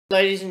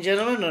Ladies and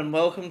gentlemen, and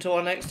welcome to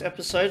our next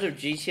episode of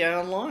GTA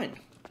Online,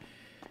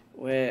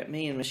 where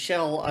me and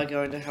Michelle are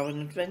going to have an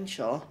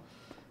adventure,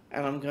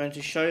 and I'm going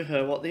to show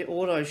her what the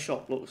auto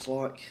shop looks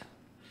like.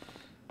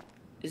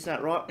 Is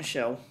that right,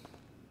 Michelle?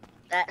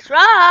 That's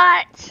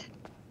right.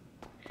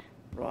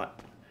 Right,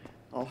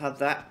 I'll have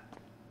that.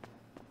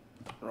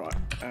 Right,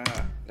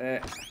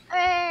 there.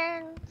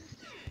 And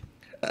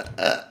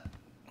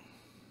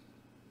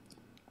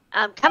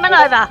I'm coming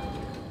over.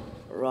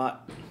 Right.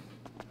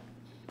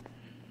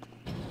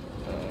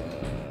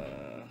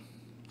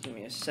 Give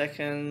me a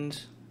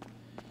second.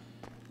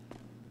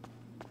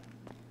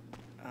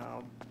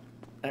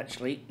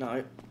 Actually,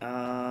 no.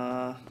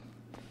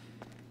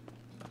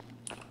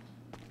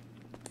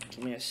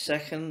 Give me a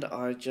second.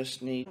 I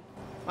just need...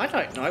 I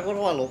don't know. What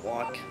do I look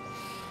like?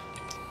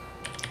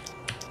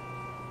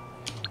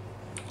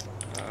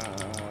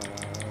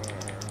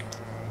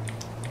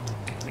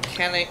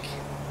 Mechanic.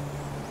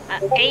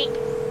 Eat.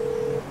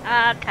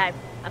 Okay.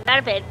 I'm out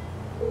of bed.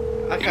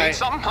 Okay. You need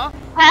something, huh?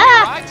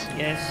 Ah! Right?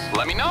 Yes.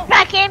 Let me know.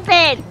 Back in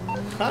bed.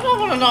 I don't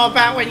want to know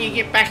about when you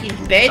get back in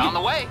It's bed. on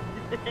the way.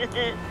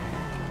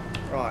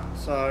 Right,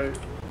 so...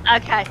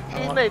 Okay,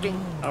 she's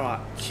moving. Alright,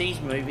 she's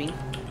moving.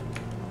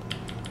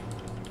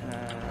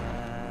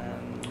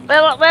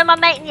 Where am I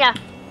meeting you?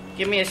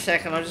 Give me a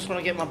second, I just want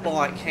to get my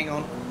bike. Hang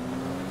on.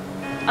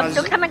 I'm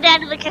still coming down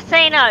to the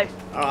casino.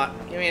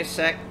 Alright, give me a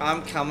sec.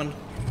 I'm coming.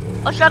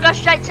 Or should I go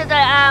straight to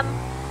the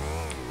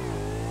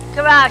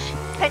garage?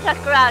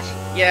 Penthouse garage.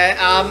 Yeah,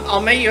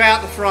 I'll meet you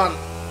out the front.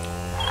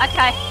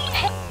 Okay.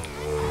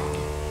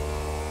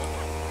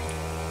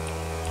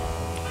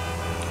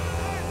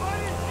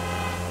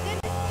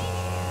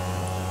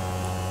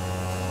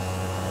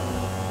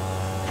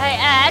 Hey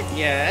Ed,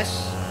 Yes.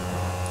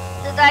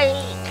 did they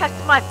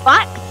customize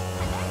bikes?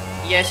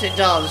 Yes, it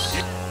does.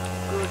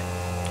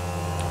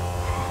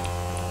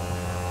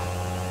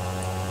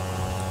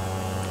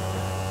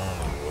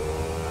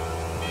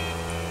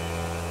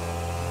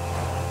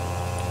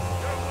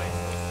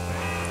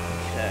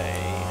 Okay.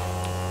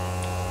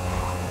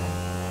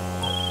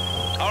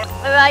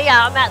 Where are you?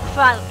 I'm at the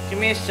front. Give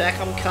me a sec,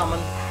 I'm coming.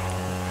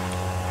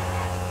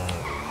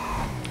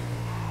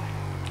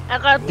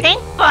 I've got a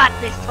pink bike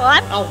this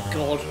time. Oh,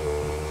 God.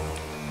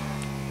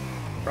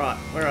 Right,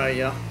 where are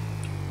you?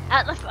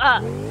 At the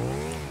front. Oh,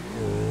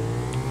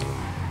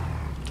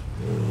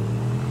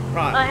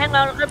 Right, hang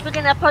on, I'm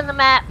looking up on the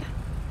map.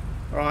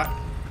 right.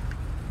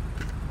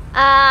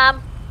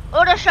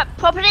 Auto shop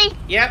property,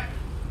 Yep,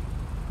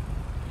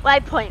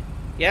 waypoint.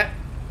 yep.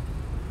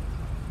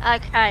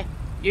 Okay.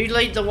 You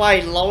lead the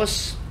way,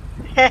 Lois.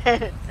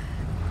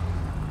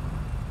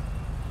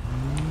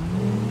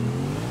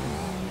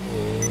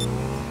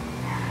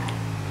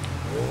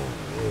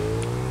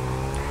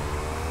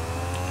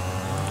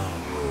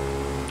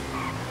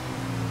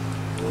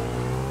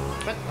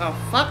 Where the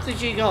fuck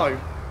did you go?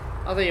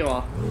 Oh, there you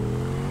are.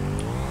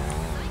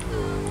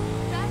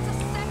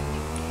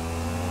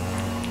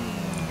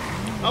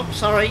 Oh,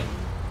 sorry.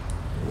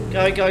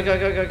 Go, go, go,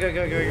 go, go, go,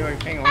 go, go,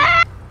 go. Hang on.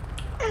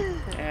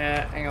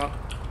 Hang on.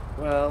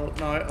 Well,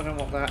 no, I don't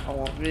want that. I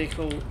want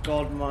vehicle,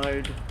 God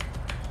mode.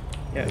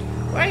 Yeah.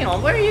 Hang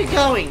on, where are you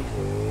going?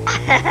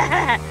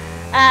 Hang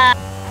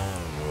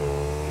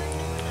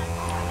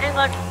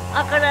on,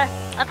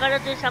 I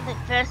gotta do something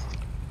first.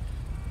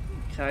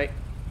 Okay.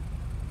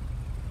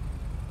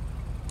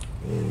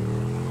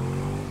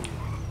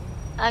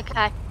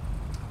 Okay.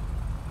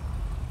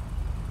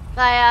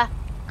 Player,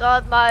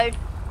 God mode.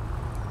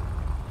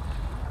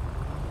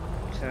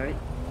 Okay.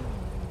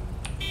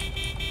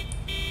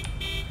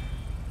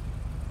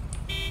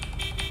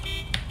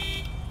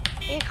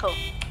 Vehicle.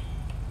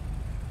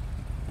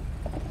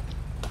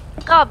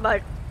 God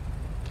mode.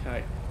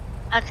 Okay.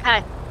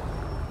 Okay.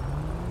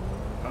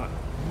 Right.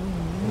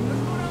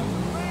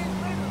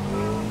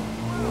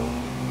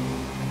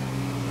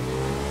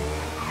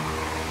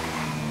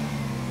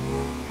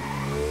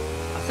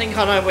 I think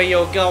I know where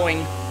you're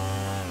going.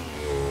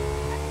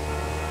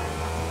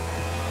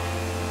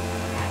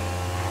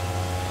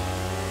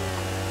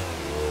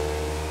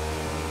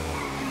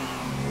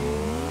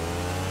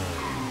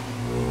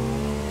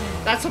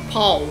 That's a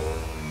pole.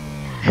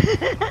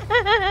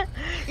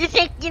 You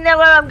think you know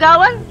where I'm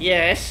going?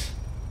 Yes.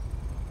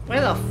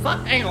 Where the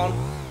fuck? Hang on.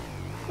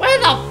 Where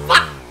the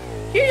fuck?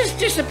 You just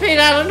disappeared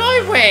out of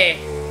nowhere.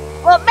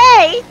 What,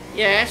 me?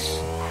 Yes.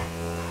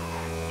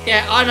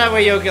 Yeah, I know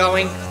where you're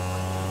going.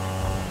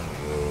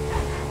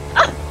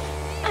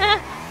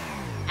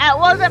 It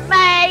wasn't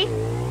me.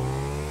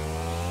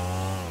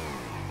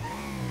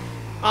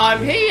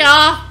 I'm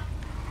here.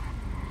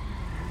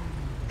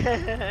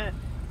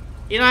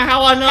 You know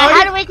how I know? Now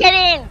how do we get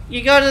in?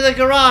 You go to the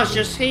garage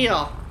just here.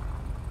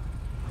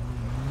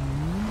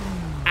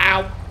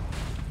 Ow.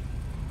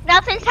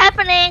 Nothing's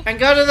happening. And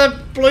go to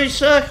the blue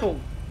circle.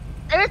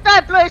 There is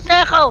no blue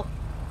circle.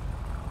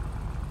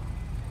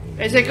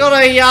 Has it got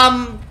a,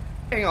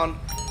 hang on.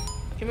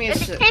 Give me a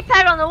There's a sec.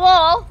 keypad on the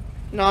wall.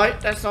 No,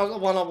 that's not the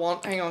one I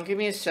want. Hang on, give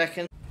me a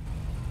second.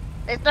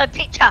 There's no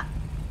picture.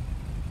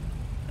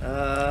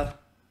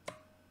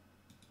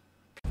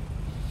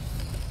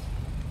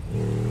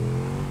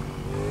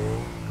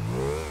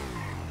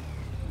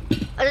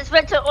 I just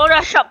went to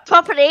auto shop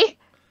property.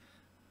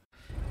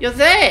 You're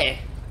there.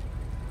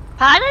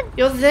 Pardon?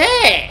 You're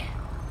there.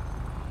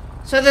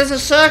 So there's a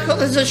circle.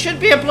 There should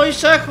be a blue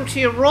circle to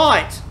your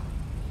right.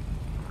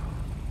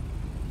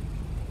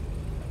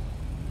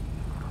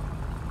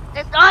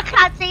 I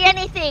can't see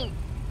anything.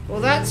 Well,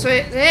 that's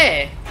it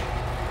there.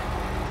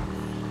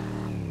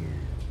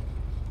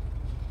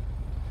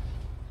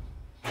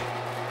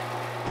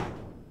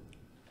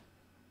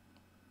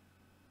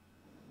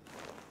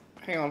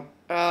 Hang on.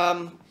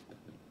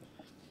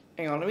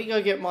 Hang on. Let me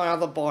go get my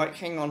other bike.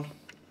 Hang on.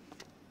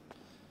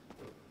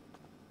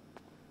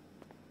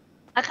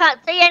 I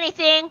can't see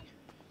anything.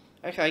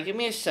 Okay, give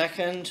me a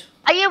second.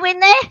 Are you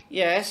in there?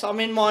 Yes, I'm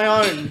in my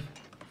own.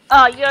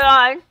 Oh, your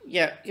own.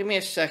 Yeah, give me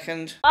a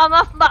second. I'm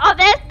off my. Oh,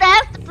 there's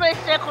the blue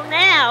circle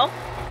now.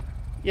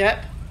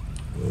 Yep.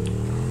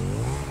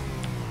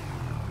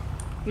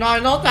 No,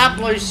 not that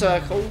blue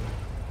circle.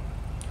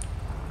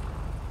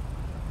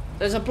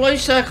 There's a blue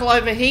circle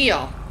over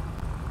here.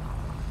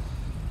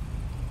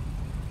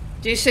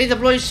 Do you see the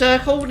blue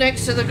circle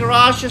next to the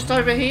garage just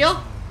over here?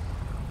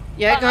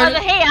 Yeah, go over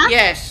here?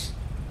 Yes.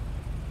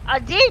 I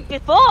did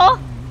before.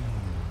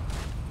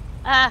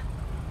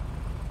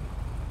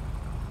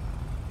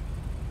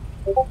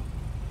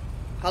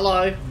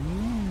 Hello.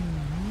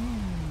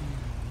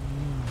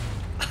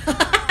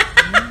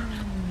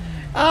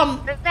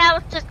 Now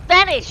it's just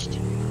vanished.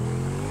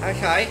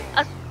 Okay.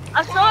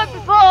 I saw it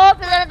before,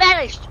 but then it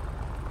vanished.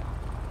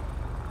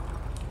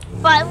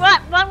 But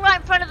one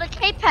right in front of the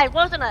keypad,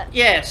 wasn't it?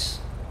 Yes.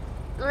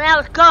 And now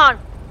it's gone.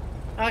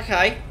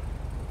 Okay.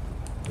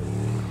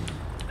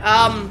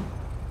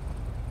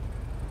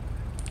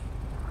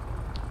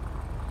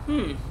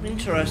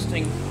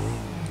 Interesting.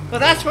 But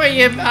that's where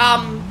your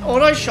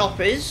auto shop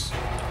is.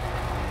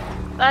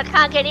 But I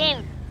can't get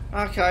in.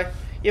 Okay.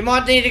 You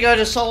might need to go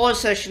to solo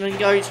session and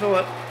go to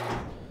it.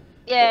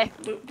 Yeah.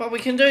 But we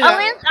can do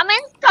that. I'm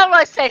in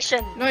solo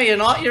session. No, you're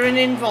not. You're in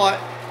invite.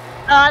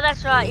 Oh,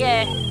 that's right,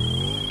 yeah.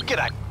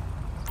 G'day.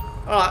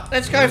 Alright,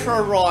 let's go for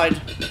a ride.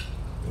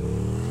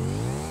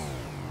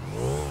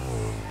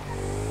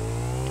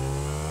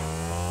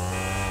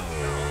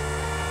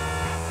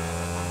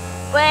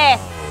 Where?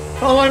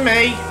 Follow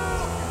me.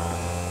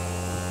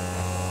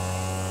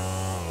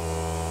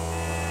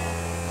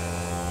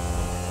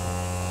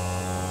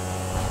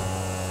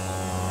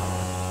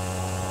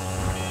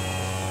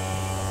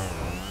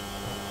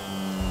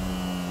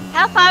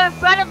 How far in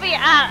front of you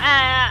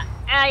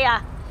are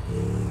ya?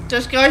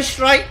 Just go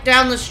straight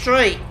down the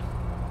street.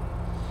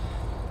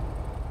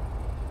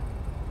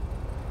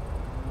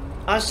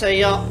 I see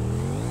ya.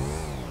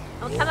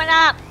 I'm coming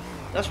up.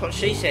 That's what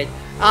she said.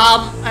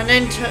 And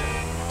then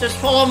just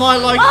follow my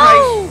location.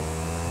 Oh!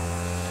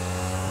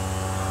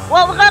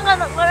 Well,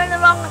 we're in the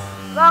wrong,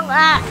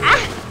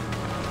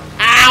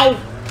 Ow!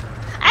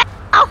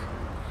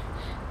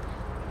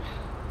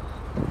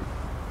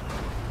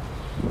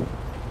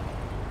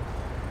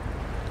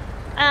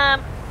 Ow!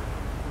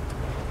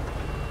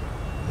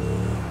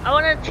 I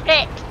want to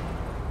check.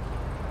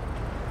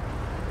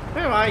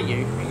 Where are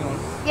you? Hang on.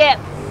 Yeah,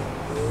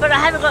 but I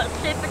haven't got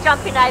super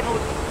jump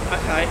enabled.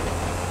 Okay.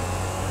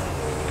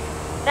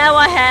 Now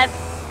I have.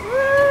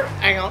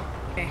 Hang on.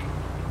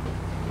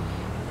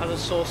 I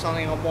just saw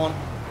something I want.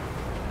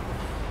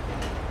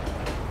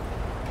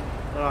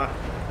 Alright.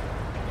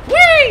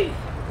 Whee!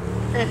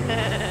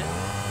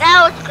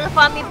 Now it's gonna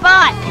find me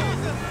bike.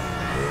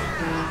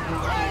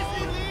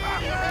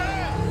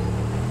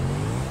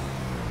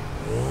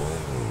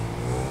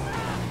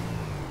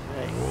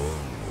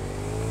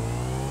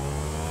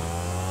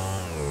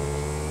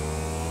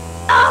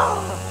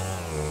 Oh!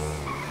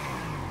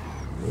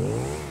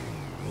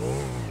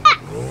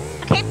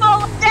 I keep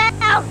falling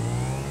down.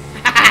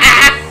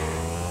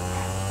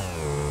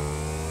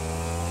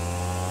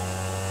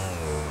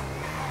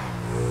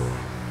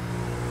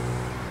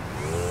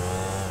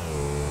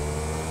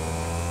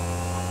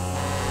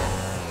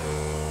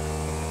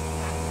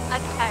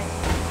 Okay,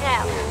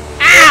 now.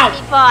 Ow!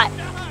 Bike.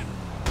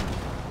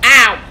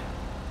 Ow!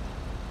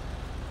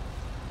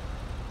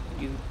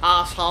 You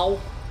asshole.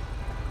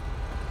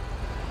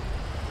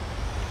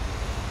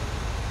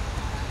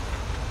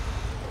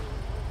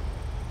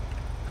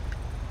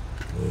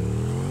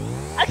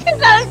 I keep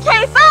going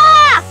too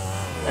far!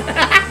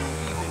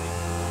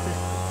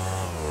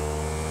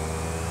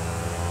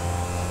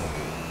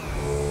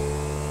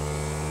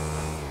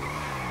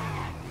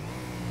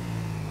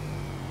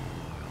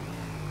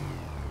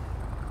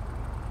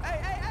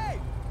 Hey!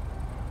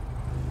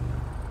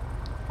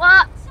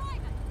 What?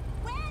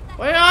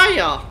 Where are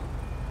ya?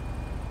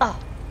 Oh.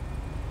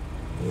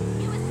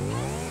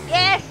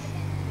 Yes!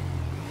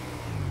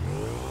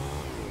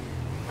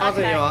 Oh,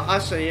 there Okay. you are. I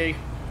see you.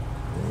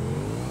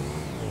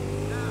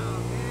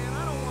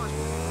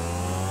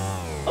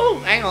 Oh,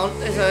 hang on.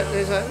 There's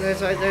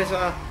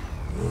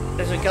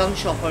a gun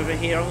shop over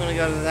here. I'm gonna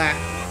go to that.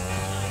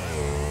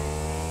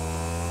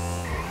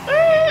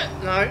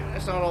 No,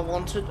 that's not what I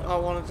wanted. I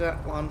wanted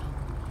that one.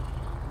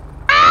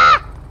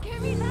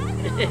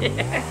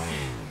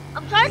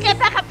 I'm trying to get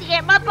back up to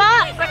get my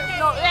bike, but it's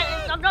not.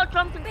 I'm not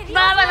jumping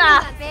far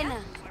enough.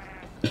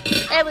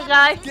 There we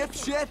go.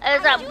 Dipshit.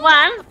 There's that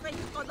one.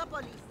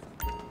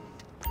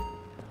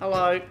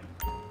 Hello.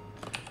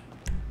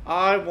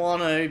 I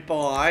want to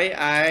buy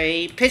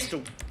a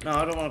pistol. No,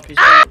 I don't want a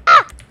pistol.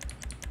 Ah!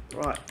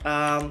 Right,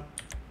 I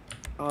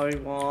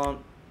want...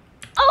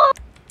 Oh,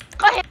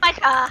 got hit by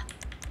car.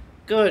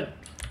 Good.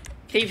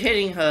 Keep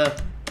hitting her.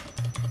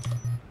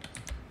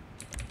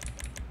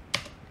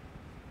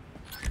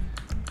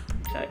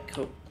 Okay,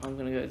 cool. I'm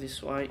gonna go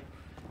this way.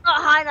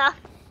 Not high enough.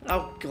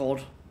 Oh,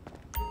 God.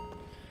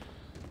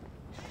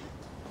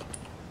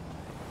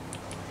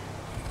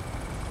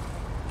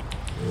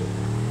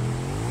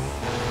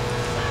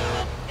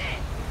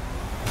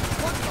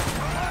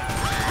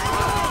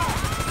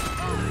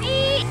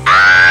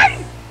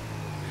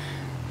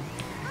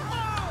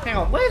 Hang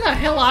on, where the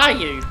hell are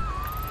you?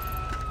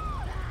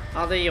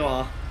 Oh, there you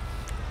are.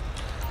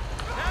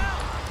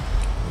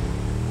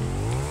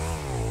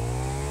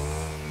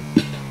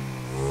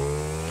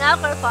 Now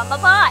I'm gonna find my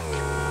bike.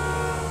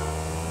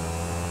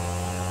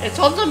 It's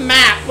on the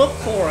map. Look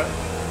for it.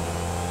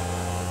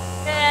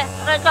 Yeah,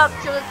 I'm gonna go up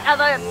to the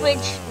other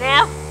bridge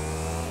now.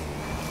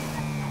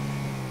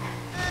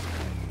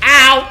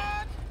 Ow!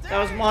 That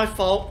was my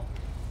fault.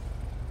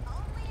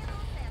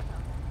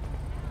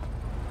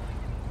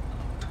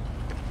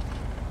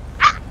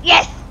 Ah,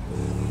 yes!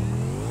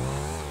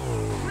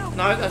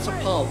 No, that's a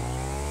pole.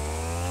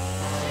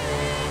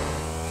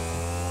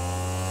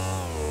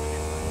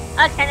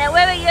 Okay, now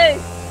where are you?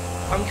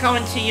 I'm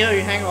coming to you.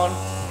 Hang on.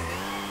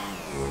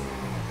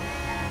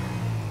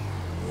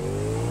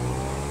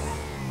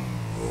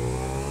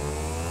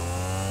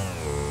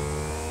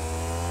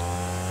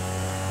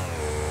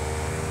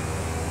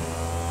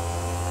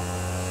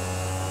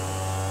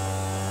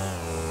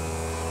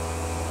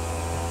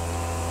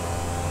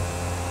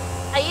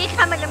 Are you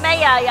coming to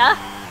me, are ya?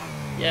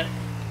 Yep.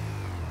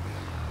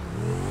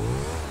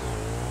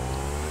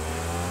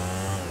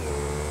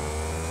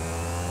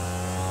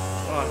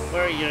 Right,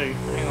 where are you?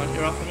 Hang on,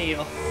 you're up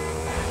here.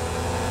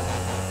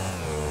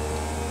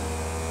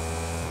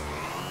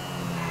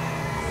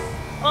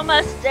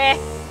 Almost there.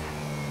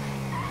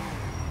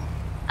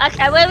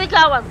 Okay, where are we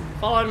going?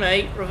 Follow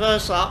me.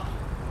 Reverse up.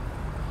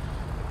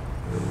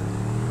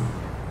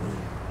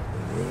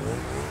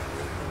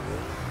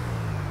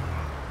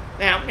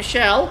 Now,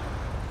 Michelle,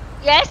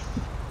 Yes?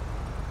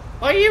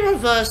 are you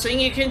reversing?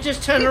 You can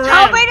just turn You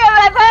around. told me to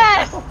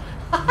reverse!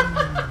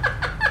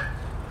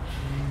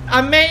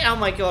 I meant, oh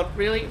my God,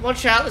 really?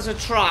 Watch out, there's a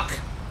truck.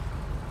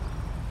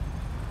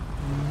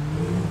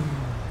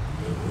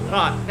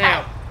 Right,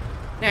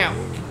 now,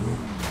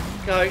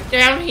 go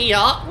down here.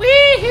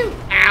 Wee-hoo!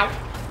 Ow!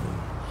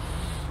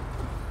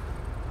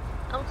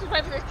 I'm just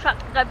waiting for this truck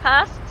to go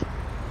past.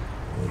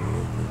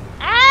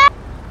 Ah!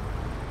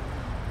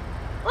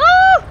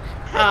 Woo!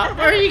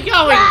 Where are you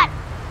going? Right.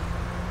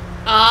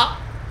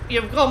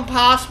 You've gone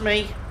past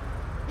me.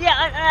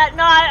 Yeah,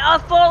 no,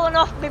 I've fallen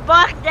off my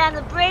bike down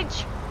the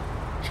bridge.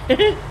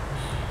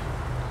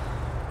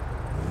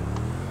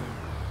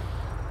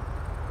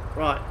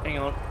 Right, hang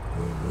on.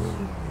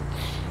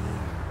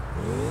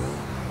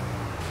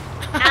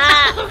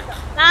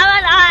 No,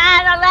 and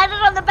I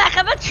landed on the back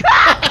of a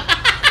truck.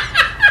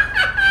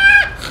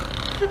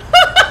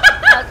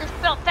 I just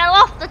fell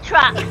off the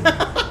truck.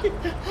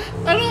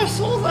 And I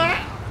saw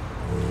that.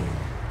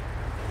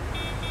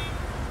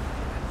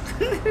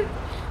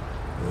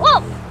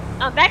 Whoa!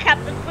 I'm back up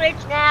the bridge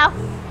now.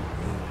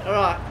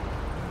 Alright.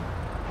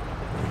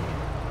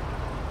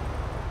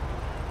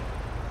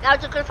 Now I'm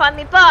just gonna find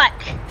my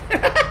bike.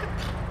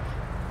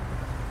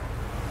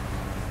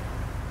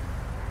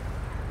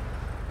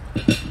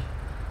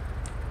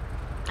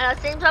 And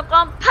it seems I've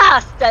gone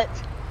past it.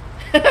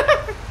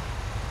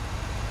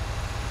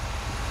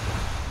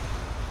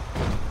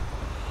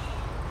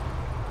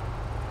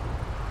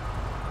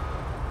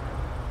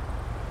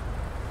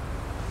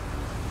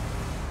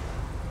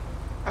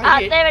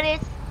 There it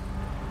is.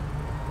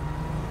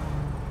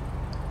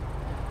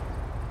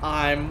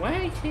 I'm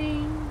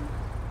waiting.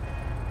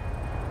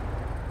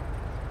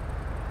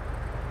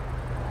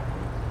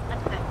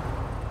 Okay.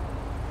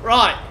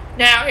 Right,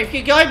 now if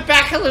you go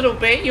back a little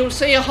bit, you'll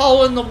see a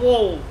hole in the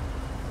wall.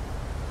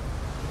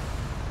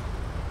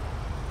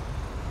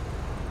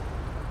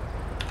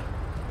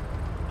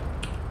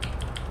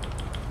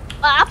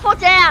 Up or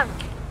down?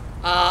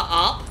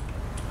 Up.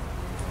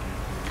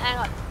 Hang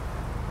on.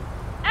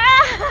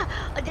 Ah!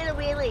 I did a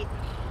wheelie.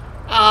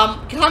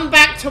 Come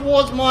back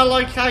towards my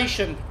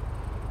location.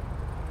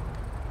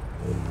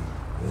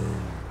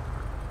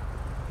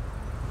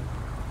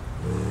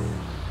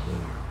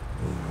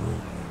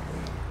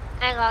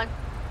 Hang on.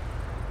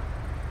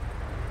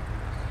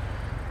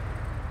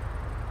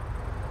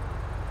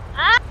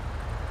 Ah!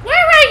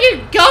 Where are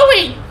you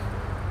going?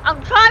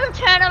 I'm trying to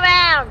turn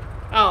around.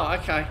 Oh,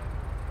 okay.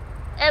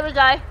 There we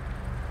go.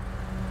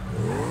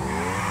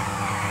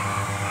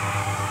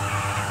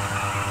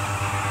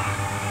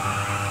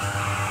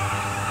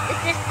 Is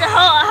this the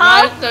hole?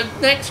 No, the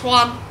next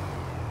one.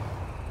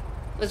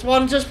 There's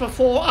one just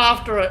before,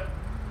 after it.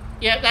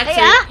 Yep, that's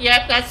Here? it.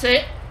 Yep, that's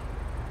it.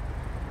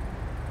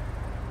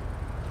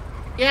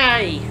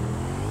 Yay!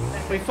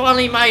 We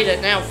finally made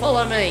it. Now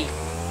follow me.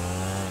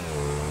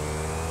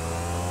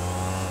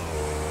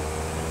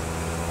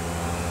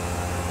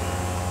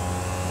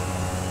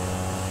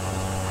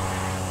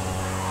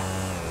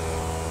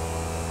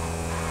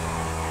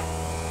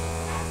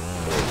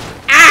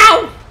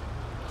 Ow!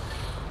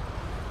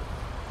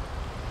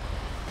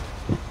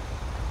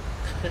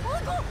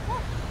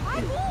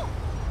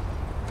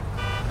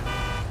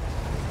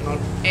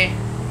 Eh.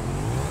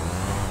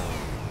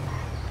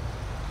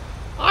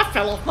 I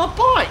fell off my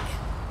bike.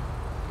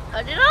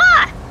 So did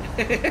I.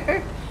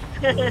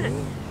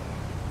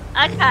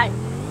 Okay.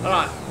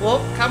 Alright, well,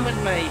 come with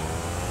me.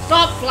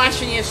 Stop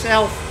flashing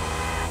yourself.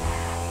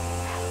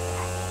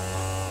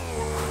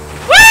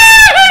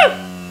 Woohoo!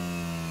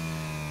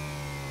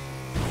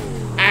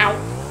 Ow.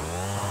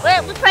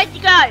 Which way to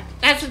go?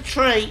 That's a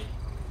tree.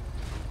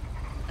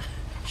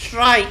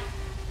 Straight.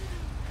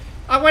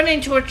 I went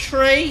into a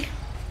tree.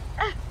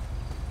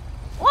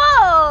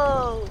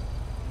 Whoa!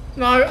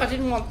 No, I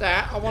didn't want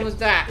that. I wanted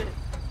that.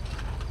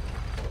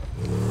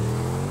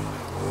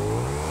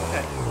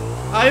 Okay.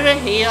 Over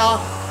here.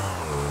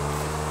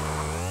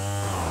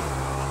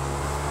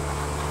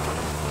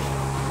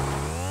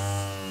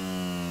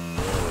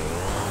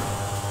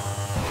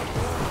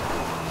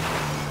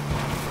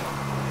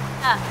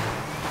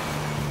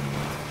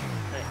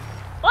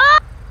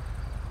 What?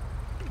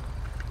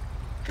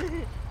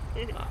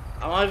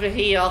 I'm over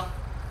here.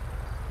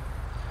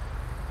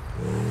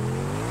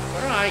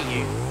 Where are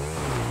you?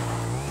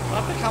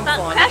 I've become That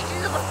fine. crashed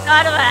into the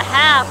side of our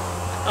house.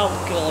 Oh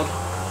god.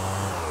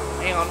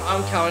 Hang on,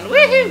 I'm coming.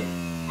 Woohoo!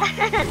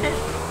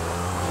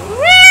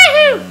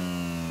 Woohoo!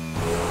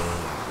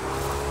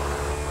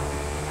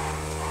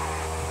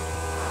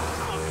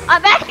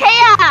 I'm back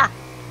here.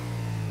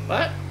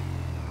 What?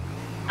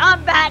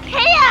 I'm back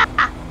here.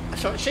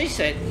 That's what she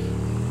said.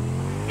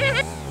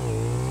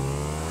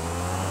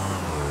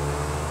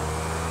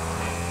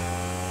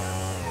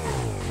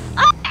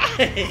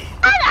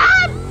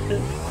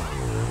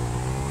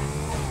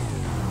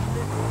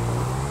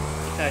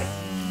 Okay.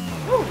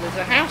 Oh, there's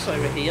a house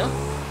over here.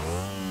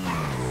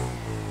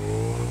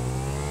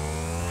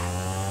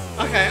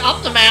 Okay,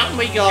 up the mountain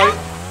we go.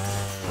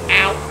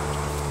 Ow.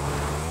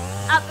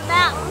 Up the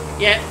mountain.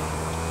 Yep.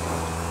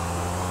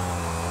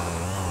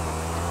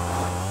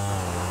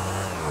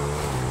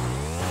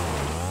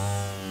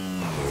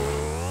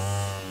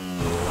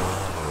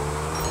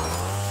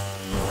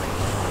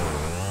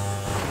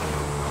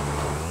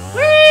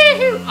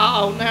 Woohoo!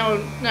 Uh-oh,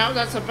 now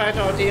that's a bad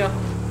idea.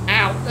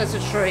 Ow, there's a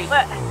tree.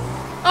 Where?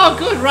 Oh,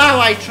 good,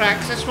 railway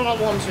tracks. That's what I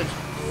wanted.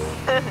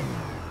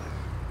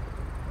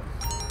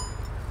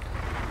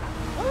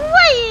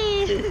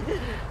 Whee!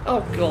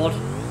 Oh, God.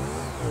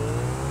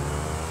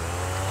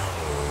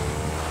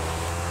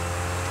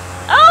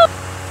 Oh!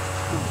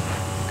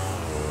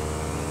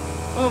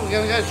 Oh, we're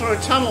going to go through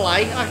a tunnel,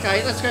 eh?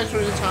 Okay, let's go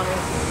through the tunnel.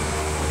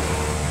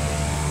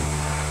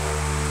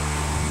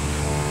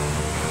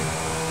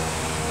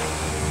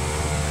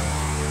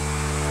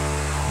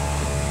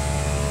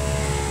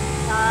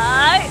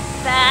 No,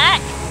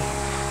 back.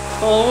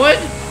 Forward.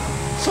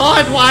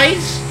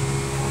 Sideways.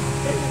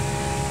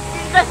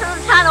 Go through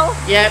the tunnel.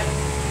 Yep.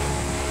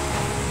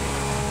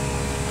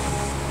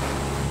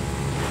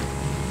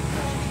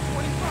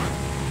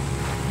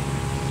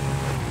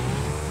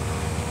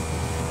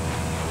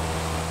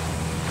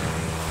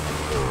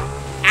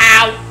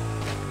 Ow!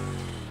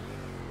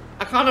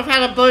 I kind of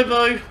had a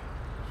boo-boo.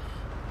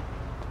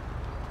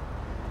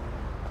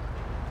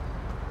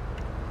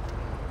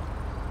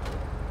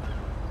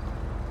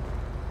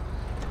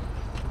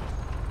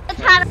 The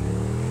tunnel.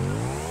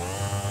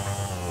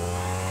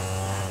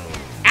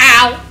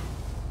 Ow!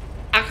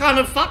 I kind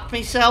of fucked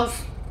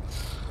myself.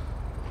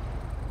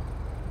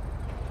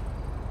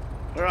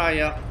 Where are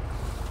you?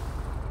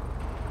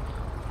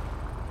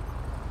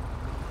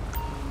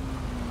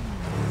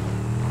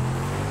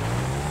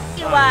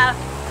 You are.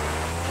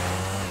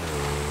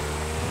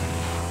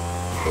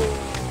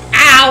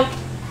 Ow!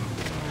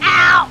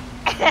 Ow!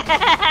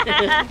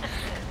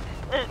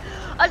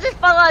 I just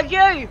followed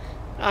you.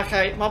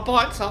 Okay, my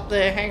bike's up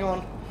there. Hang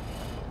on.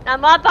 Now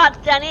my bike's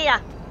down here.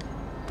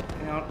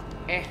 Hang on.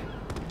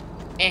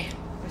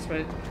 That's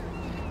right.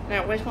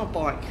 Now, where's my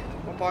bike?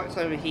 My bike's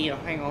over here.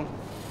 Hang on.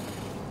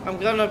 I'm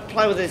gonna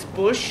play with this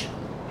bush.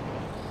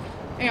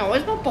 Hang on,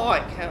 where's my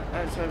bike?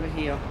 Oh, it's over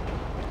here.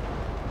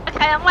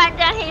 Okay, I'm waiting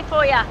down here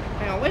for you.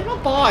 Hang on, where's my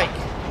bike?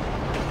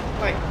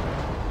 Wait.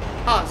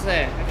 Oh, it's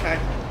there. Okay.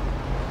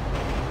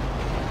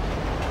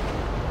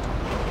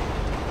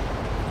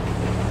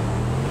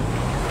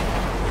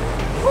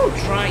 Ooh,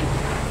 train.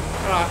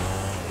 Right.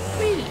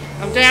 Whee.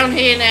 I'm down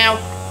here now.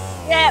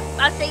 Yep,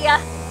 I see ya.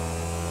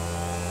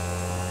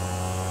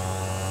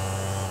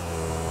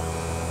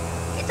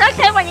 It's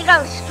okay when you're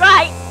going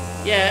straight.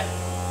 Yeah.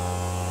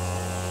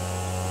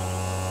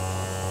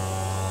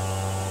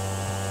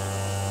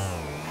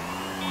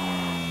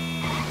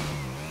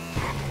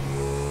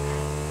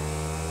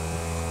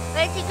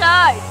 Where'd you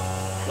go?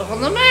 Look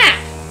on the map.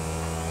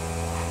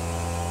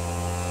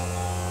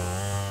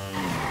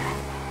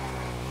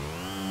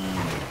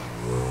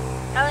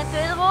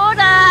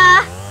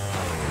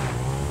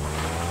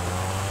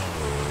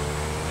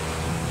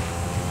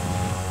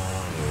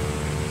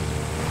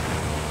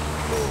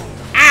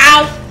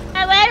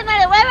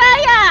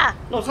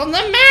 Look on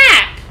the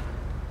map!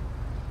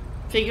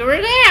 Figure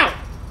it out!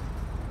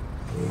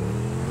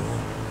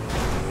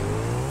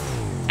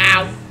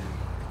 Ow!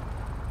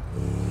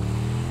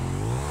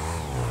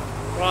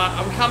 Right,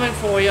 I'm coming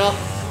for you.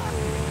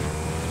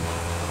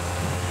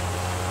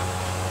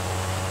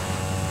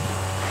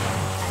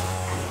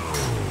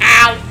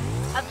 Ow!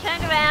 I've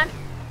turned around.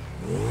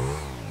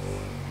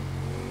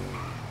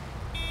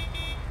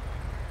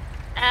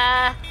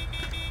 Hang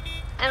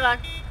on.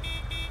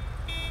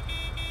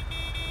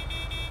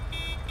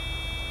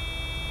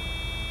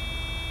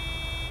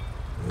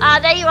 Ah,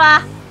 there you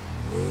are.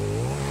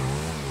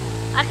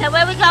 Okay,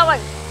 where are we going?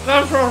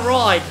 Go for a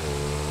ride.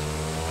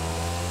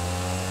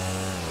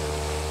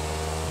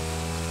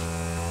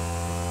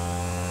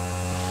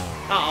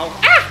 Uh-oh.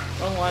 Ah!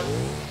 Wrong one.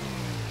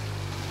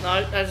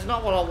 No, that's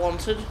not what I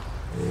wanted.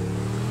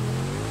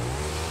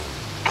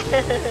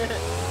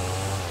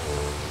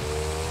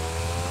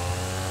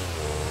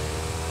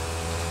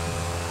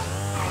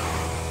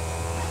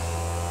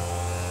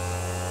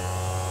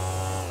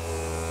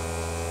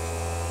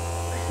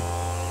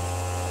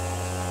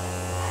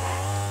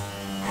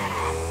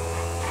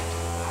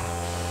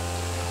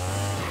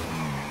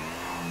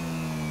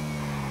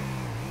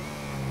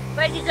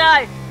 Where'd you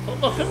go? Oh,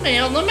 look at me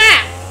on the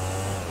map.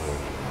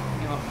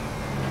 Hang on.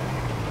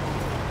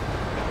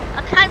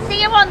 I can't see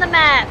you on the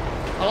map.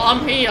 Well,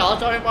 I'm here.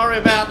 Don't worry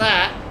about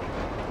that.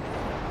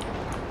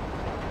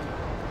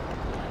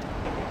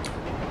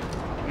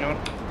 Hang on.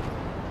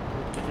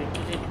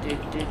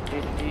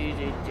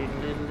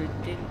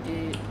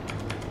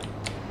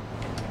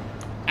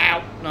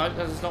 Ow! No,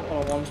 that's not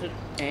what I wanted.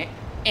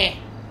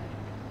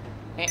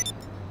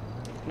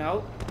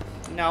 No.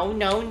 No,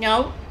 no,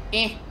 no.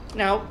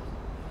 No.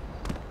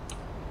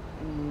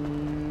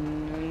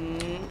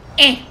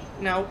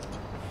 No.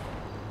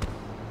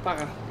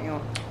 Bugger. Hang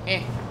on.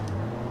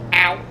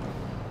 Ow.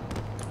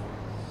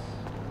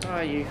 Where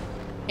are you?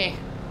 I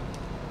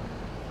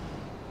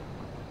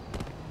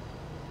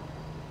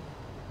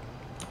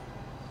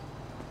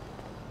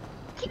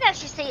can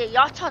actually see a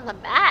yacht on the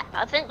map.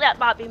 I think that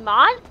might be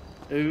mine.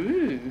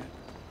 Ooh.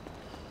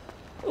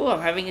 Oh,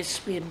 I'm having a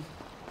spin.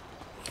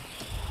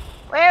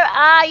 Where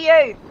are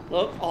you?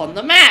 Look, on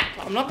the map.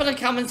 I'm not going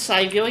to come and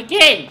save you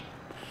again.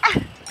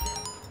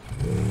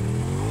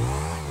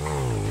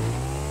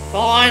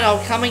 Fine,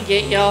 I'll come and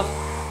get you. Ow.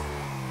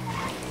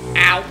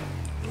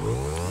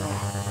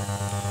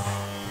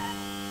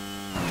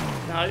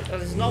 No,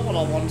 that is not what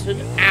I wanted.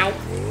 Ow.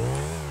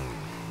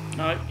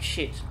 No,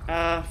 shit.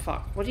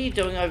 Fuck. What are you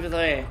doing over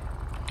there?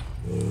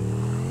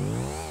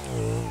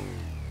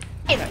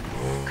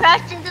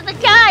 Crashed into the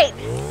gate.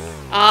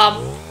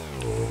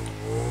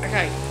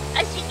 Okay.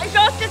 Is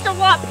yours just a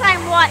white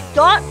plain white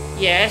dot?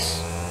 Yes.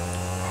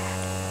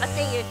 I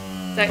see you.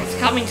 That's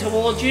coming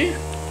towards you.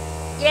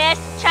 Yes,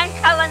 change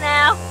colour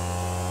now.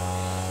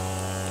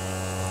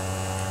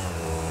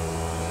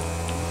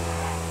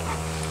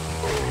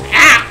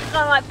 Ow! It's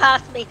going right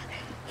past me.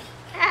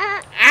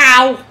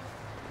 Ow!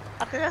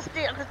 I can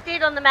see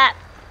it on the map.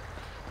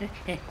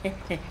 Okay.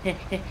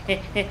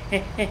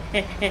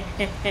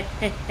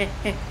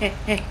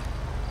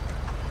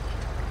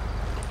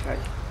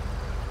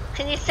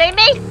 Can you see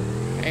me?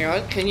 Hang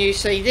on, can you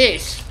see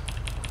this?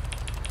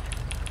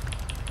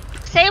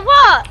 See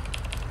what?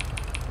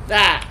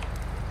 That.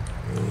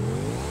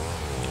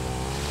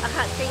 I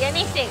can't see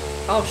anything.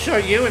 I'll show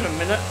you in a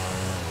minute.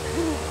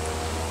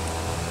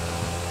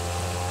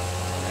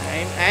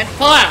 Aim and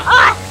fire!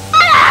 Oh,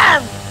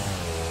 Adam!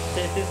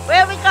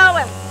 Where are we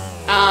going?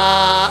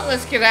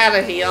 Let's get out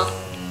of here.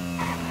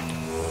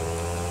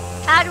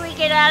 How do we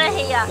get out of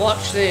here?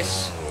 Watch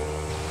this.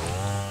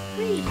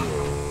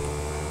 Wee-hoo!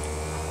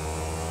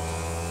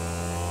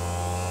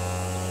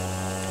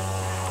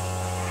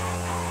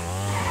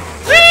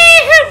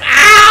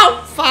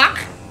 Ow! Fuck!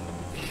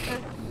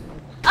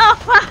 Oh,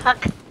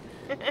 fuck!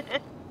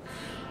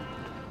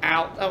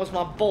 Ow, that was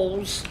my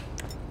balls.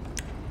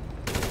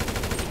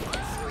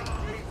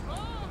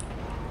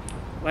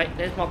 Wait,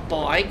 there's my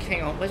bike.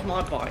 Hang on, where's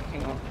my bike?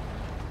 Hang on.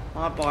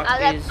 My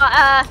bike is...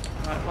 Right,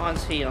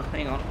 mine's here.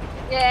 Hang on.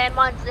 Yeah,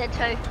 mine's there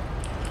too.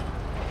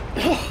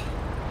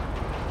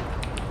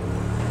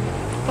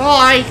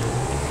 Bye!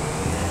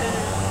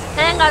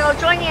 Hang on, I'll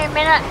join you in a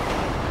minute.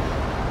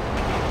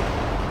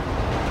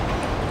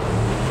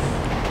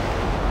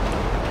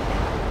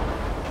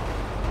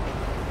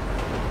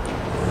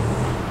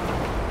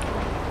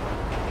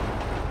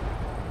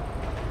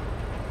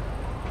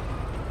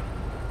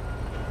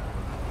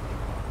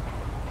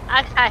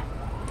 Okay.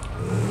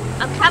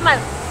 I'm coming.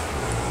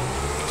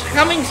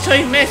 Coming's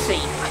too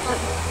messy.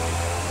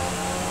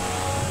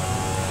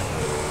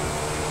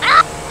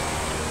 Ah!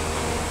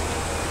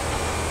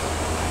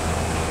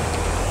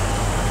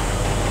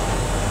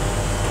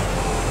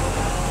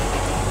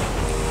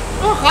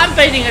 Look, I'm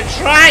beating a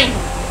train.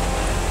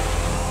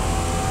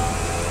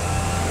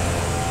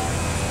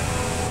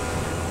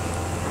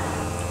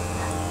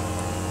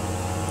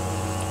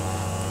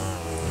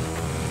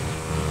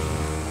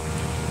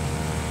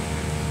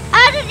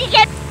 How did you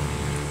get...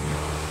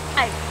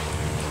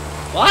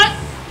 What?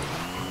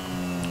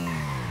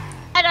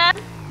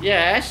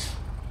 Yes?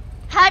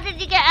 How did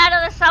you get out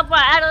of the subway,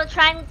 out of the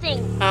train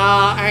thing?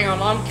 Hang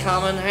on, I'm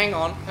coming, hang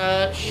on.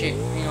 Shit,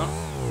 hang on.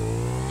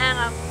 Hang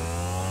on.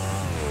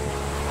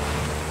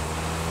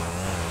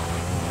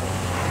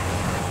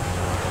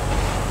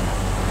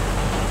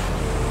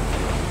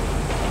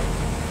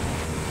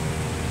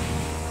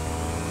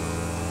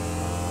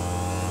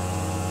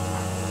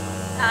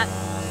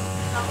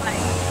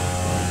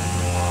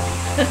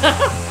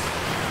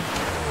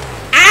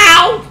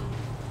 Ow!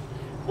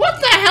 What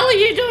the hell are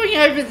you doing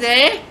over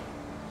there?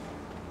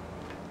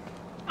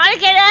 Trying to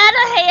get out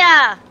of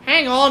here!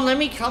 Hang on, let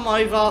me come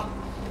over.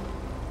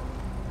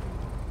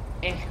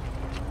 Okay.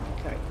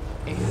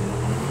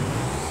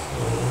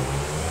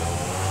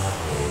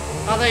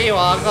 Oh, there you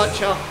are,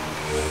 gotcha.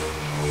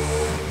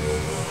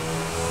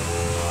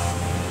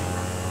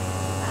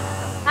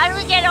 How do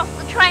we get off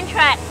the train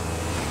track?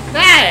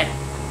 There!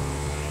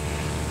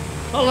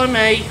 Follow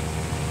me.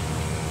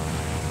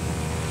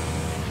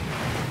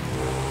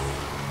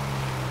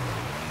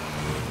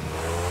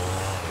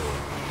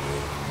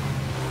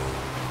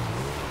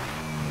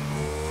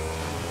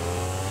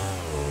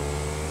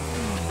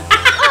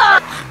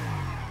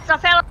 So I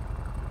fell.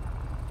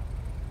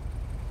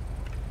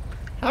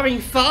 Having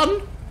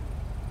fun?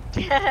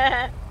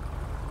 Yeah,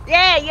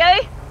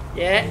 you?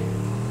 Yeah.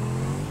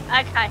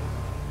 Okay.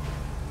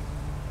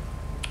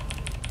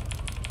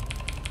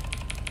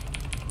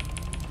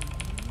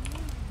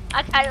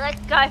 Okay,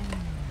 let's go.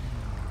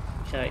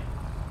 Okay.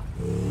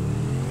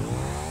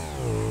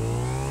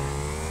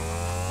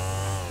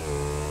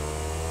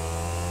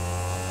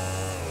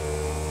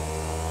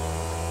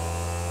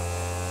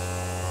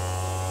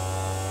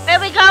 Where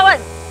are we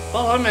going?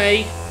 Follow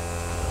me.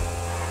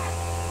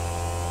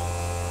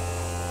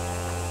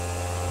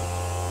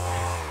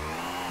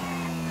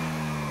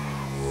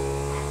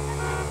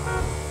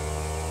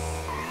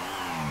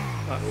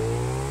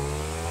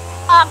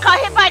 Oh, got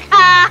hit by a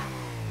car.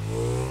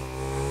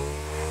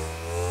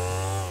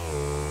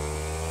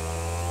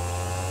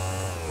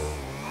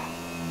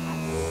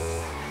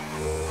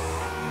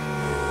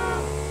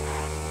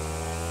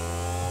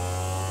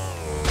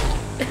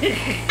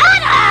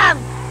 Adam!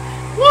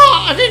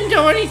 What? I didn't do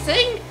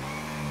anything.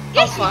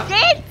 Yes, fuck. you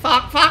did.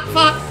 Fuck.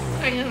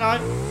 Hang on.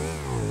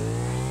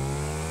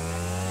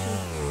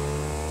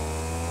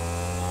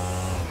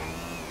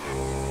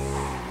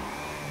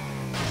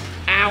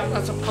 Ow,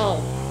 that's a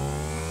pole.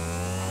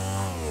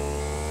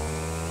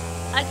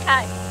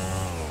 Okay.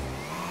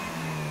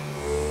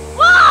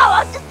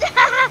 Whoa!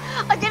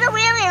 I did a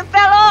wheelie and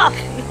fell off.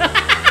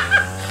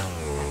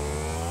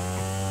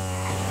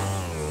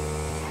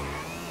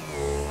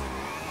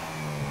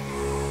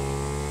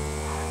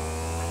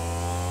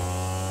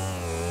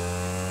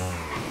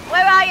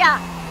 Where are ya?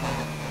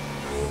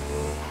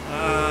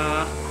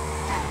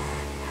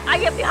 Are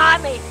you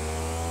behind me?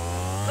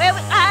 Where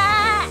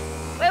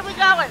we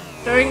going?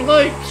 Doing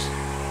loops.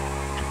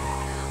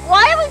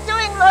 Why are we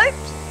doing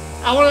loops?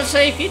 I want to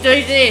see if you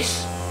do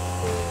this.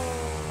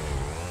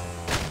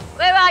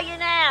 Where are you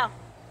now?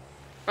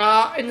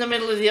 In the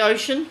middle of the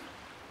ocean.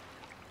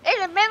 In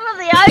the middle of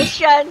the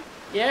ocean?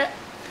 Yeah.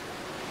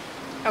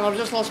 And I've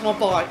just lost my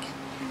bike.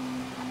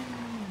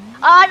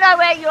 I know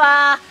where you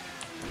are.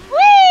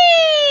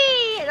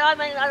 Whee! I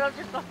mean, I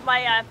just lost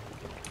my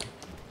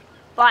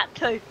bike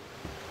too.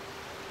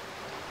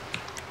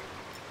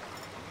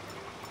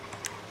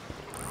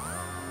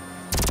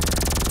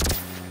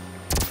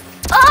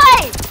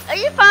 Oi! Are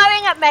you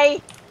firing at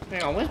me?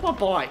 Hang on, where's my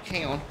bike?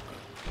 Hang on.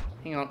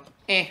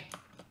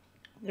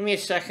 Give me a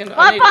second.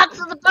 My bike's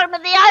at the bottom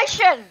of the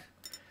ocean.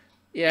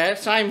 Yeah,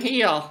 same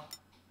here.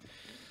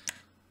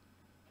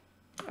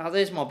 Oh,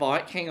 there's my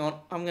bike. Hang on.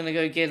 I'm going to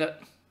go get it.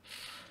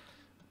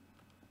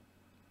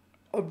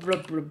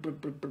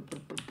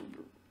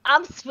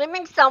 I'm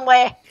swimming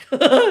somewhere.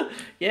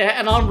 Yeah,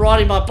 and I'm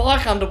riding my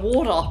bike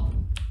underwater.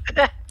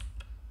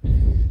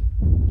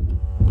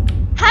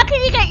 How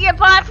can you get your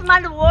bike from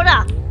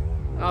underwater?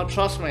 Oh,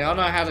 trust me, I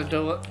know how to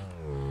do it.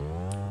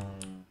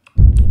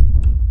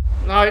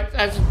 No,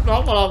 that's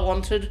not what I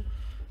wanted.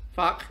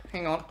 Fuck,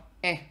 hang on.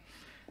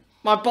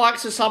 My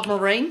bike's a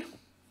submarine.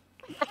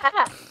 Do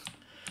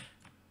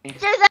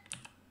that.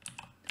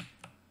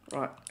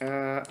 Right,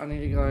 I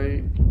need to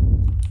go...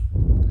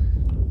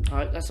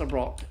 No, that's a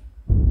rock.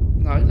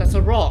 No, that's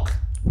a rock.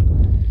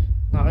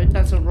 No,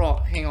 that's a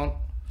rock. Hang on.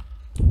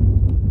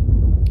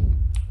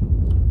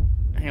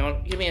 Hang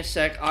on, give me a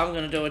sec. I'm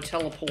going to do a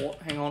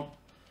teleport. Hang on.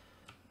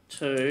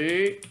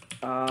 To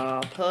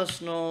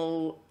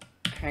personal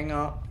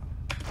hangar.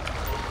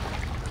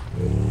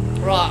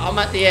 Right, I'm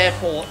at the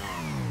airport.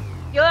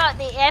 You're at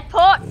the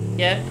airport?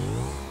 Yeah.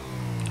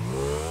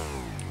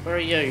 Where are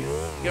you?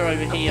 You're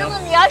over here. Still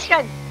in the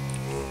ocean.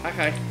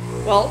 Okay.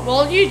 Well,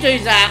 while you do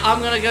that, I'm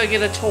going to go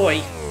get a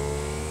toy.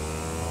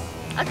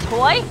 A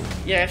toy?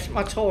 Yes,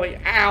 my toy.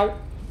 Ow.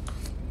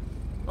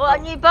 Or a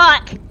new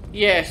bike?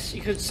 Yes,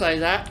 you could say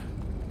that.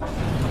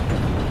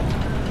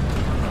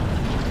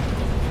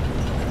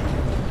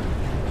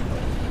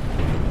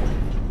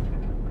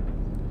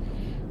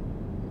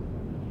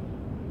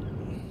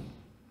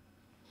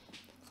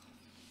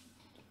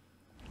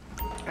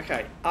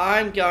 Okay,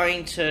 I'm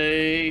going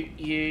to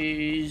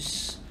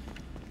use...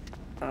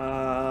 no,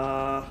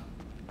 I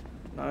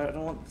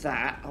don't want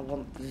that. I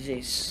want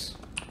this.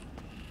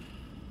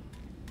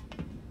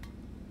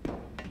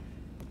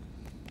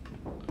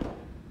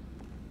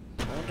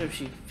 I wonder if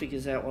she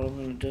figures out what I'm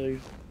going to do.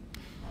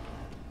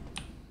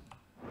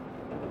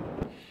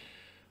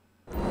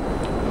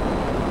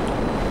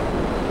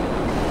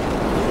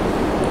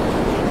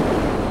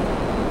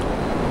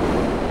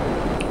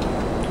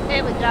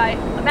 There we go.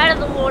 I'm out of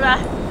the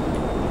water.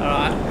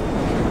 Alright.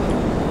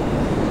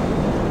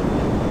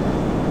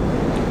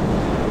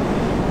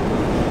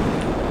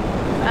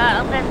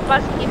 I'm going to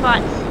bust your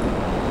butts.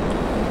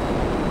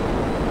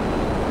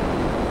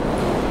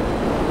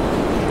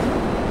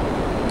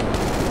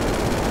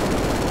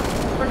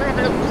 Want to have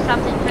a look for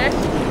something first?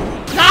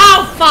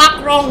 No!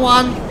 Fuck! Wrong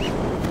one!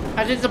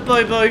 I did the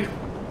boo-boo.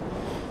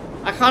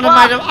 I kind of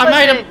What?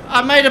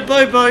 I made a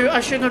boo-boo. I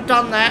shouldn't have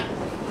done that.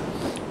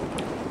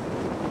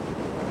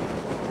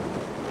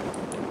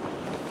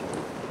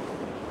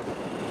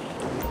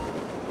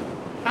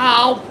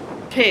 Oh,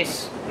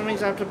 piss. That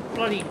means I have to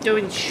bloody do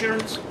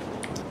insurance.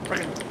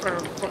 Fuck.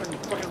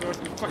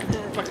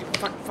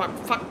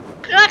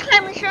 Can I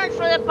claim insurance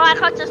for the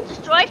bike I just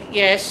destroyed?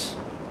 Yes.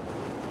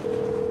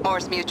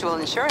 Morse Mutual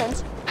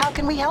Insurance. How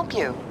can we help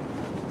you?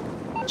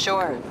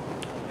 Sure.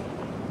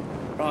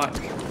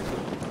 Right.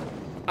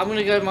 I'm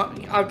gonna go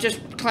I've just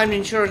claimed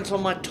insurance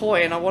on my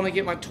toy and I want to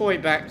get my toy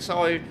back,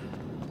 so I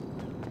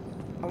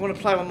want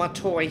to play with my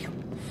toy.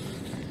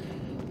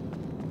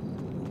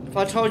 If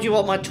I told you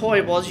what my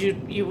toy was,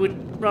 you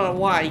would run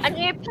away. A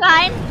new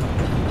plane?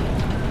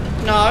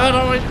 No, I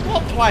don't.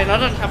 What plane? I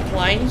don't have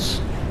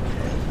planes.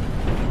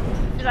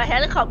 You got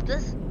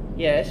helicopters?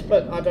 Yes,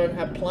 but I don't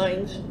have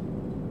planes.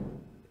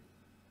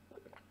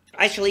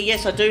 Actually,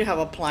 yes, I do have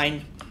a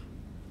plane.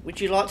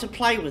 Would you like to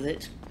play with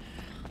it?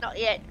 Not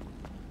yet.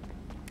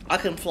 I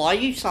can fly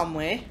you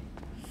somewhere.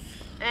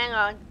 Hang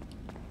on.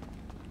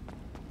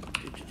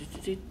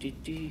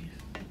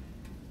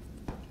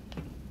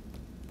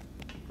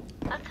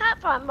 I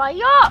can't find my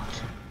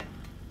yacht.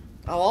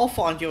 Oh, I'll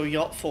find your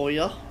yacht for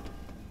you.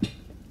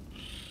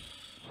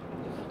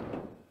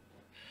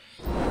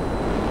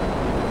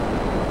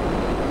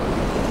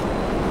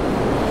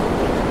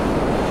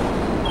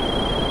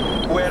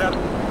 Where up?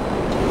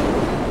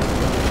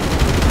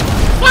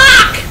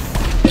 Fuck!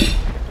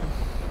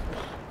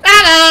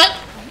 That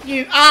hurt,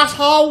 you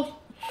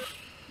asshole!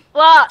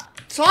 What?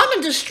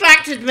 Simon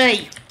distracted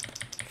me.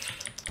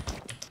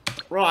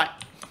 Right.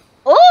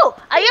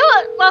 Oh, are you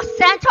at Los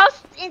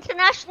Santos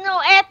International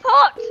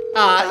Airport?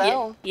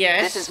 Hello.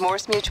 Yes. This is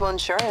Morse Mutual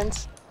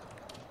Insurance.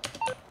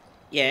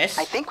 Yes.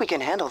 I think we can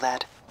handle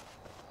that.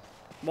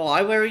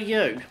 Why? Where are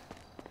you?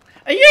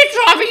 Are you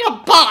driving a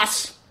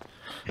bus?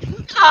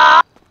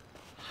 Ah!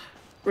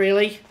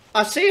 Really?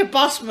 I see a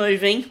bus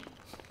moving.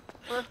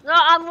 No,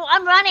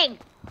 I'm running.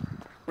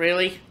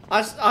 Really?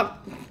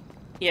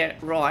 Yeah,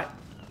 right.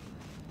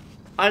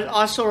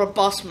 I saw a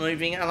bus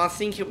moving and I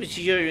think it was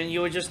you and you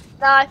were just...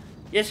 No.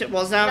 Yes, it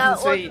was. Now No, I it can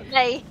see... wasn't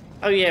me.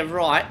 Oh, yeah,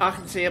 right. I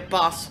can see a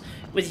bus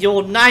with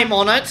your name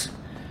on it.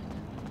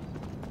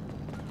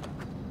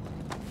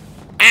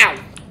 Ow.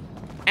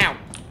 Ow.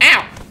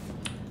 Ow.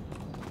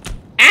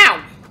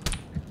 Ow.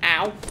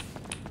 Ow. Ow.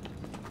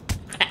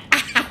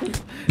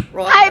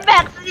 Right.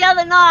 Payback for the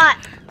other night.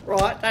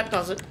 Right, that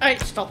does it. Hey,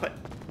 stop it.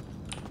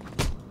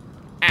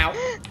 Ow.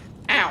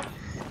 Ow.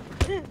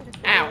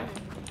 Ow.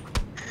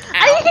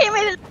 Are you hitting me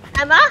with a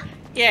hammer?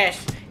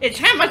 Yes, it's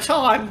hammer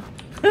time.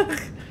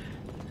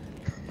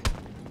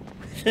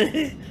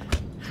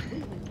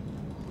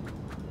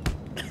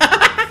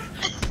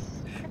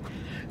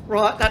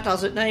 Right, that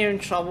does it. Now you're in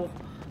trouble.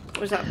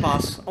 Where's that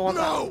bus? I want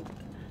that.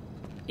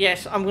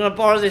 Yes, I'm going to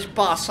borrow this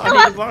bus. I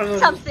need to borrow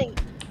this. Something.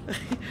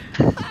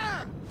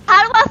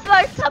 How do I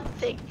throw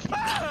something?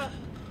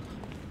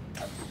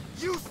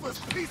 Useless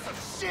piece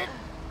of shit!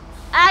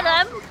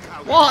 Adam,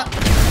 What?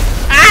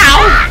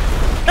 Ow!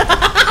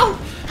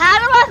 how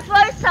do I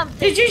throw something?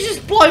 Did you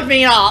just blow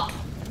me up?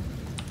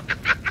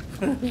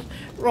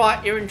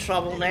 Right, you're in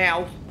trouble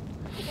now.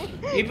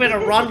 You better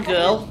run,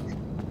 girl.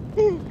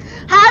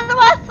 How do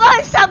I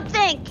throw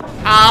something?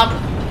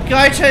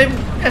 Go to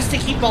a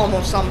sticky bomb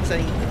or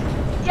something.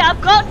 Yeah,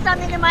 I've got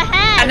something in my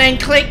hand. And then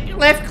click,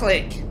 left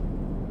click.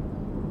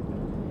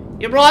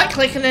 You right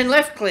click and then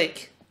left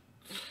click.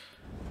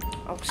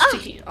 Oh,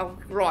 sticky. Oh,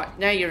 right.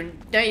 Now you're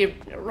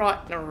right.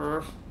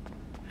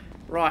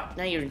 Right,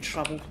 now you're in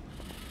trouble.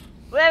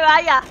 Where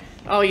are ya?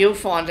 Oh, you'll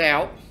find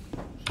out.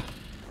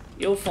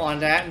 You'll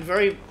find out in a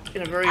very.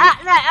 No, do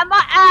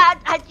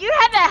you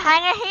have a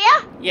hanger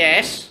here?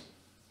 Yes.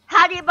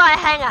 How do you buy a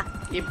hanger?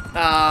 You,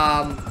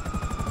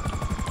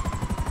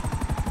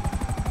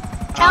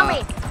 Tell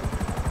me.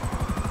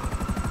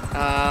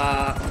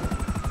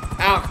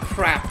 Oh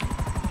crap.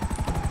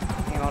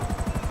 Hang on.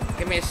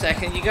 Give me a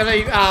second. You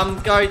gotta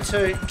go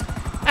to.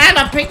 And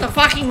I picked the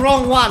fucking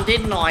wrong one,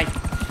 didn't I?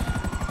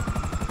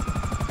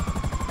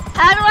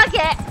 How do I do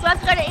I have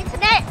to go to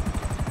internet?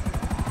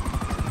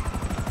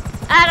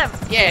 Adam,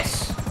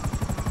 Yes.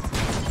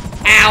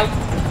 Ow!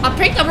 I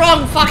picked the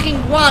wrong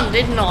fucking one,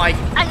 didn't I?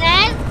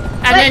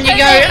 And then you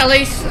go at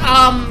least,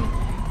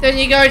 then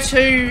you go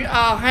to,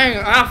 hang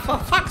on, for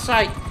fuck's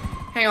sake.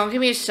 Hang on,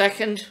 give me a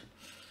second.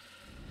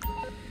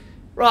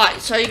 Right,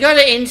 so you go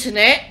to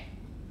internet.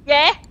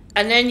 Yeah.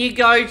 And then you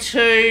go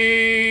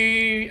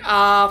to,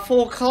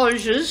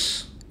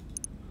 foreclosures.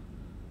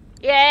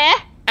 Yeah.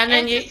 And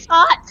then you...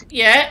 Site.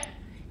 Yeah.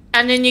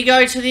 And then you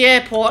go to the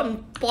airport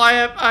and buy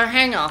a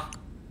hangar.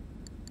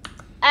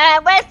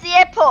 Where's the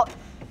airport?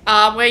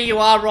 Where you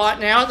are right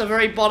now, at the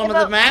very bottom of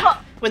the map. What,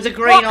 with the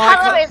green icon. What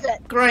colour is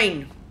it?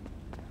 Green.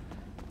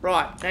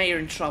 Right, now you're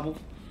in trouble.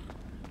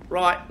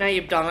 Right, now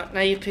you've done it.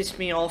 Now you've pissed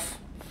me off.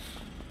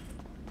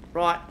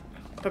 Right,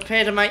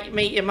 prepare to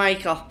meet your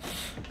maker.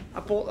 I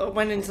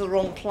went into the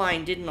wrong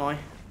plane, didn't I?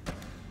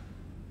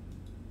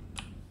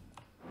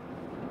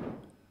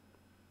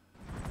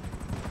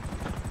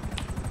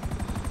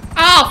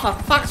 Oh, for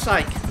fuck's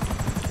sake!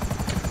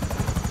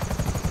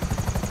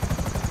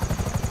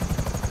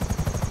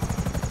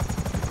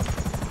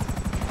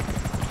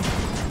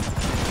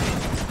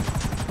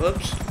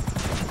 Whoops.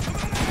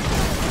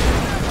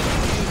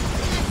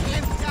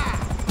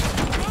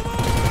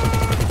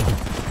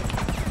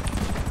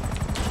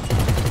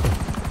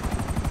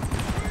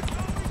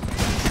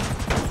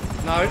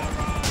 No.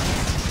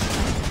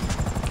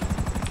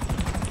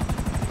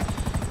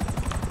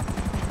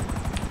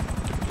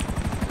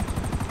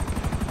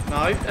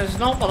 No, that's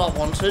not what I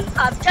wanted.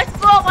 I've just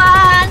bought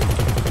one.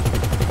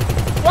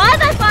 Why are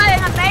they firing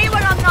at me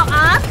when I'm not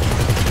armed?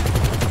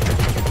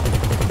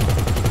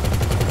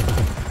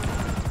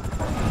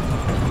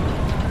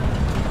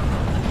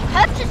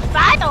 Purchase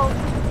failed.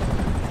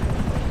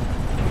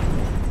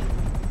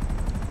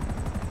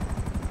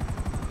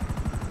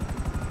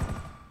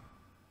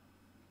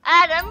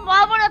 Adam,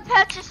 why would a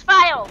purchase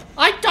fail?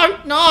 I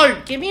don't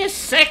know. Give me a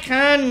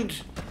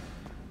second.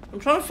 I'm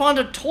trying to find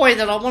a toy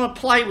that I want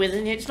to play with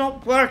and it's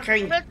not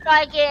working. Let's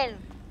try again.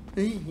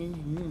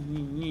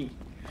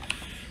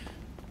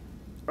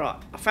 Right,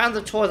 I found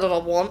the toy that I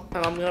want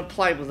and I'm going to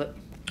play with it.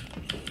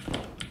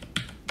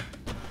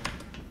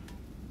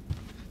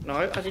 No,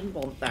 I didn't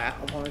want that.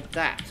 I wanted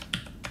that.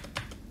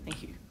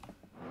 Thank you.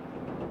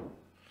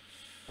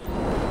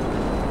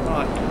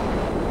 Right.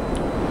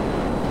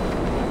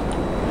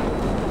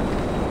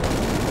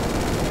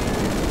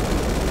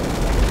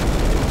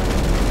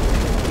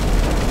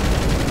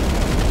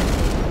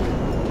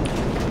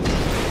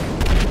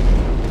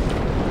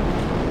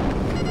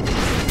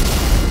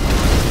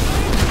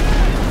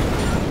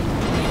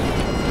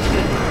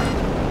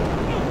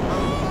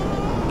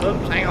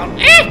 Oops, hang on.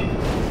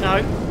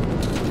 No.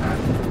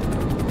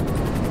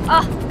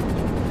 Oh.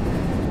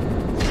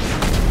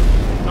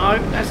 No,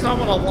 that's not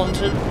what I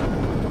wanted.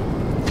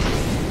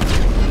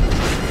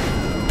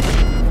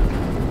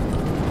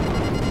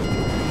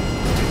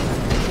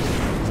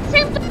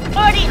 Seems to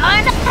already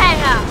own a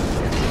hangar.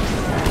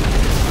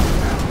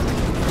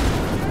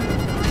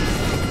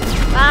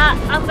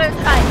 I'm gonna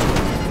try.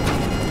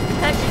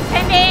 Purchase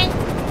pending.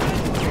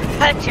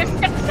 Purchase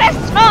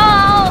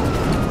successful.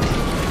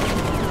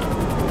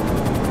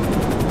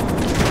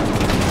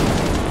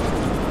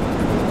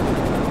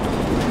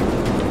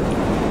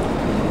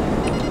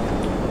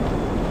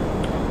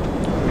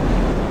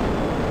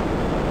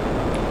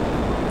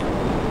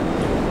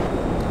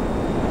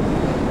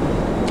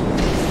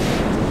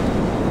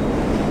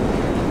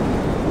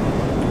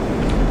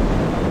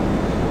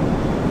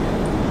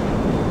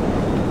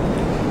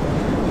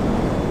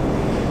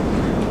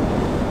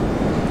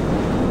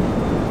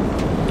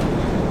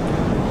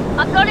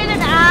 I'm not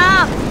even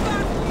armed!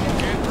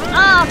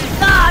 Oh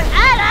God,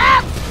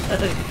 Adam!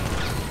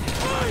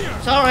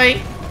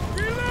 Sorry.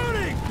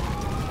 Reloading!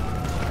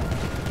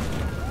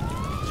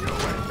 You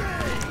and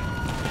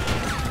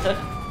me!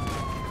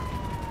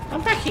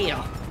 I'm back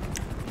here.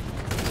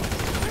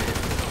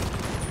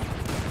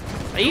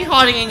 Are you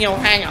hiding in your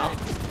hangar?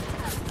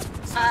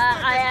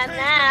 I am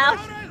now.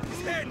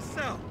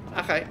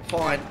 Okay,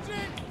 fine.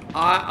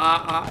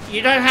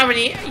 You don't have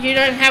any, you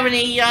don't have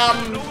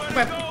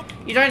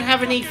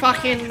any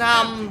fucking,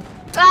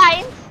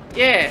 Fine.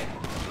 yeah.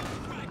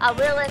 I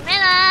will in a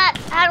minute.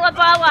 How do I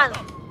buy one?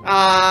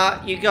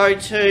 You go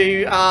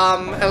to,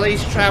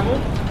 Elise Travel.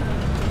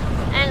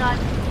 Hang on.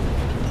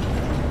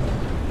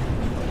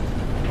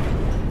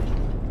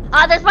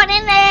 Oh, there's one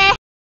in there.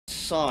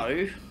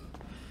 So,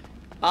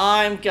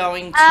 I'm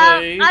going to...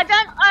 I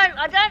don't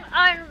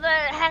own the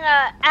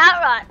hangar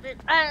outright.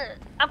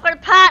 I've got a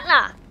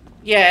partner.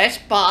 Yes,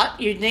 but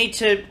you need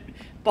to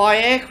buy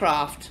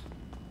aircraft.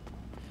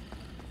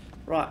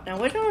 Right, now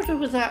what do I do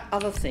with that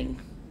other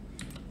thing?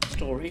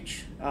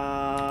 Storage.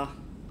 Cool.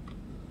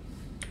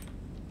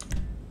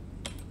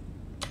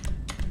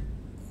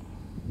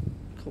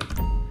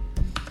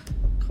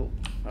 Cool.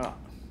 Alright.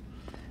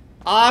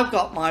 I've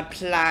got my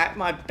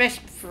best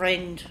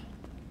friend.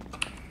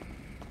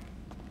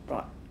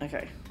 Right,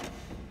 okay.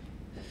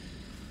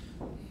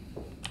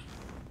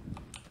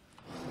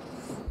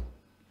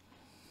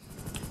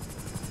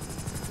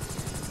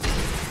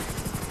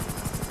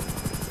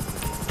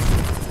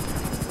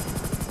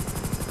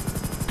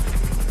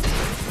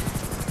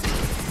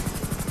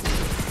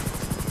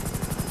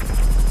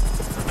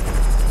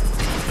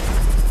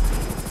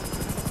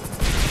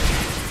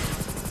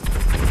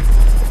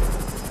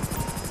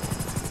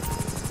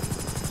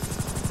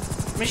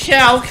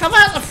 Michelle, come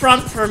out the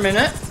front for a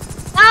minute.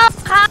 No,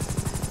 can't.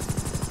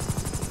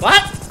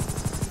 What?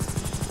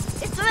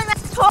 It's doing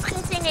that talking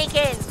thing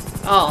again.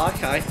 Oh,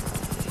 okay.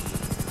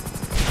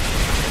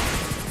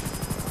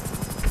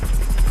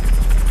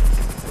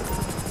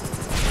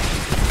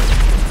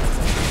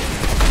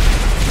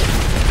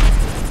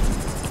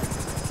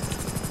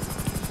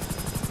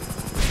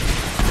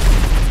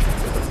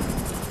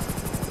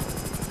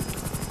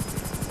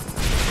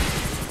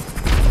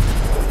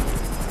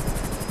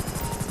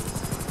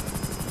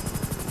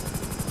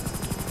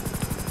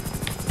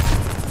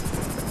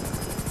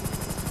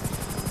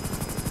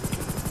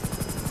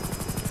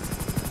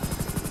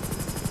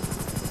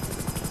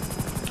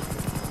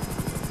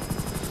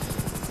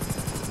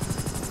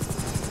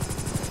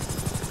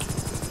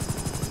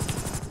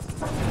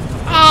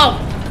 Oh,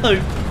 poop.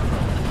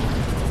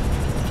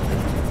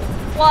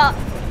 What?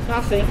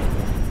 Nothing.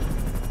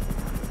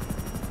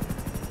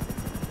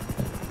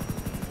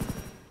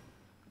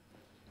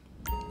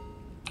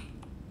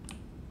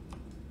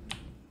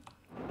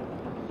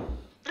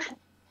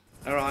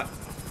 All right.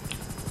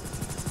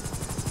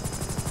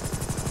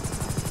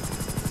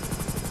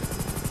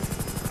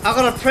 I've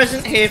got a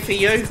present here for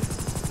you.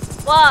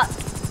 What?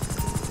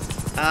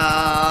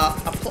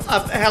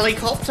 A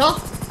helicopter.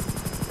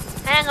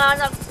 Hang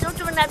on, I'm still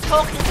doing that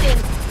talking thing.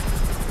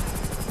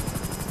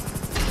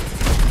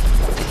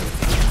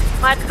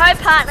 My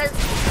co-partner's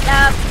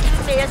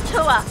giving me a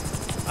tour.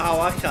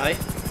 Oh, okay.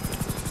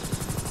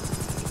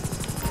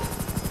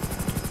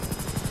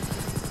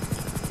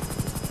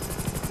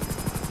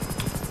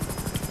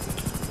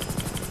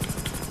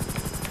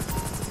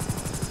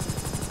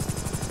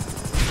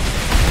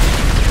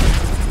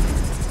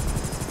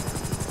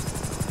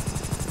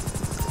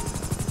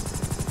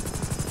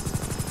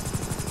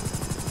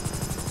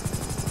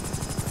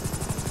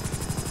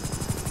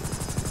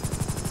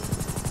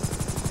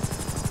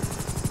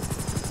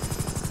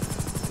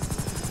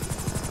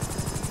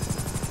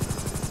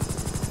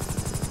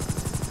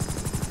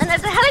 And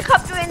there's a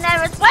helicopter in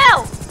there as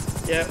well.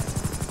 Yep.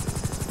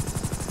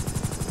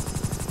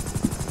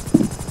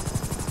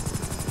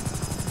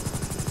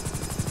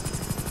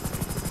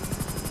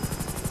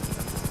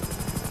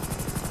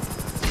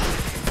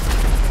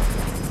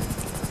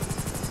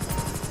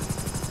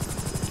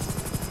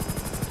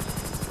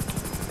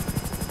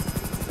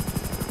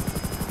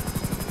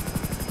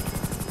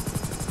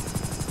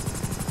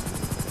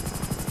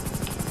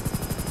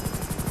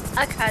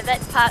 Okay,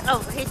 that part. Oh,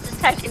 he's just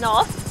taking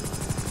off.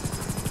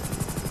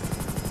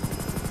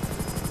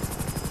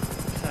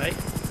 Okay.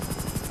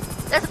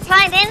 There's a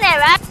plane in there,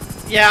 right?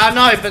 Yeah, I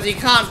know, but you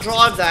can't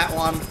drive that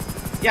one.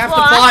 You have Why?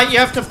 to buy. You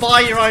have to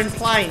buy your own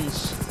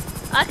planes.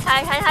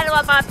 Okay, how do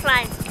I buy a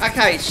plane?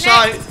 Okay, so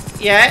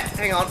yeah,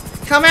 hang on.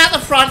 Come out the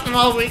front and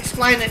I'll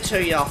explain it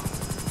to you.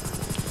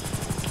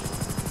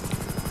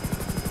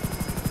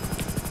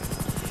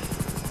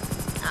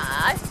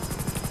 No.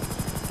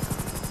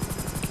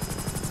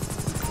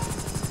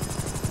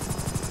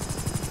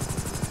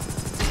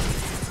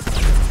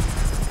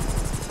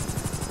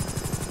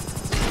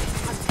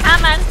 I'm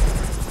coming.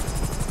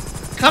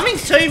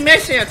 Coming's too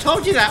messy. I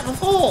told you that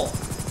before.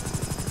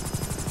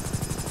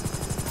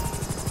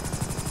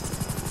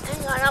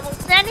 Hang on, I'm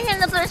standing in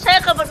the blue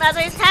circle, but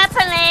nothing's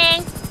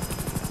happening.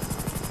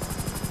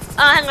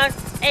 Oh, hang on.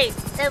 Hey,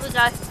 there we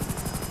go.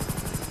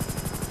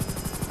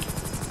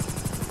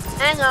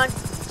 Hang on.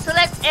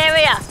 Select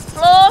area.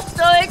 Floor,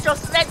 storage, or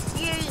select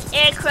view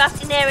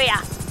aircraft in area.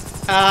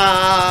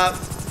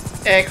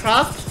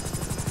 Aircraft?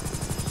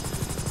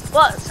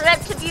 What?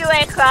 Select to view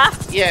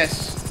aircraft.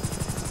 Yes.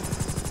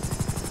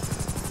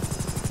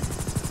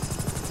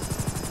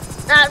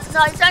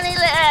 No, it's only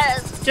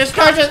Just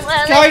go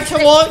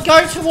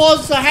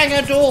towards the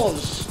hangar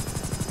doors.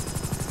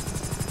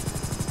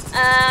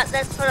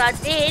 that's what I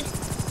did.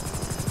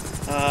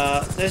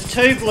 There's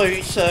two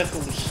blue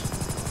circles.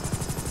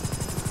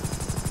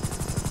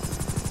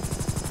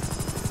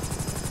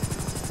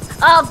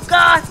 Oh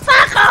God!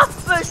 Fuck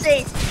off,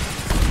 Brucey!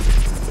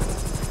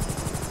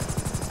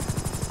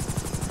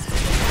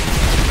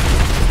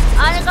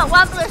 I only got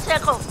one blue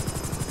circle.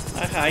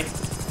 Okay.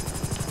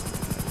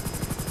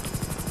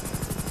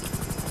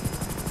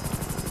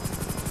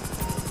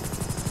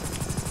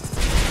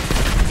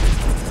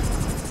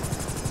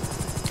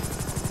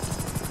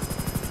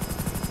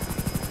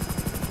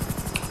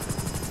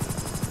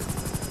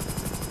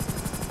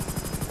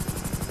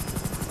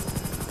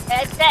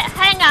 Exit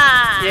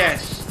hangar.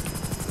 Yes.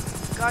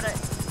 Got it.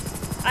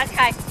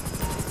 Okay.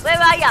 Where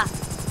are ya?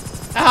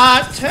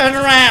 Turn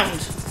around.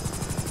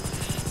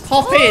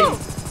 Hop in. Ooh.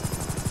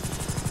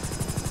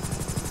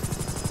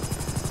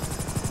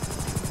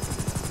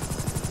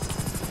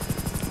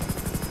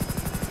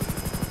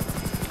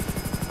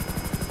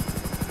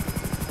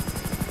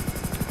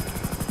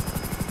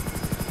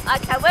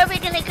 Okay, where are we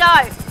gonna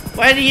go?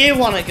 Where do you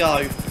want to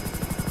go?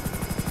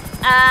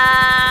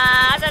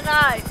 I don't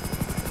know.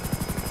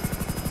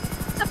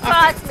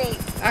 Surprise me.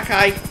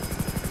 Okay.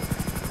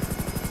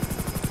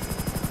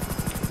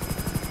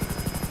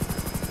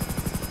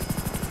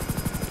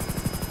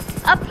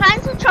 Are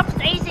planes and chops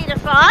easy to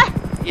fly?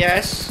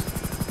 Yes.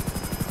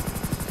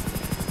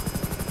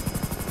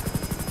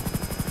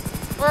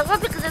 Well,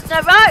 what, because there's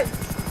no roads.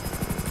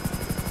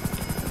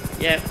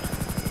 Yep.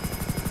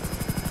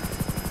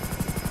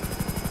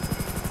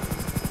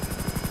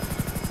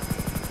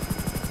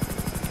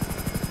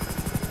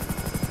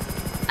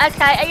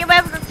 Okay, are you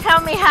able to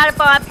tell me how to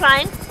buy a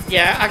plane?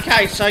 Yeah,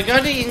 okay, so go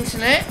to the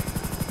internet,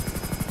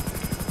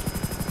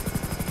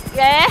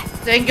 Yeah?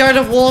 then go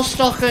to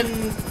Warstock and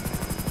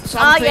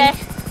something. Oh, yeah.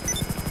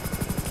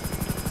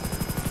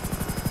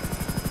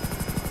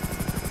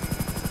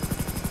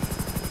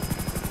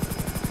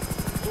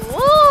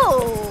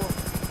 Ooh!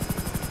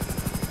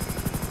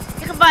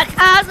 You can buy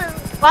cars and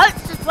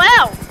boats as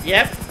well.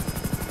 Yep,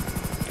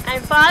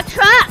 And fire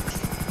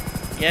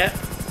trucks. yep.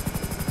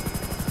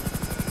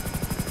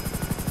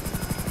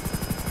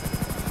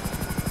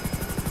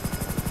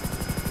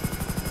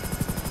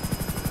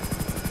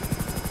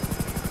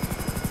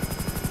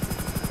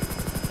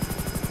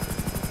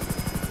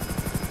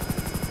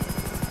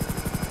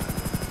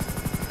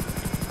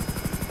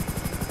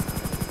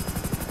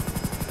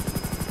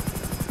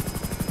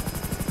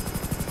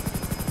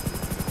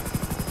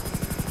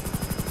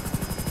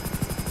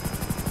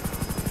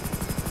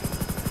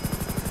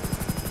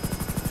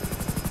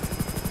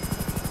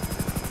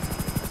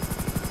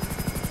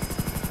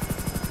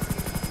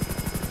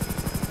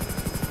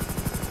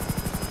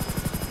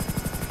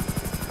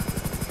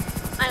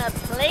 And a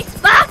police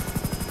bus.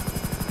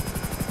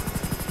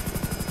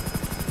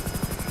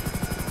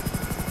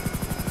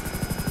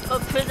 Or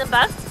prison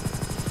bus.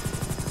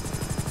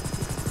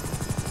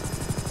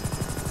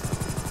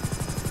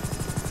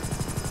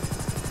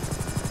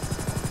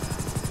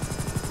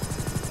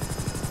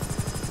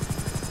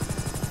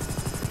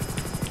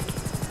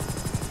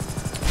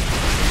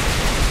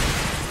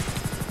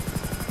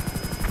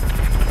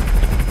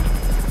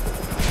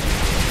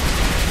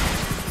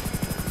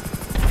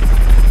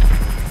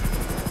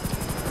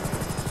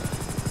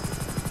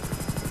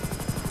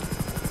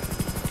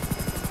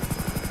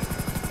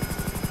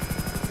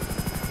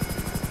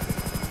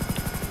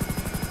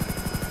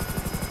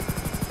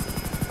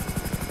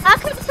 How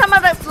come some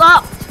of it's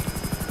locked?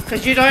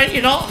 Because you're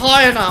not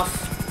high enough.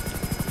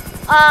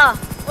 Oh,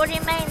 what do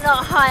you mean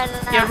not high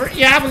enough?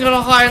 You haven't got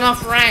a high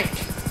enough rank.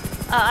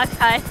 Oh,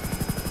 okay.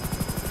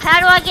 How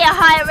do I get a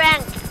higher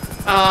rank?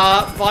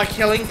 By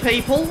killing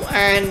people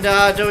and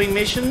doing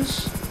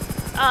missions.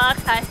 Oh,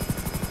 okay.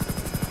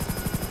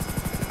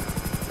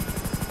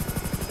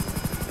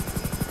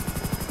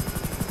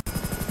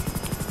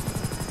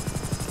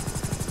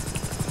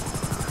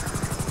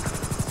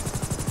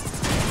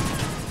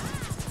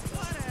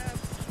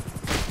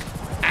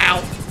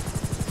 Ow.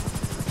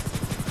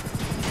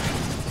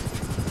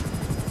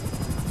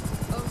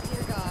 Oh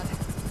dear God.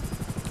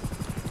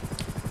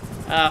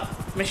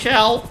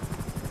 Michelle,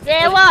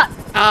 Yeah, what?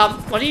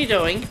 what are you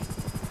doing?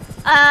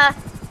 I'm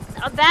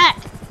back.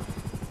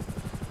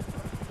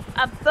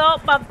 I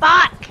built my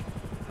bike.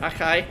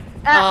 Okay.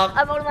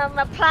 I'm on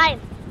the plane.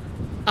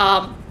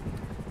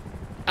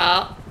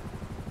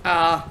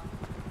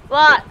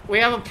 What? We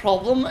have a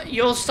problem.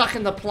 You're stuck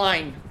in the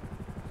plane.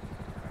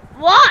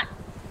 What?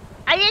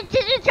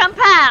 Didn't jump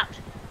out.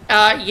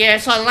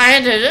 Yes, I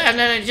landed and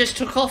then it just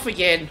took off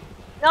again.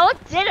 No, it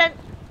didn't.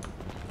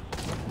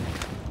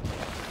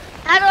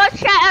 How do I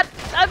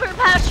open the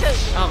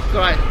parachute? Oh,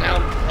 great. Now,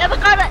 Never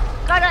got it.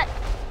 Got it.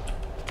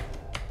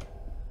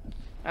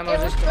 and It I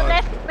was just the got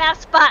left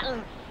mouse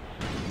button.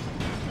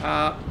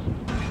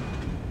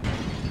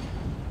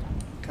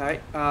 okay,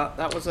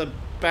 that was a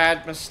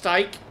bad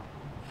mistake.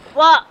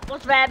 What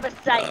was bad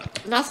mistake?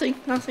 Nothing.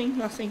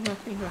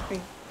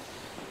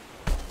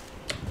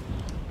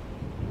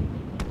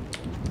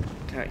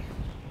 Okay.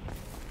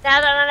 Now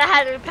that I know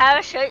how to do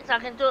parachutes, I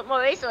can do it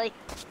more easily.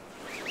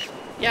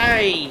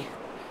 Yay!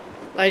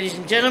 Ladies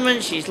and gentlemen,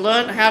 she's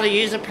learnt how to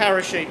use a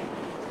parachute.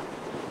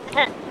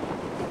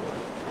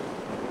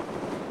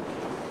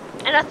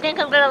 And I think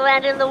I'm gonna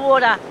land in the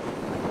water.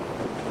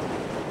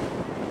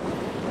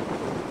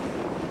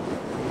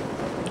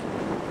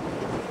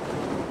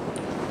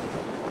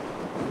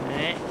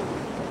 Eh.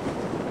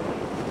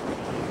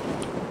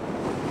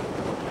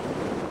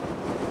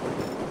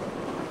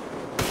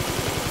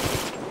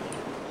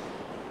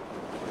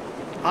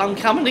 I'm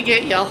coming to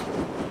get ya.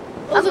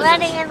 I'm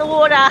landing in the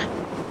water.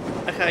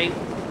 Okay.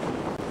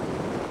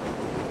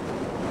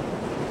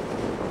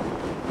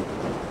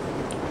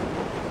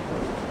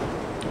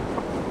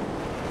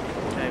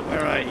 Okay,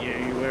 where are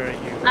you? Where are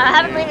you? I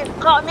haven't even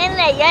gotten in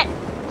there yet.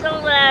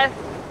 Still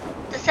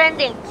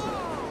descending.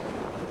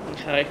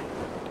 Okay.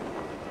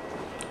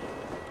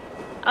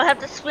 I'll have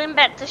to swim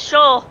back to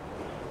shore.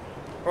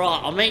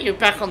 Right, I'll meet you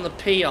back on the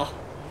pier.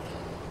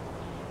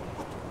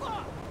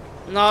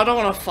 No, I don't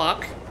want to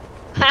fuck.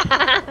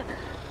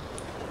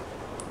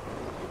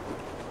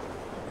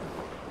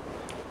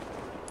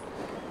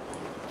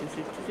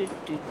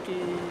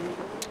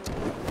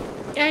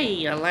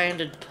 Yay, I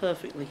landed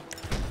perfectly.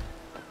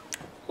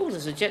 Oh,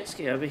 there's a jet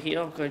ski over here.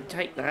 I'll go and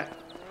take that.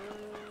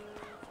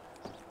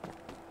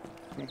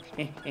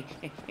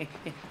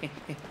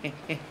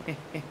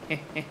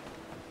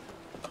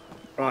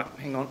 Right,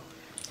 hang on.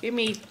 Give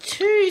me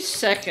 2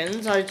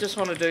 seconds. I just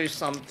want to do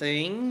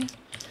something.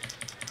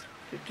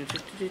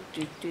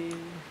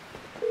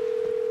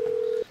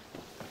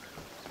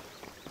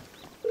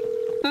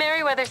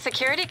 Merriweather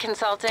Security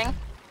Consulting.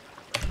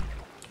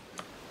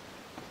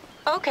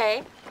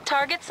 Okay,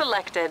 target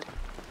selected.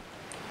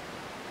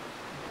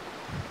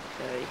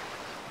 Okay.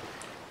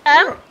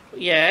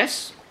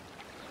 Yes.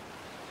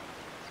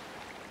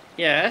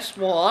 Yes,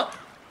 what?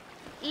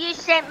 You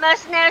sent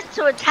mercenaries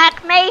to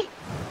attack me?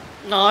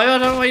 No, I don't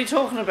know what you're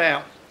talking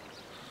about.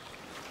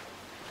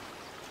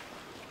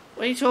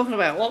 What are you talking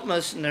about? What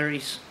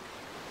mercenaries?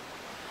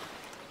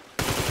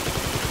 Okay,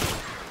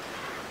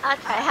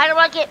 how do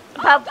I get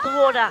above the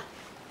water?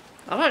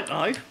 I don't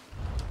know.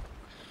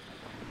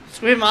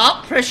 Swim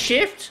up, press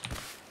shift,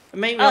 and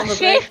meet me on the beach.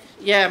 Shift?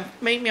 Yeah,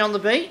 meet me on the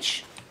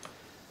beach.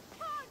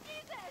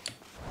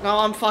 No,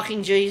 I'm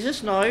fucking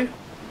Jesus, no.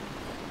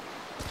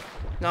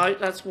 No,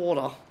 that's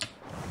water.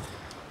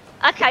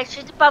 Okay,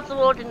 she's above the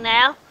water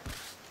now.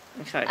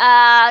 Okay.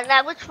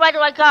 Now which way do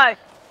I go?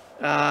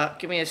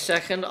 Give me a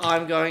second.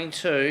 I'm going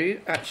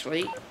to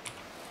actually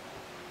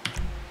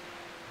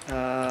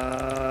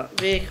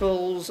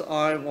vehicles.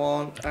 I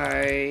want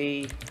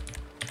a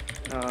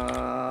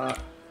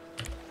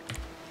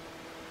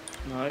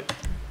no.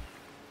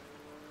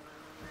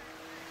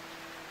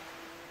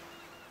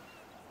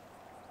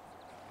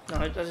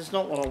 No, that is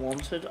not what I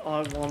wanted.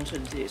 I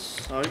wanted this.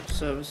 So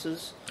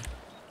services.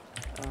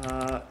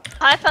 I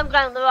hope I'm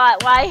going the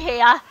right way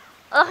here.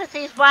 Look at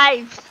these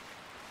waves.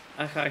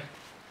 Okay.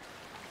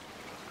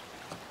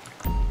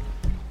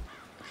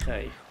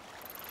 Okay.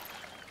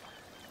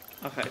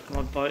 Okay,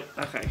 my boat.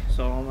 Okay,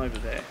 so I'm over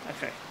there.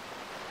 Okay.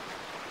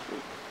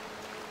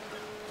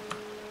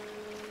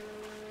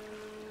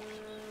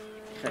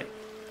 Okay.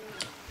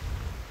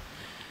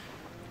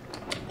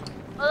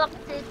 Oh, look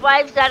at these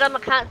waves, Adam. I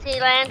can't see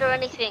land or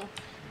anything.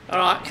 All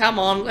right, come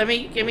on.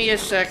 Give me a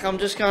sec. I'm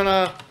just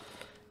gonna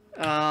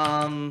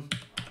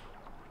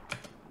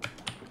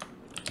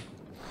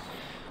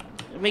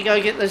let me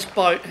go get this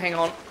boat. Hang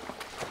on.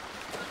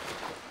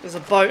 There's a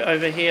boat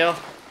over here.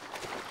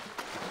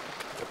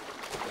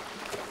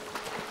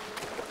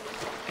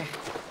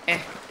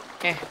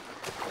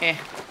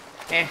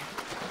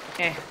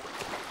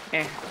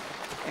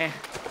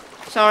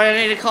 Sorry, I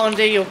need to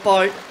commandeer your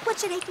boat. What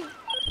should I do?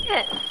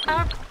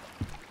 Yeah.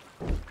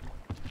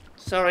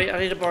 Sorry, I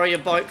need to borrow your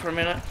boat for a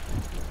minute.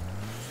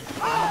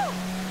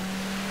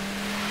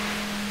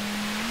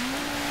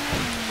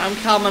 I'm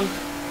coming.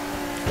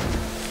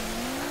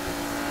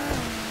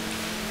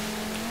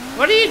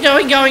 What are you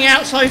doing going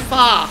out so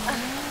far?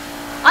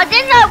 I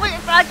didn't know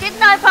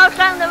if I was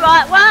going the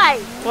right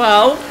way.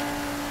 Well,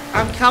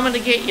 I'm coming to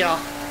get you.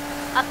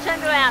 I've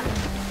turned around.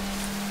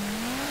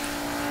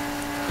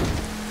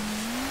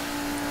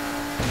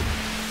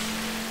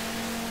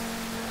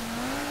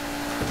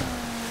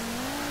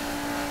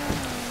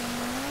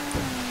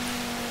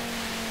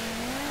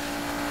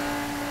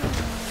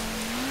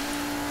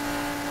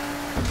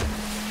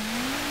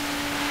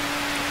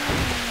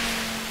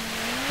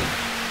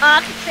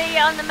 I can see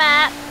you on the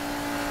map.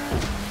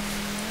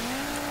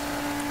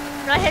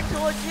 Can I head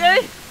towards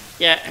you?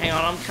 Yeah, hang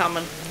on, I'm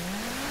coming.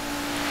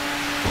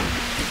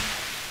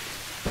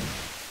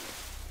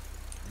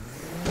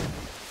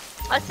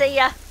 I see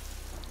ya.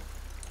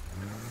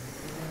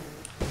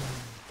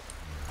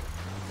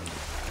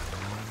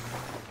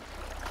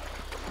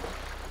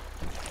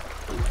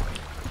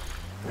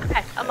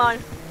 Okay, I'm on.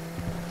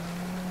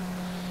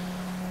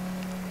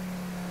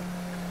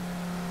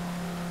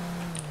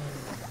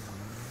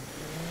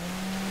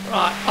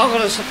 Right, I've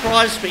got a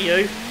surprise for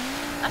you.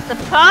 A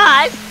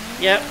surprise?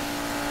 Yep.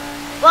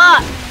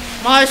 What?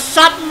 My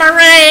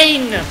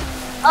submarine!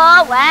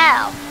 Oh,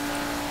 wow.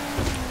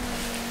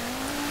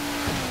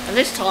 And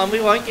this time we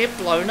won't get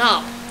blown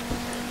up.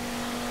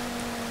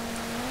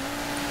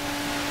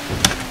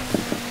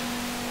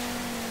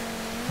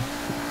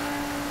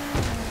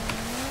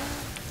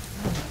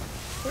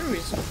 Where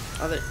is it?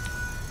 Are they?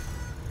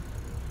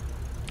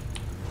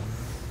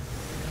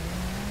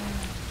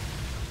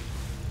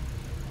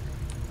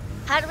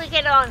 How do we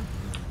get on?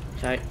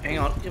 Okay, hang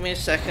on, give me a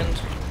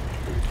second.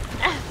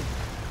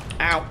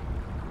 Ow.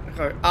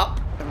 Go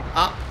up and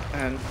up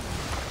and...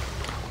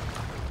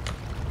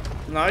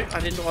 No, I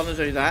didn't want to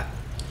do that.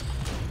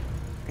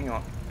 Hang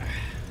on.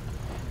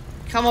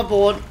 Come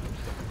aboard.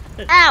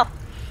 Ow!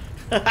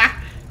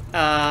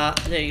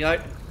 There you go.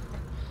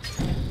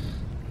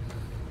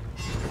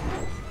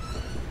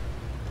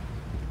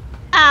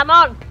 I'm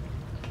on.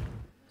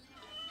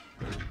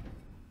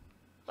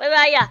 Where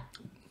are ya?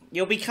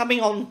 You'll be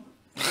coming on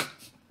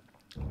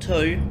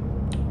too.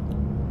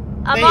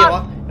 I'm There you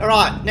on. are.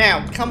 Alright,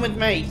 now, come with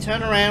me.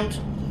 Turn around.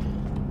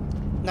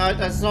 No,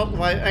 that's not the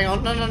way. Hang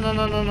on. No.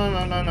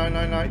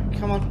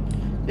 Come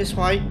on. This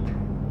way.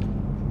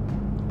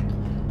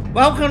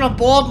 Welcome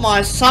aboard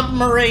my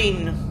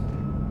submarine.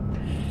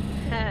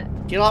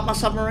 Do you like my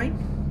submarine?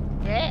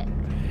 Yeah.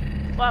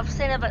 Well, I've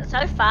seen of it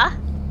so far.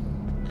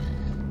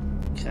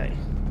 Okay.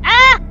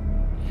 Ah!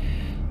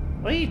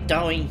 What are you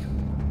doing?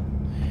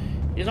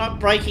 You're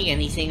not breaking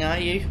anything, are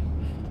you?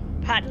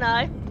 Pat,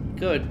 no.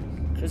 Good.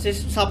 Because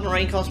this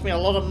submarine cost me a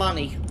lot of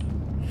money.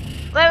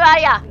 Where are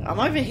ya? I'm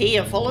over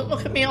here. Follow.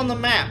 Look at me on the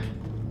map.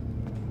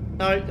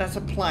 No, that's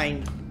a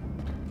plane.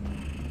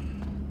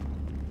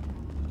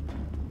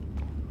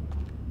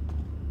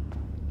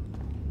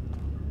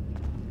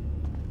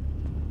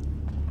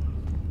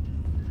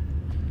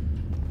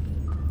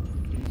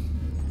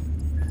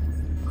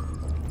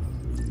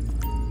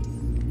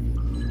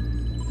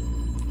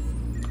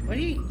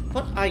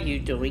 What are you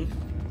doing?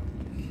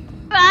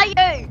 Where are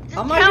you? Just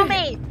I'm tell over-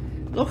 me.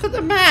 Look at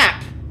the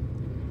map.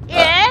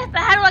 Yeah, but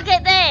how do I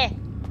get there?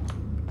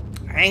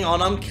 Hang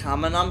on, I'm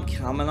coming.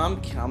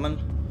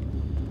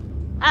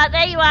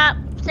 There you are.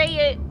 See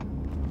you.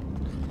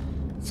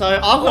 So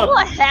I've got. Oh,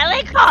 a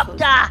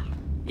helicopter.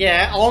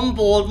 Yeah, on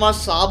board my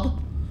sub.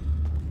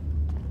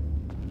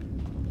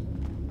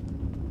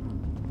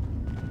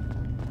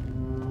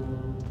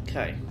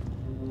 Okay.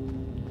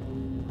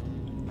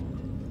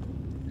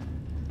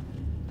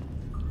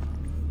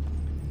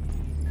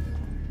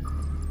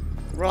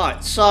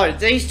 Right, so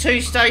these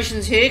two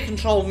stations here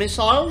control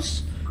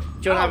missiles.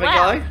 Do you want to Oh,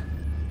 have a wow.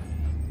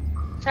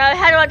 So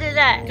how do I do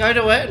that? go?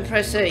 Go to it and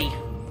press E.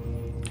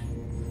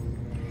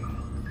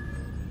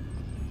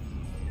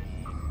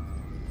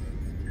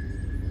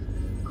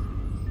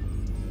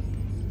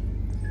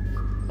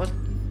 What?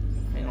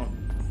 Hang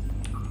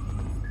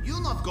on.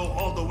 You'll not go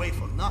all the way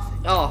for nothing.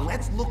 Oh.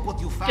 Let's look what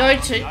you found Go on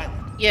the to,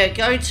 island. yeah,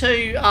 go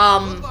to,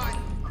 Goodbye.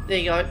 there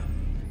you go.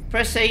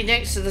 Press E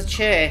next to the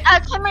chair. Oh,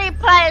 too many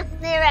players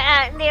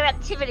near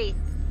activity.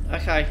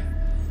 Okay.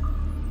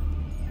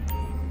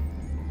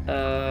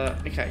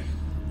 Okay.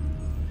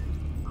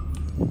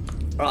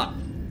 Right.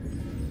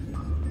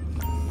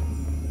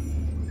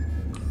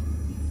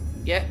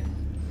 Yeah.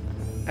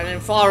 And then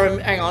fire him,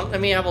 hang on, let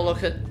me have a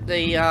look at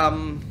the, How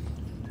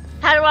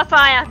do I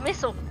fire?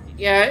 Missile.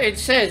 yeah, it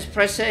says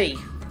press E.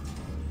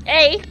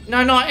 E.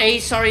 No, not E,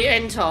 sorry,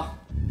 enter.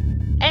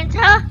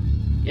 Enter.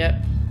 Yep.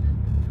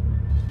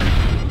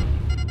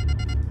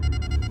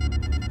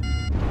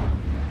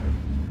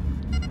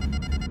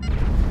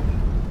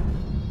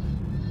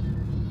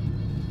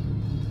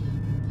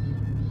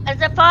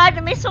 Has it fired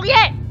the missile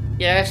yet?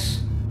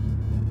 Yes.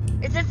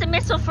 Is this a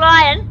missile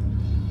flying?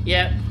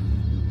 Yep.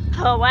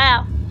 Oh,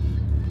 wow.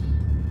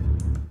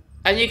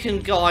 And you can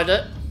guide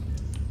it.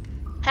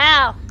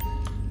 How?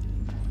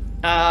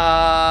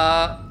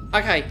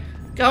 Okay.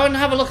 Go and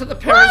have a look at the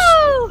Paris.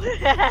 Woo!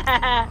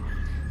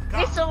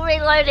 Come, Missile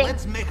reloading.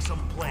 Let's make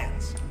some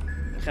plans.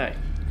 Okay.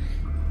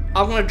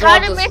 I'm gonna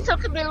drive Guided this. missile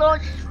can be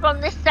launched from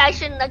this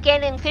station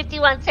again in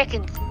 51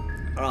 seconds.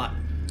 Alright.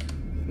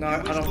 No, I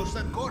You wish to don't.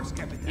 set course,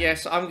 Captain.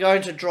 Yes, I'm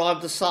going to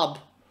drive the sub.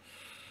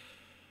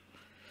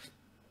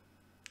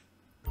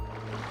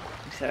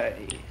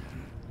 Okay.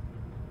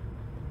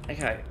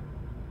 Okay.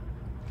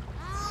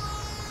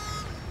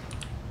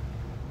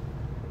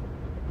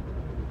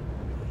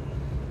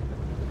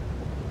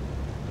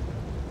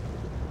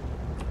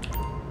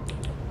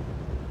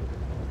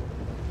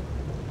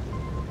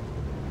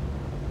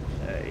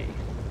 Okay.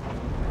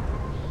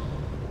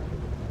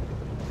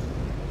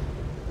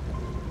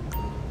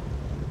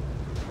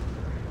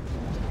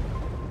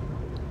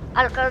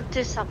 I've got to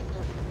do something.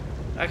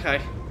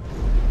 Okay.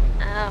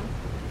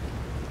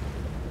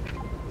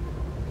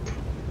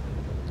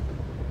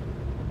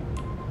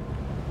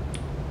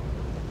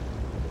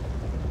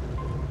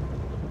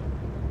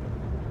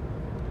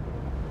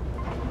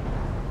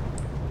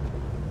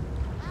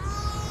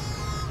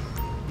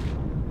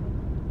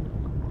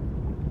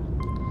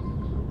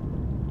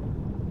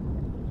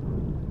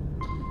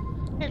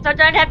 Since I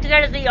don't have to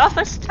go to the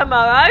office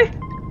tomorrow.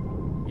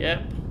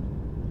 Yep.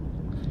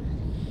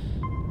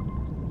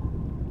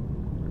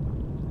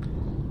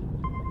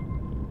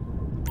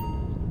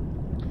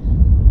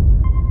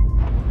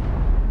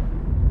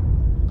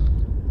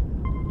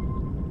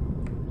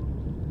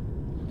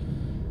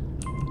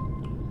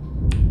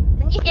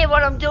 Can you hear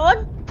what I'm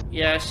doing?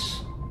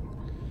 Yes.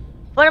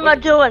 What am I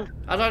doing?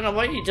 I don't know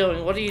what you're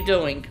doing. What are you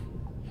doing?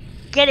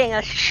 Getting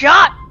a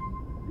shot.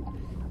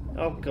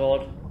 Oh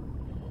God.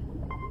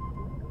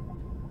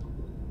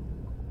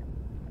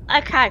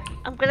 Okay,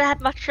 I'm gonna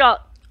have my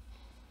shot.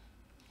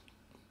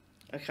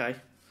 Okay.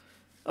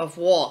 Of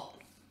what?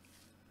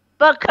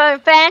 Vodka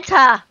and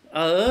Fanta.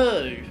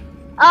 Oh.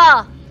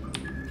 Ah.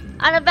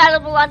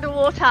 Unavailable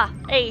underwater.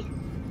 E.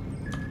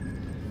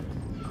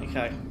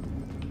 Okay.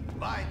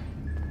 Bye.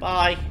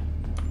 Bye.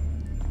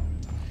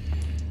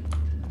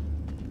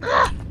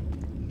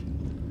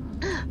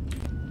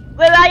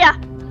 Where are ya?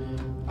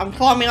 I'm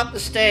climbing up the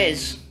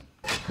stairs.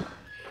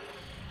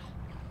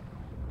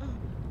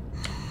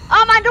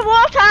 I'm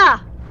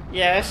underwater.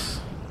 Yes.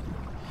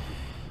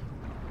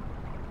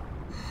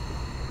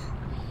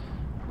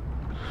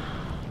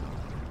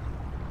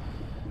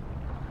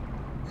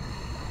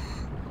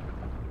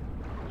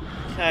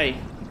 Okay.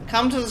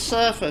 Come to the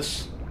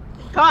surface.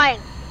 Trying.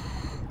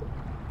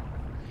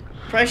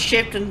 Press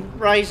shift and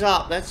raise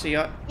up. That's the.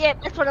 Yep,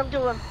 that's what I'm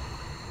doing.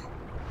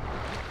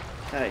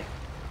 Okay.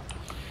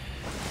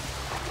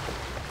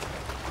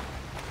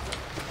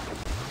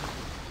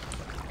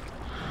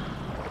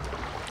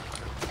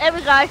 There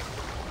we go.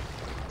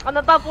 I'm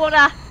above water.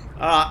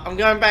 Alright, I'm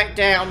going back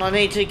down. I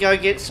need to go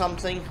get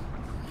something.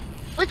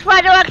 Which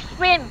way do I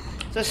swim?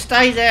 Just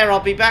stay there.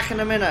 I'll be back in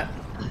a minute.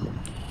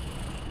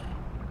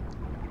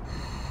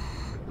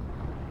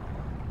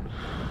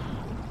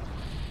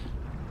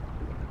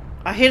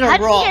 I hit a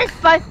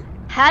rock.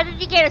 How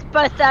did you get us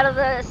both out of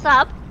the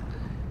sub?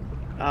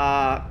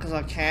 Because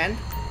I can.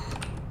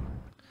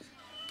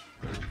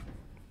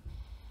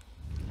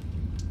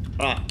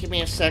 Alright, give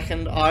me a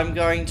second. I'm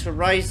going to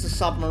raise the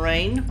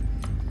submarine.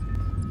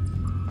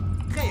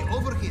 Hey,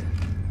 over here.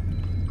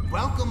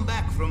 Welcome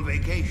back from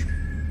vacation.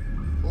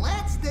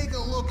 Let's take a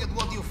look at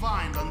what you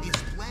find on this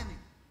planet.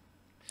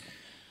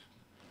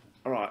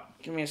 Alright,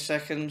 give me a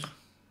second.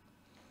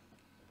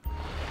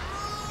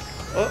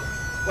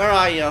 Oh, where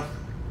are you?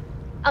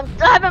 I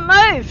haven't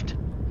moved.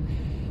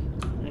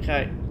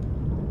 Okay.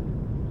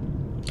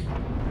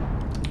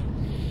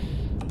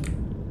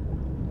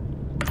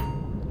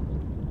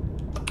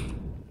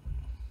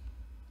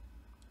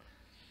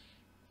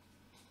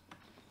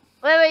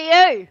 Where are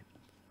you?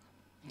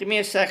 Give me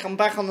a sec. I'm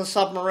back on the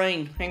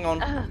submarine. Hang on.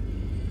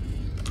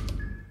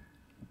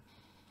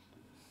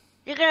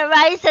 You're gonna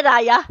raise it,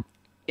 are ya?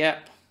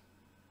 Yep.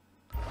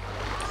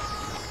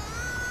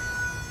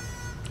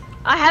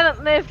 I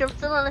haven't moved. I'm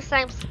still in the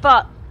same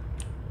spot.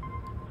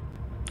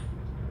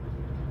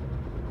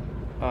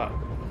 Alright.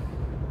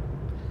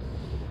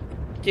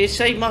 Do you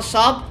see my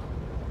sub?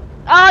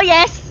 Oh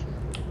yes.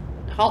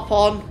 Hop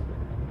on.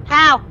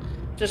 How?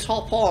 Just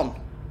hop on.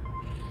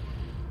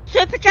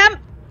 Super jump?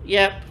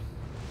 Yep.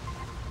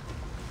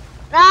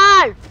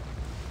 No,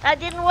 that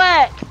didn't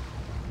work.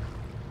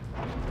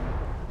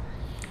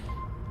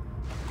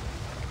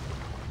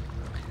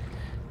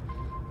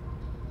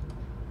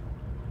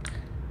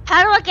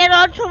 How do I get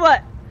onto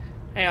it?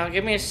 Hang on,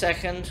 give me a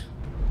second.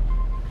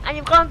 And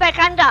you've gone back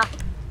under.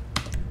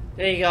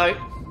 There you go.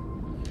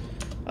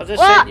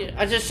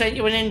 I just sent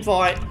you an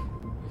invite.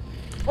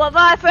 What,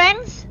 via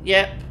friends?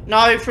 Yep.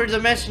 No, through the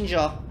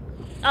messenger.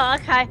 Oh,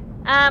 okay.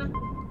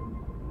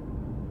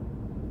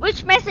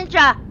 Which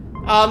messenger?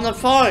 On the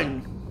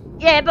phone.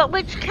 Yeah, but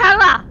which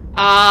colour?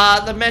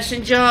 The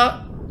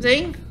messenger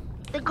thing?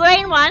 The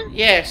green one?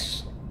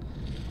 Yes.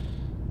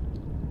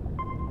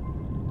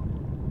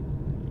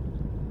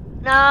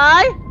 No.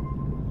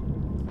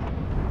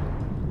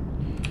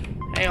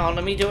 Hang on,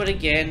 let me do it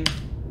again.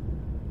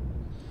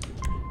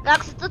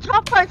 That's the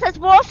top one says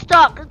war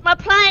stock, because my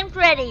plane's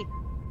ready.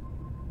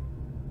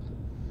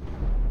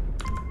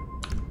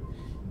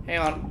 Hang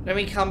on, let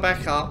me come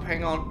back up.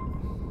 Hang on.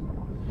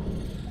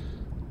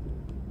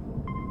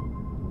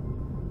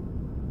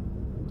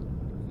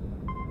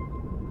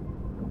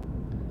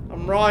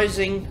 I'm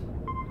rising.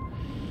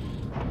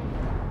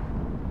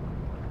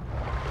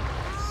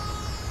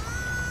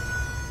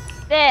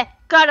 There,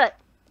 got it.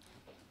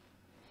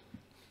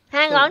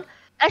 Hang on,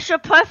 that's your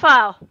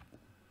profile.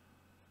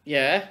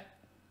 Yeah.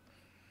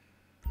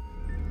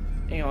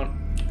 Hang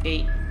on.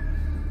 Eat.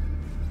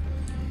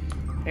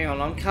 Hang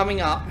on, I'm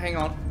coming up. Hang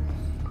on.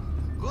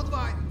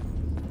 Goodbye.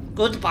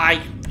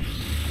 Goodbye.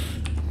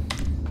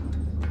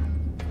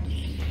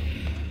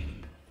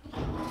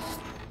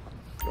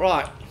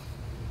 Right.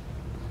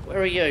 Where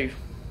are you?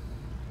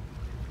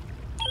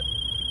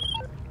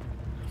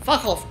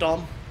 Fuck off,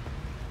 Dom.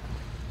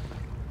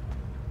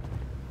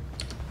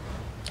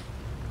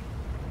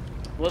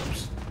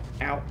 Whoops.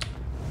 Ow.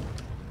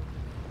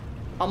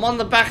 I'm on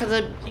the back of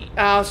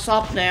the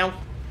sub now.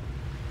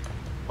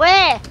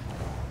 Where?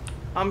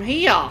 I'm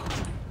here.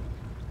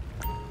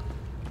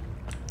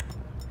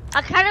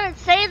 I can't even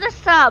see the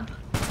sub.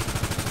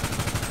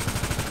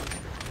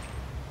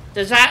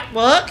 Does that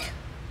work?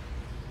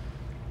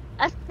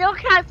 I still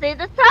can't see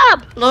the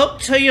sub. Look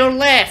to your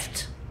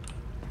left.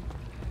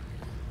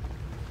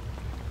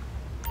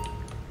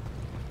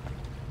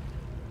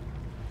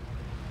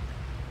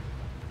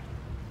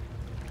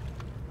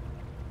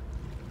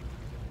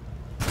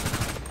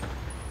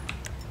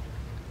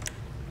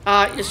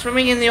 You're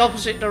swimming in the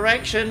opposite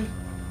direction.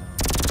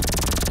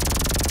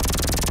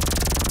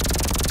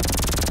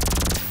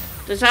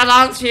 Does that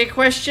answer your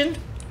question?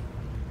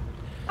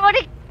 Fire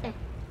again.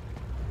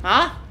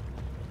 Huh?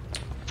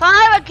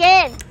 Fire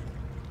again.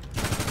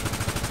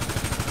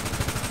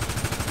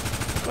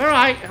 Where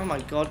are you? Oh my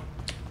god.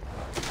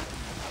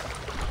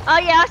 Oh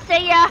yeah, I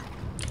see ya.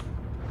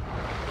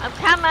 I'm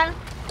coming.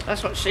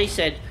 That's what she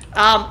said.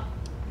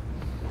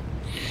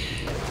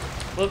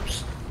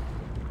 Whoops.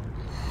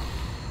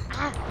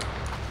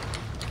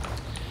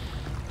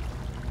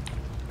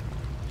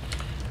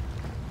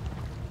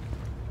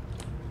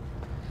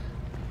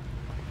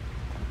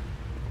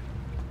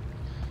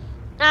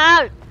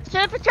 No,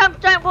 super jump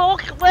don't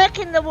work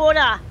in the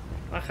water.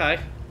 Okay.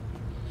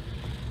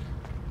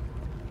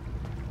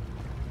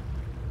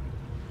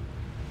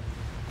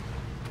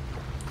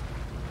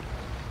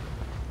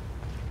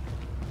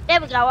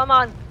 There we go, I'm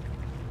on.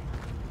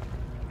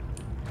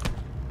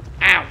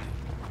 Ow.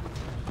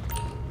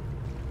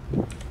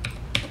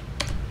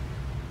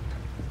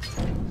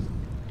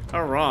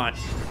 Alright.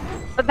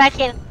 We're back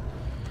in.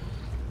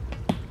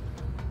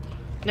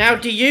 Now,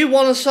 do you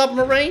want a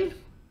submarine?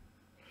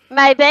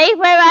 Maybe.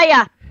 Where are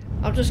you?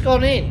 I've just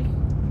gone in.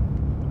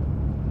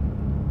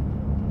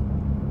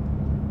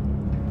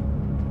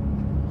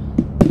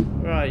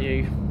 Where are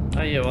you?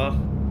 There you are.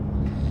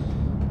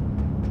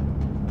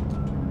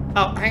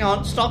 Oh, hang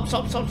on. Stop.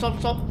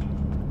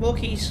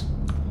 Walkies.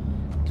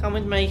 Come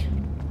with me.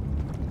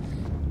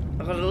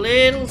 I've got a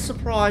little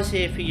surprise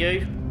here for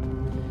you.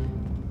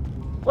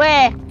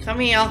 Where? Come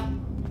here.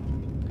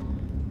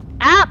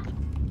 Up.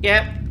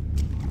 Yep.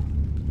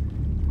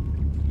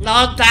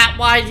 Not that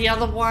way, the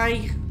other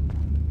way.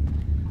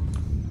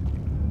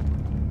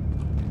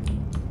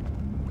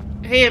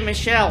 Here,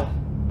 Michelle.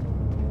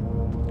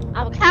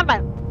 I'm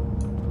coming.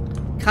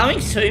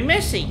 Coming's too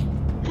messy.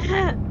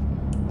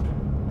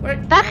 Where?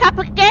 Back up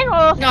again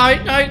or?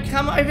 No,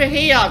 come over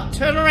here.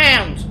 Turn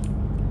around.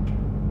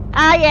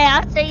 Oh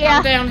yeah, I see ya.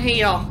 Come down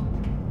here.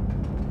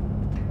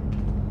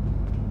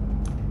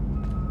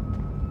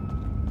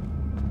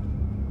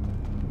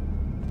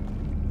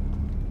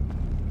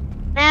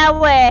 Now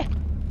where?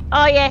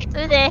 Oh yeah,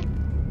 through there.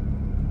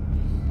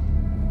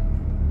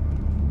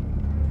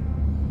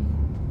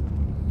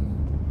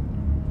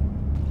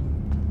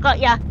 Got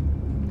ya.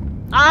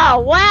 Oh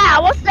wow,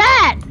 what's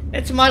that?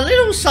 It's my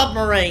little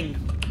submarine.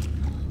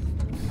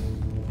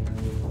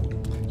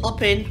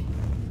 Hop in.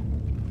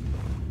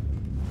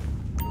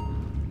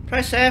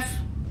 Press F.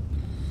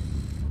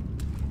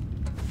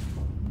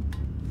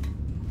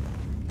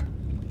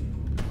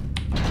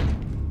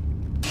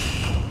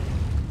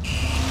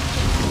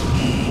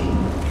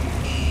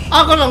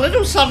 I've got a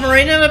little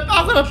submarine and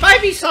I've got a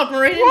baby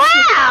submarine.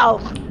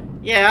 Wow!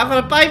 Yeah, I've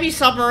got a baby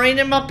submarine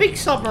and my big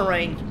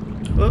submarine.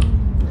 Whoop.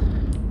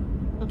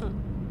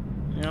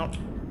 Yep.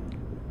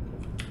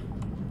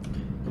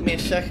 Give me a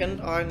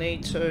second. I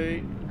need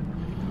to.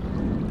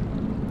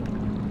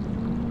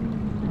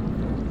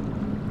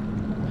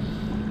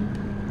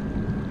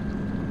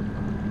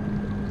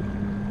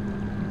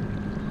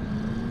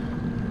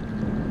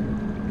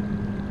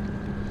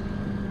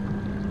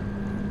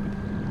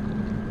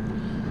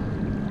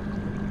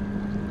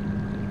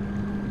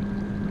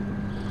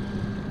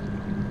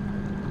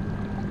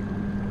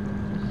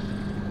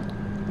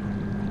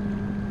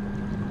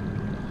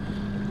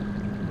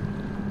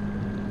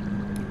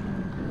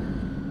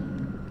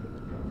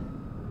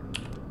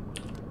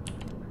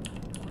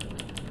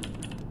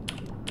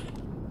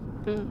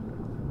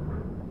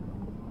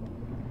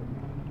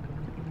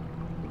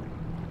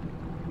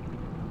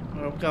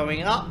 We're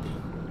going up.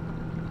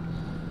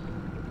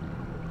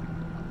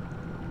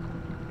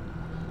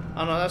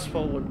 Oh no, that's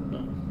forward. No.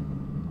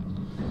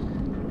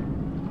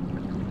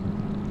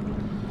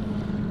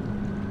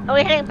 Are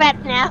we heading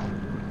back now?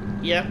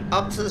 Yep,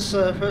 up to the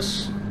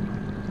surface.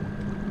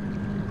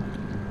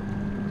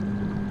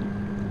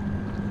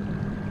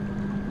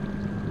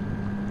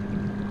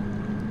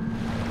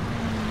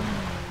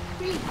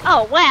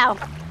 Oh wow!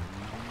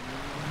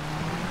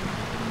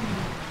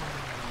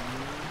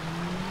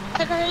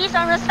 They're gonna use it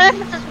on the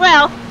surface as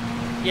well.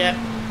 Yep.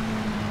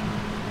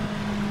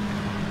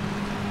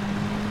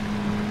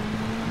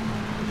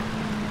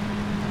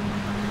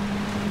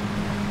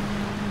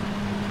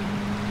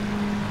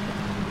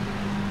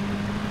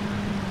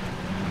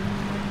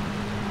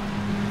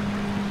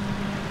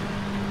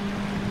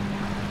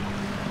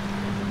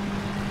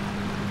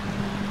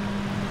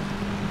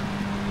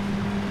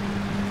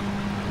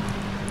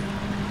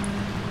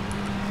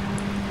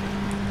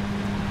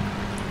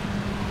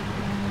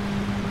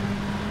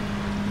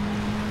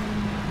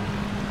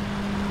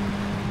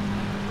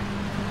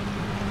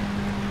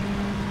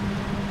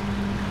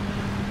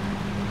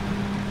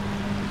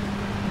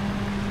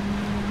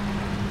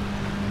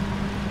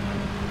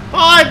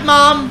 Bye,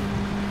 Mum!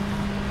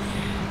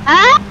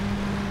 Huh?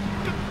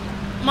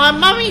 My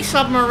mummy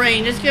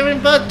submarine is giving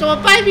birth to a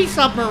baby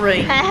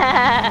submarine.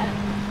 Are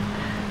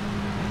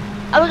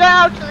we going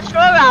out to the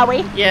shore, are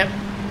we? Yep.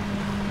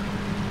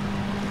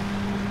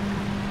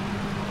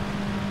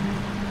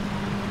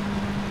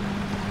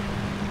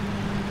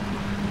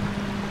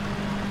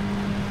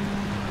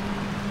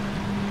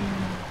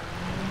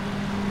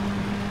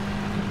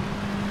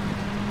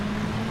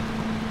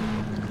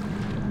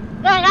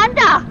 Going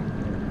under!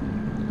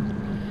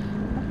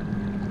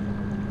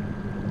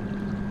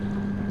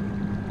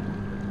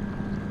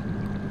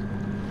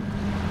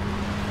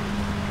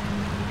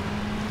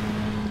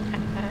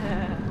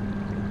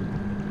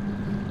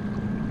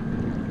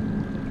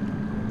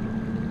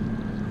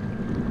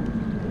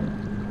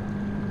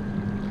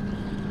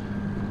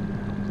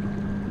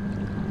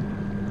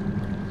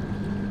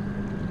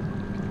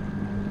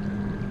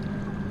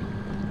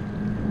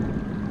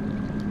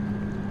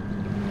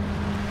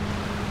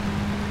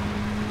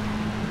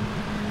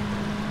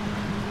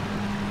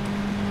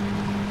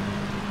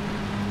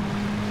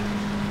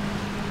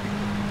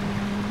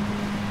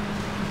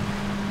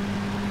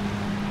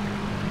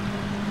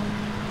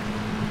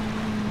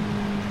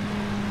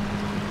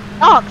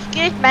 Oh,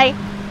 excuse me.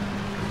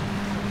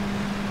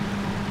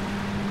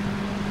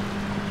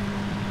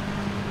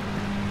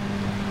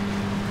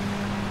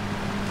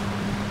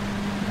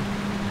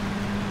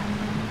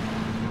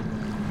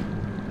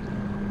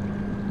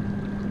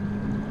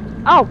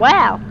 Oh,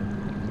 wow.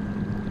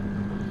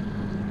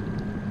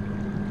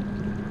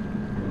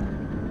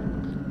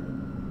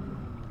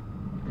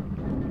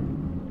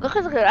 Look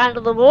at it under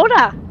the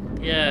water.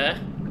 Yeah.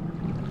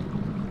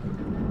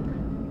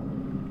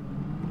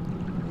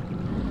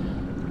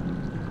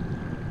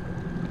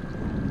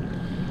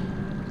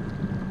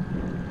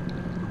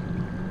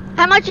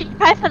 How much did you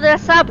pay for the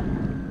sub?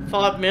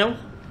 5 mil.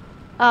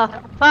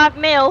 Oh, 5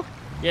 mil.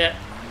 Yeah.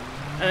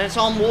 And it's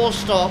on war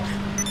stock.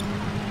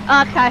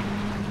 Okay.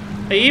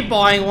 Are you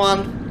buying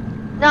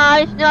one?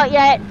 No, not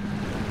yet.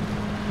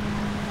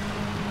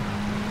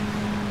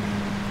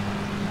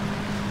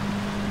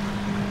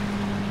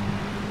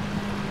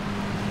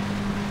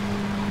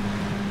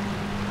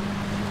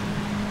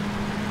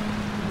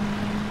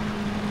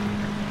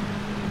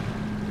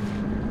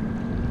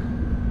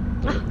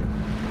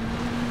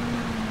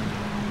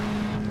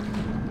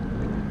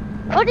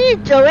 What are you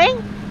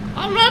doing?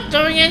 I'm not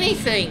doing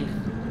anything.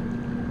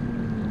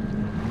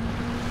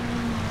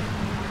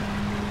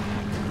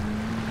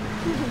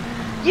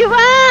 You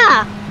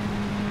are!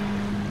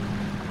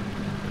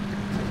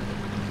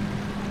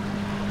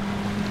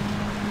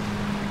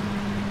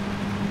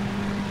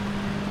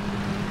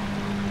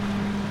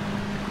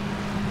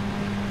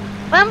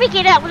 When we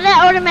get out, will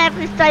that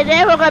automatically stay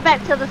there or go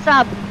back to the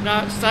sub?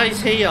 No, it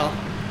stays here.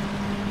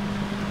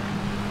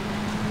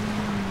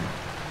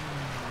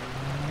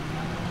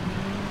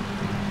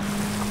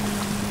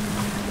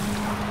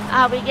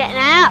 Are we getting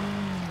out?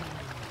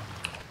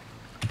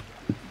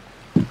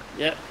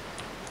 Yep.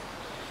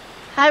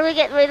 How do we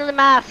get rid of the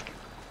mask?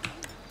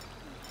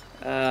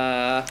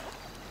 Uh,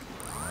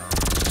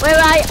 Where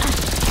are you?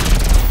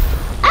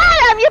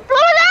 Adam, you blew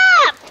it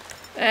up!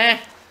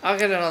 I'll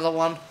get another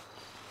one.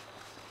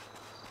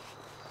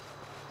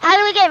 How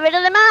do we get rid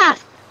of the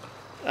mask?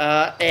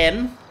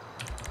 M.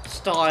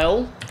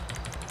 Style.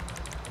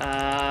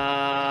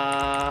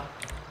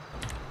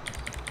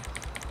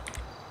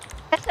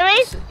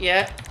 Accessories?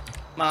 Yeah.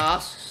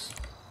 Masks.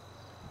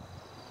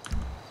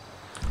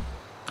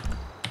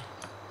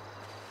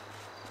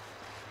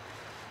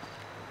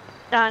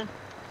 Done.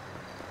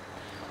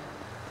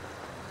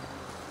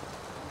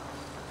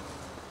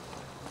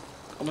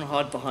 I'm gonna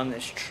hide behind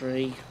this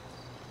tree.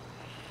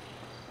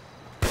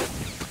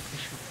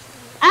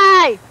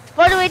 Hey!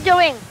 What are we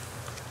doing?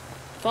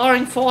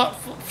 Firing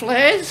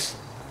flares?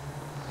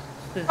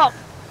 Oh,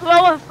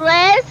 throwing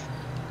flares?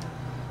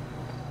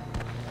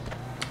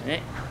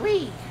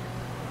 Whee!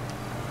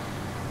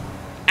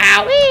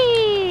 Ow!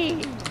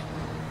 Whee!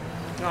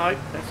 No,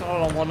 that's not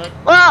what I wanted.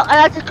 Well, and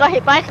I just got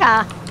hit by a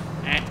car.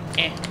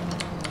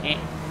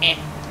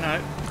 No.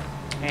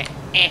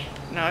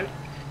 No.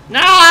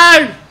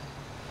 No!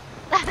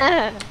 That's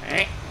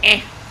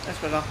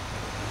better.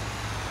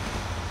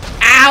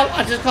 Ow!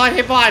 I just got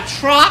hit by a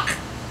truck!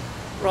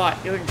 Right,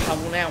 you're in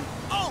trouble now.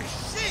 Oh,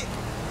 shit!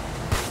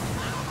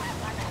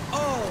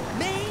 Oh,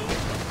 man!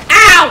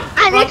 Ow!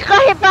 I just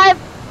got hit by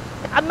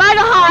a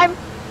motorhome.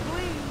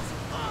 Please!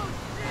 Oh,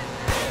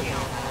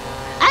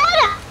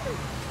 Adam!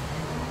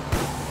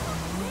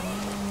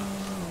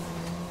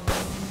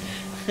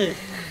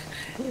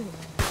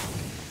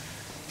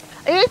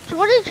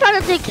 What are you trying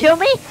to do? Kill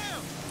me?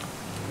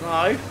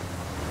 No.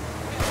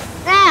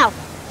 Now!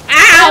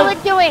 Ow! What are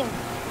we doing?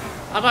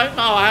 I don't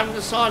know, I haven't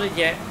decided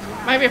yet.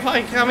 Maybe if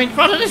I come in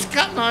front of this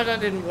cut. No, that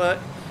didn't work.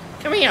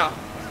 Come here.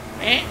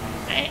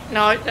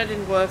 No, that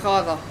didn't work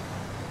either.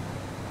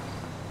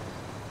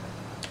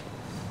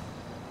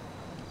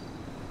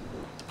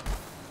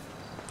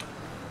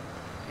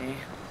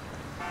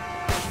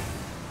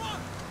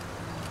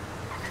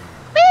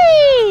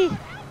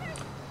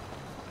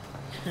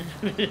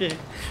 Whee!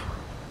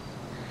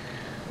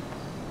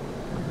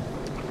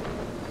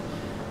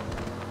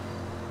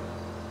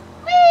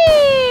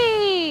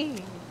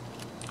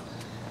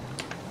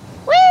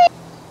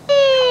 Whee!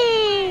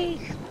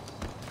 Whee!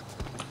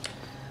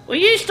 Will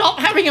you stop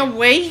having a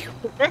wee?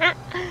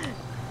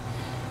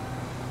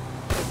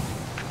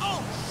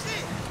 oh,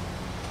 shit!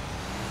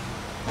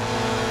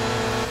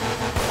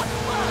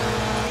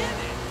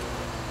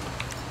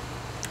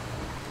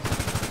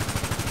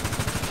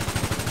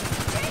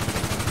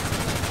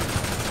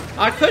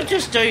 I could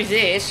just do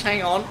this.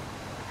 Hang on.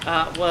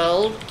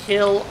 World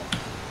kill.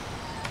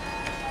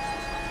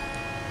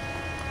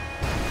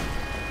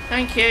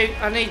 Thank you.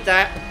 I need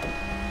that.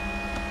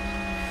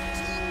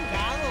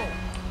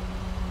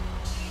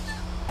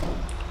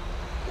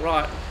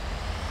 Right.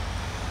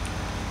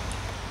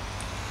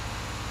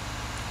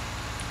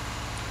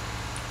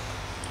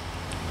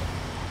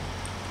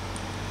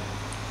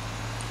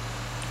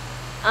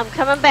 I'm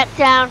coming back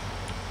down.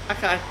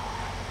 Okay.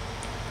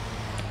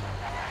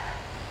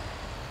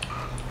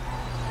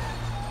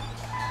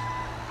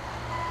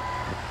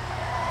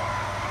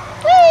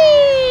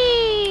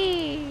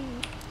 Whee!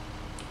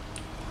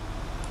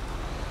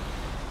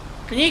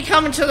 Can you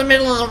come into the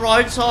middle of the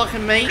road so I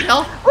can meet you?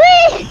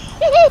 Whee!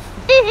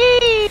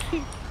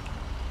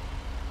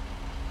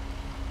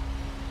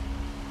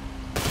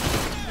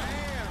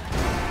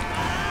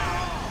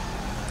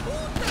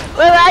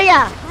 Where are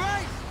ya?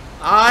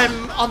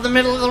 I'm on the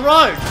middle of the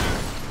road.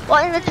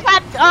 What, in the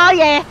truck? Oh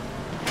yeah,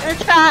 in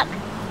the truck.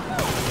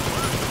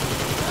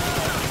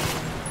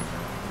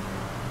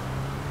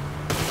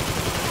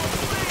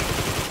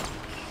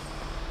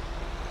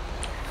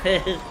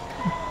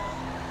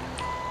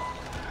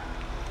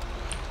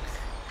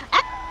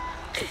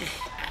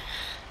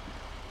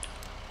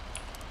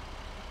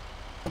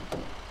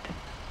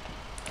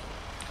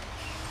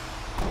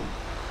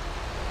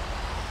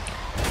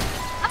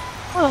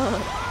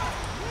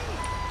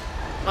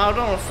 No, I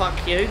don't want to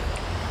fuck you.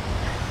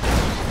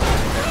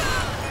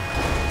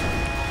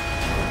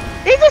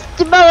 They just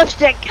demolished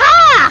the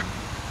car!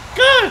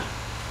 Good!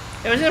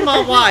 It was in my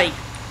way.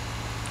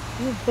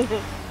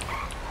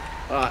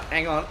 Right,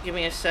 hang on, give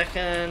me a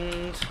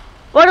second.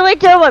 What are we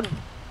doing?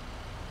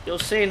 You'll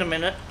see in a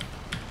minute.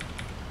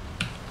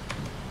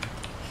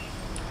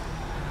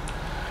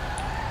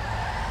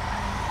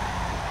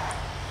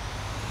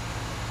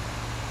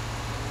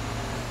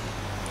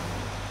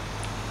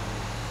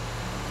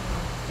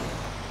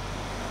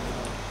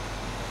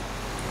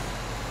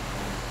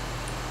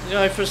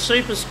 Go for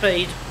super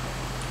speed.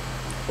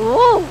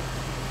 Ooh!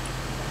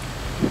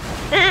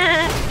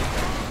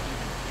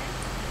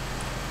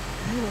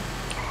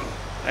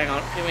 Hang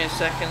on, give me a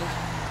second.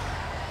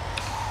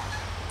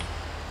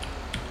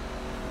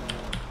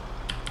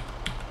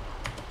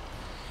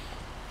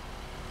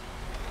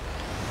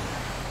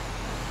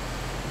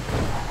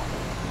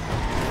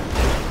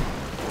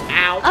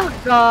 Ow.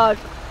 Oh god.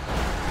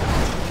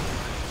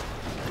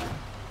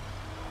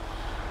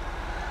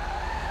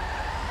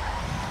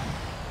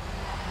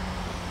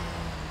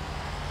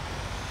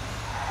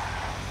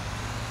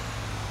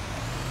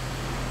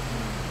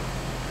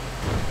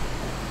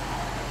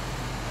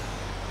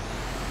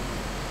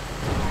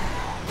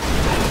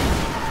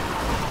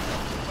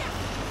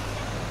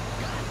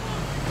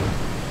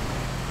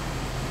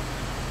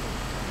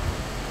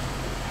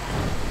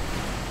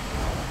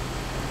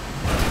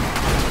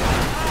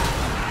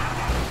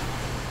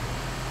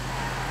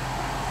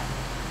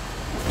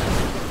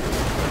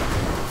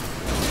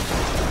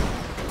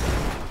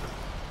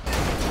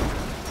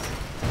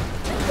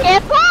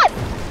 Airport?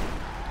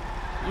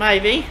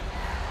 Maybe.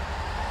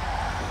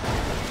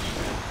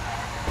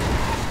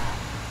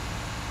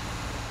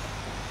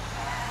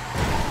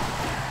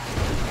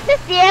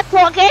 This the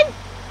airport again?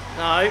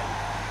 No.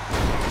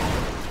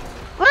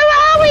 Where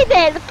are we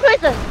then? The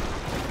prison?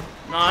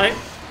 No.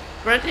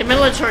 We're at the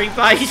military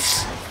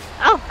base.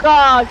 Oh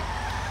god.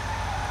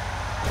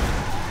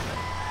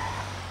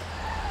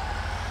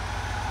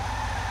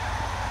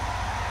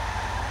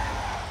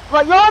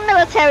 What, your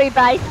military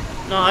base?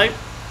 No.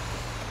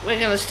 We're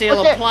gonna steal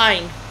What's a it?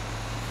 plane.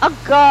 Oh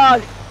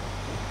god.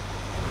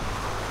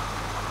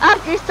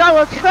 After you stole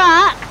a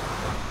truck?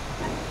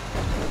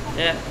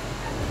 Yeah.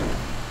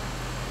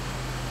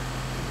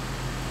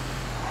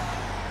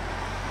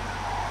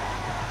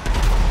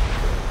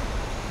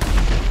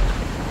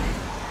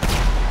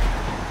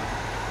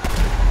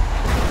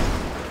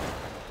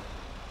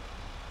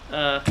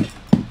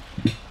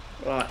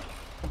 Right.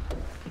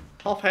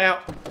 Hop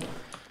out.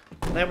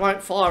 They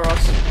won't fire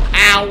us.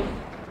 Ow!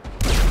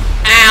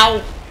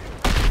 Ow!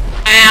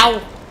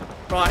 Ow!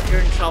 Right,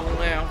 you're in trouble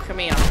now. Come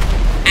here.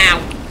 Ow!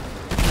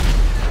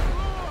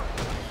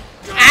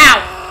 Ow!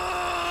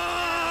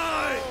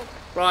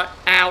 Right,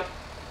 ow.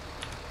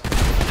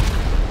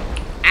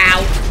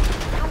 Ow.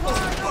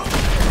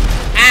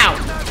 Ow!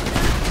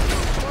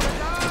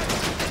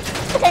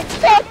 It's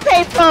dead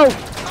people!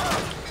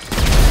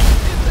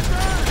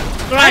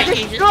 Great!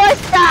 you Destroy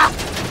stuff!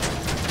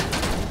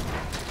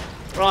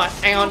 Right,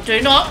 hang on.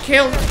 Do not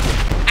kill.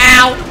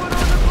 Ow!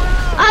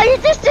 Oh, you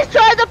just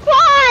destroyed the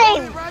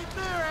plane!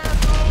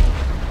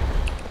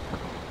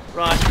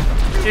 Right.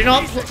 Do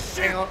not.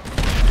 Hang on.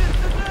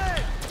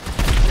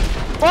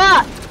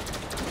 What?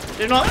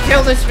 Do not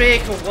kill this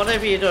vehicle,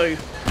 whatever you do.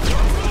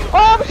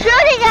 Oh, I'm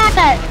shooting at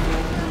it!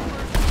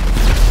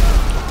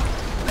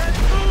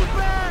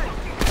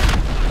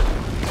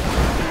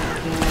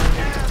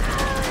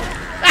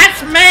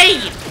 That's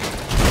me!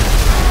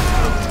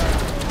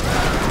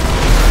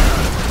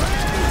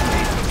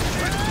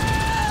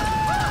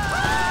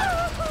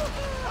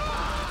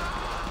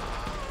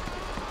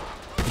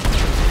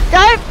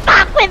 Don't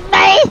fuck with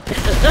me!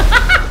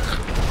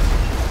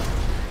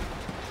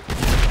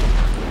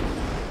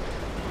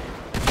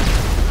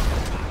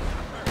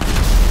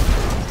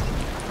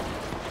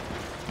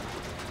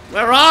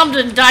 We're armed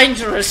and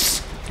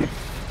dangerous.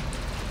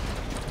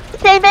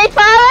 See me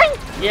firing?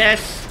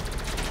 Yes.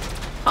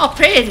 Hop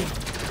in.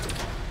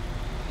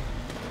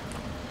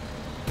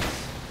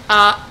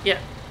 Yeah.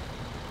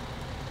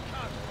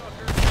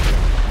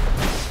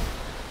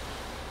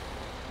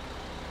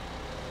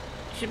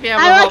 Should be able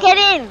to How do I hop. get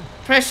in?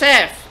 Press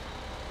F.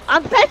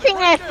 I'm pressing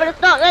F, but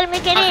it's not letting me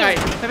get Okay, in.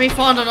 let me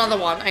find another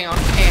one. Hang on.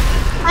 F.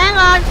 Hang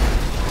on.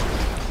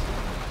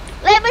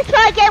 Let me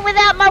try again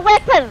without my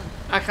weapon.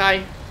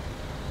 Okay.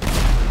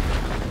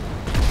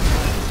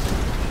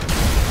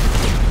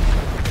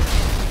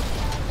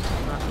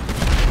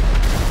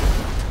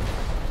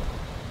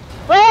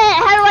 Where?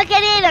 How do I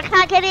get in? I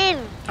can't get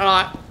in.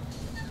 Alright.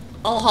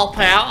 I'll hop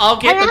out. I'll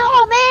get And the... now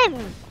I'm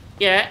in.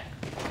 Yeah.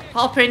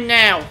 Hop in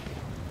now.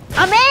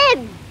 I'm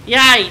in.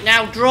 Yay,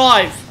 now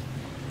drive.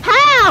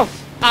 How?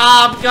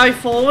 Go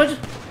forward.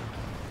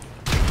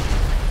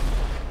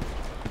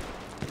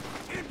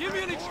 Give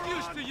me an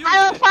excuse to use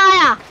I'm on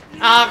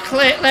fire.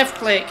 Click, left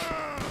click.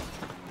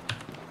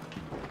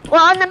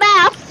 What, on the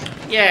mouse?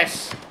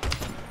 Yes.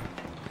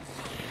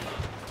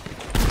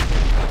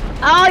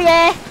 Oh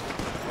yeah.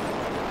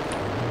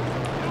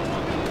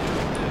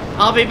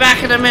 I'll be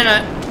back in a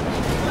minute.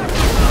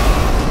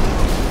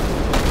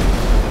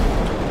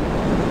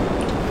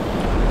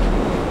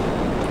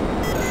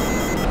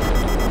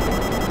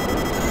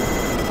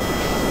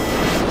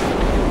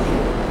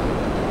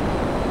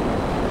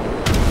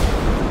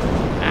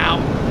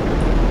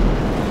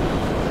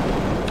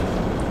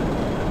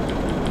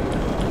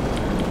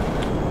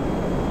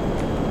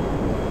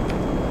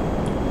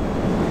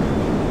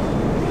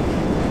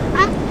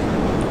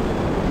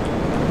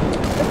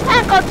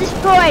 Got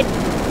destroyed.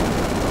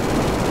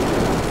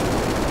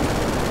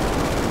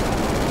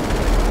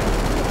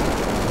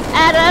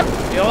 Adam,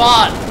 You're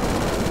on.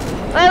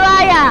 where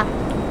are ya?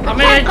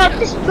 I'm Got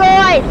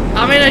destroyed.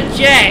 in a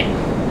jet.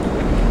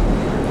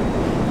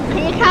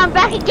 Can you come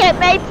back and get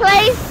me,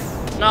 please?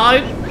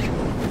 No,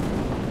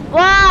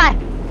 Why?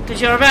 because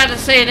you're about to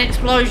see an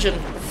explosion.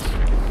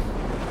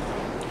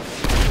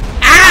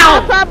 No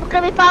Ow! problem,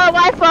 gonna be far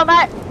away from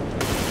it.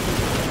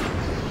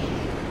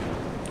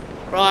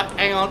 Right,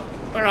 hang on.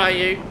 Where are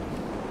you?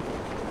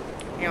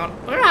 Hang on.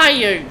 Where are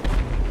you?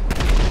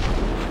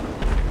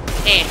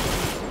 Eh.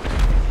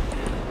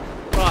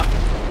 Right.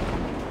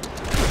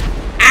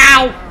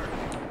 Ow!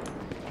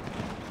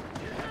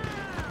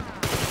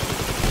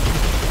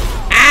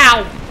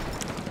 Ow!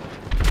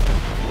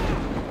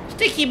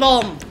 Sticky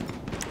bomb!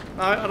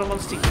 No, I don't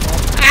want sticky bomb.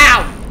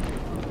 Ow!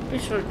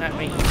 Who's shooting at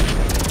me?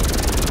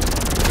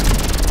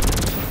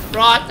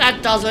 Right, that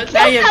does it.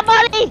 Now Kill you...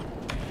 somebody.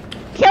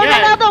 Kill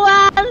Yeah. another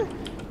one.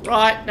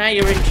 Right, now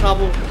you're in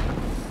trouble.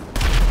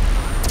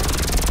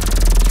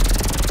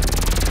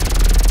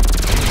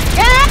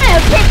 Yeah,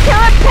 keep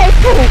killing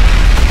people.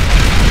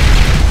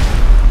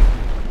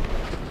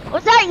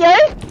 Was that you?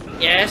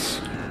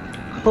 Yes.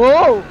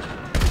 Cool.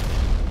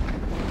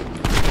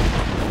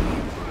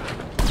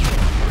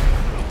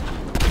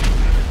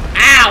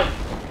 Ow!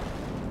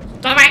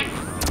 Stop it!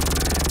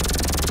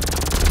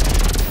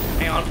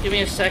 Hang on, give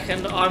me a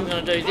second. I'm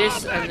gonna do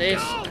this and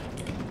this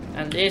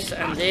and this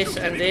and this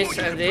and this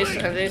and this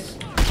and this.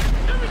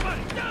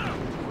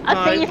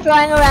 I see you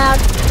flying around.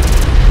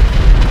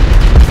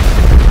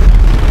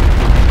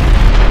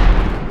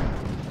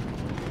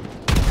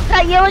 Is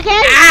that you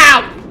again?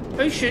 Ow!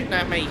 Who's shooting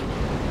at me?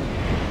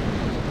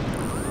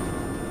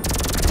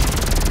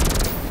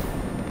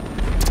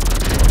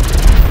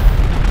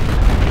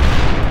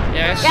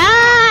 Yes.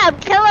 Yeah, I'm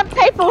killing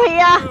people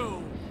here.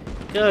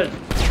 Good.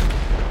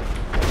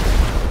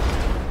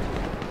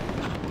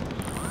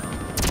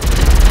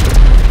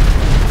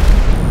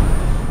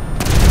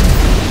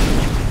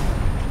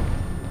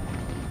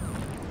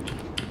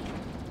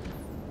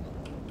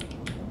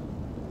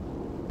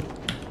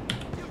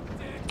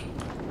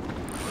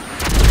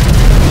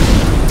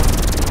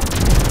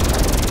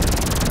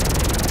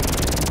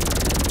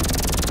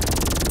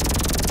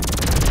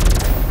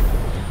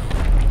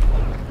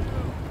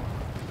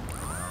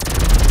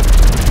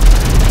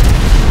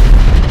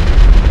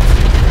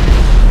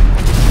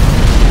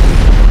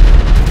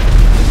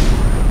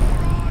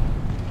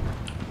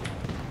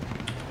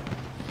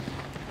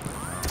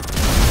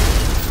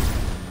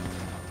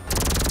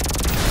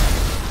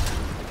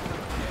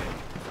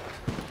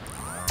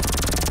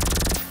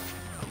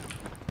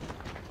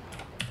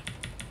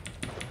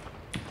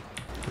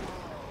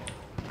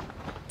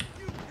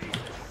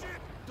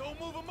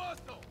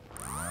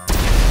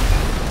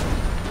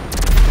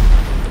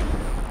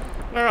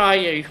 Where are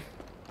you?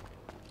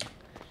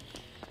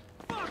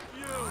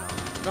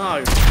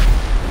 No.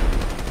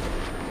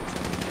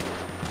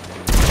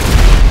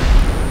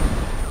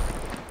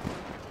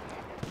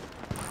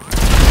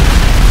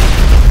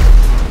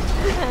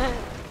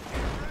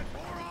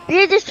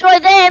 You destroy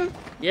them.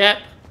 Yep.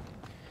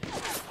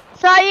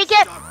 So you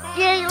get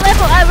your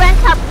level rank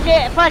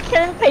up by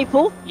killing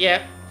people.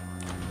 Yep.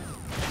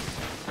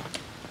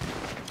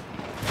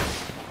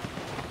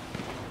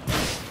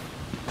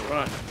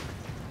 Right.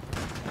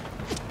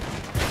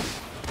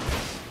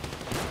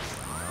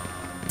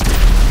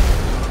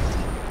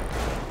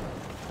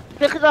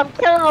 Because I'm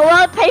killing a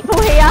lot of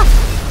people here.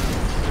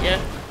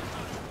 Yep.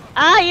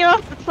 Ah, you're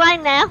off the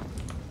plane now.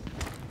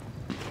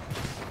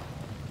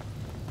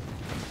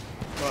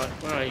 Right,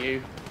 where are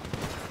you?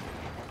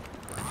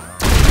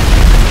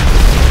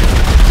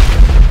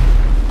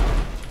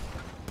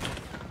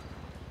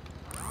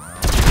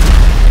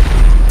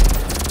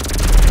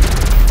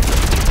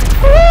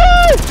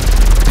 Woo!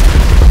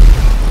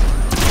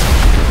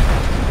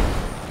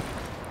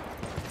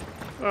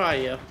 Where are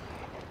you?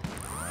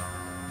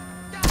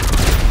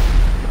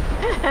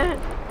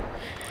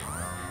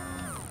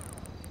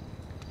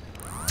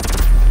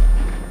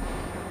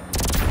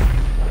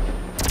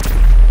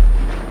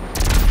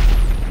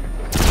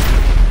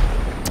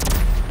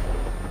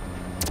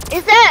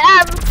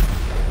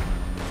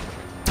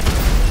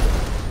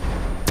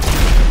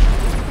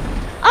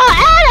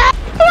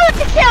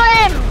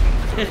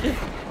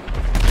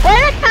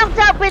 When it comes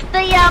up with the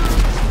thing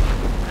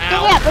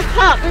Ow. at the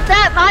top, is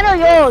that mine or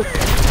yours?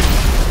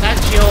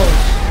 That's yours.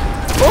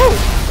 Ooh,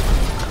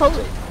 cool.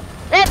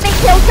 Let me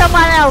kill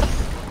someone else.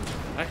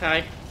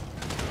 Okay.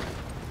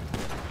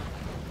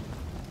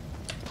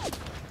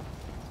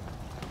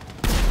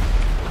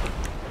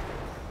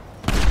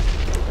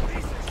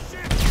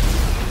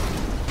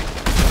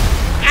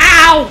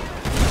 Ow!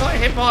 Got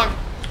hit by.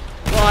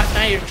 Right,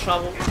 now you're in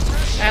trouble.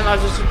 And I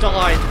just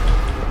died.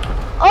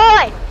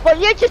 Oi!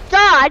 Well, you just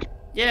died.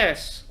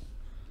 Yes.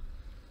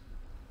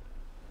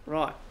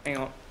 Right, hang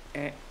on.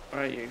 Where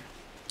are you?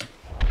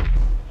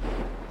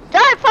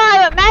 Don't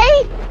fire at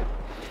me!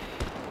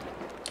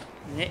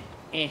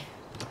 Eh.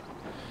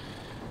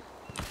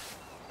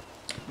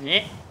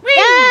 Yeah. Yeah!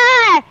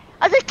 I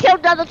just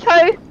killed the other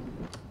two.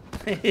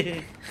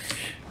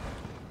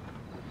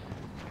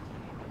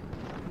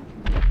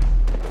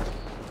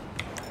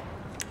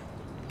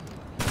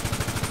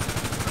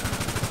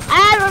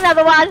 And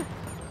another one.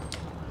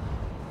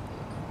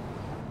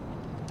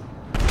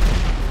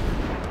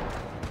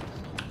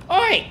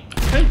 Oi!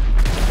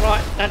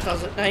 Right, that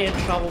does it. Now you're in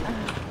trouble.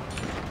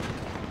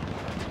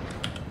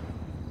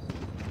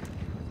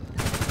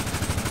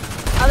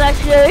 Oh,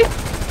 that's you.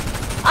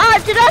 Oh,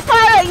 did I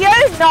fire at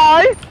you?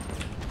 No.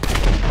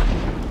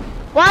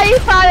 Why are you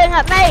firing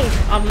at me?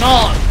 I'm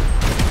not.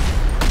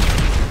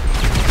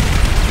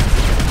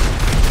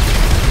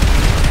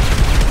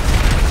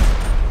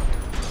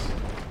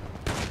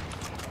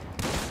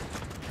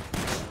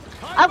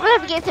 I'm gonna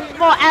have to get some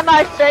more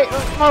ammo, so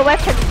more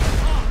weapons.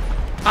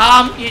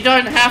 You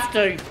don't have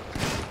to.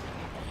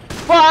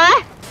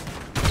 Why?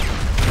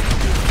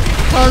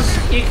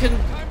 Because you can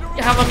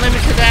have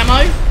unlimited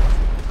ammo.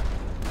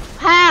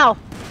 How?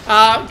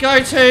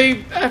 Go to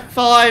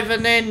F5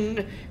 and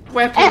then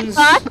weapons.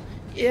 F5?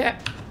 Yeah.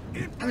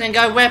 And then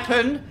go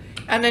weapon.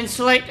 And then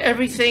select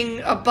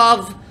everything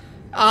above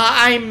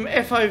aim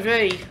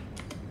FOV.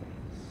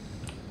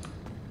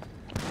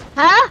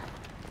 Huh?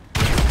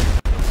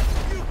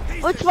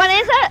 Which one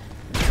is it?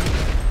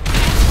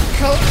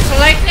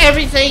 Select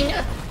everything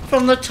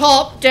from the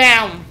top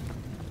down.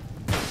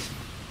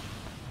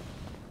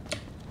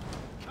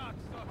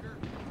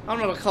 I'm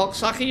not a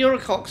cocksucker, you're a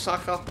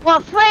cocksucker.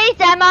 What, freeze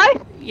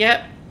ammo?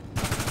 Yep,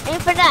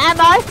 Infinite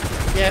ammo?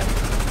 yep.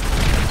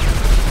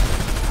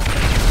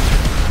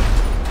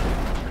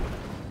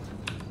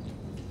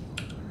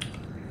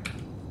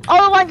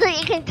 All the ones that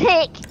you can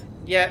tick.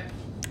 Yep,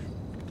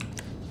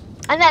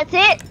 And that's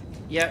it?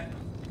 yep.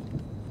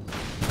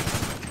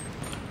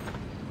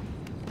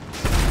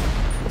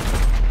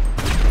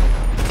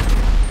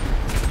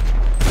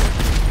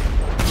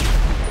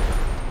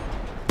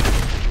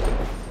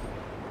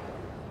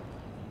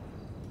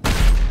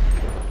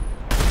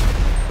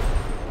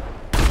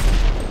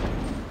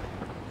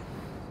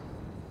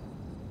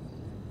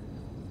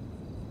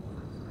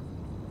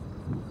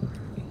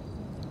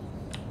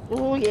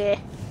 Oh yeah.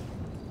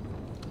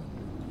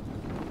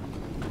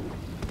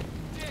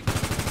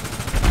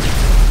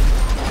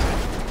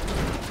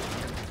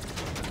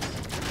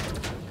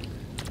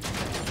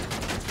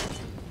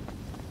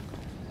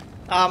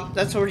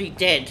 That's already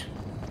dead.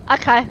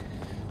 Okay.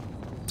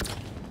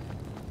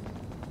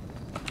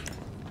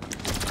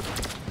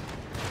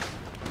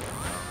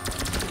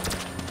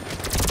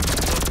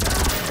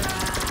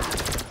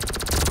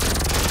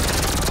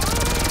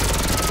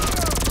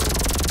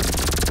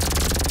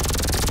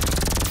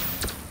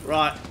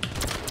 Right.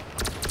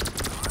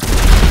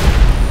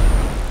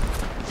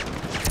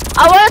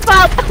 I want to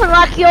fire a weapon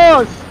like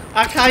yours.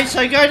 Okay,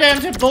 so go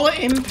down to bullet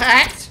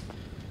impact.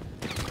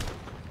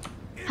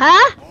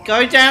 Huh?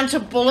 Go down to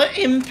bullet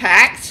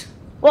impact.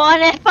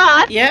 What, on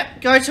F5?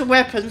 Yep, go to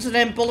weapons and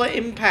then bullet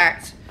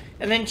impact.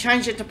 And then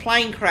change it to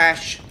plane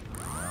crash.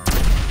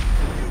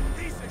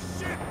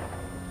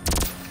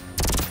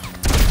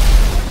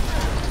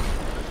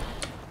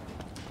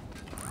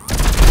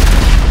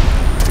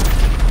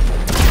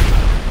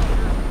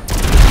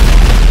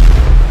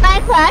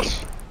 Plane crash?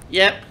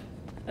 Yep.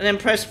 And then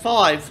press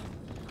 5.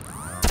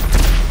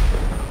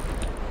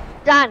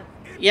 Done.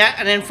 Yeah,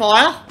 and then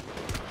fire.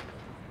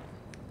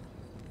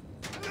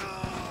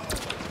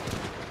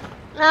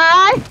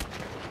 No.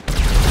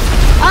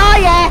 Oh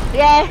yeah,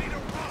 yeah.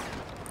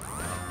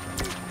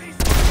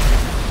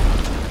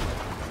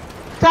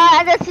 So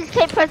I just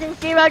keep pressing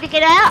 0 to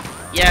get out?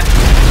 Yeah.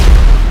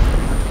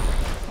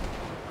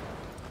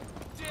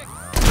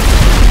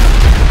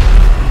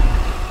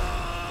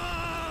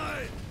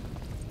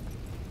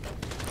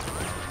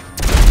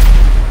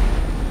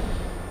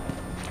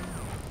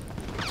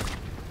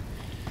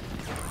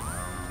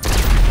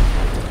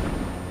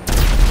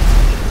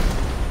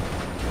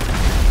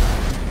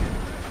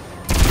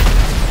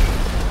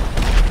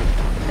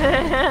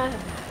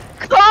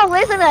 Cool,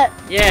 isn't it?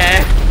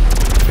 Yeah.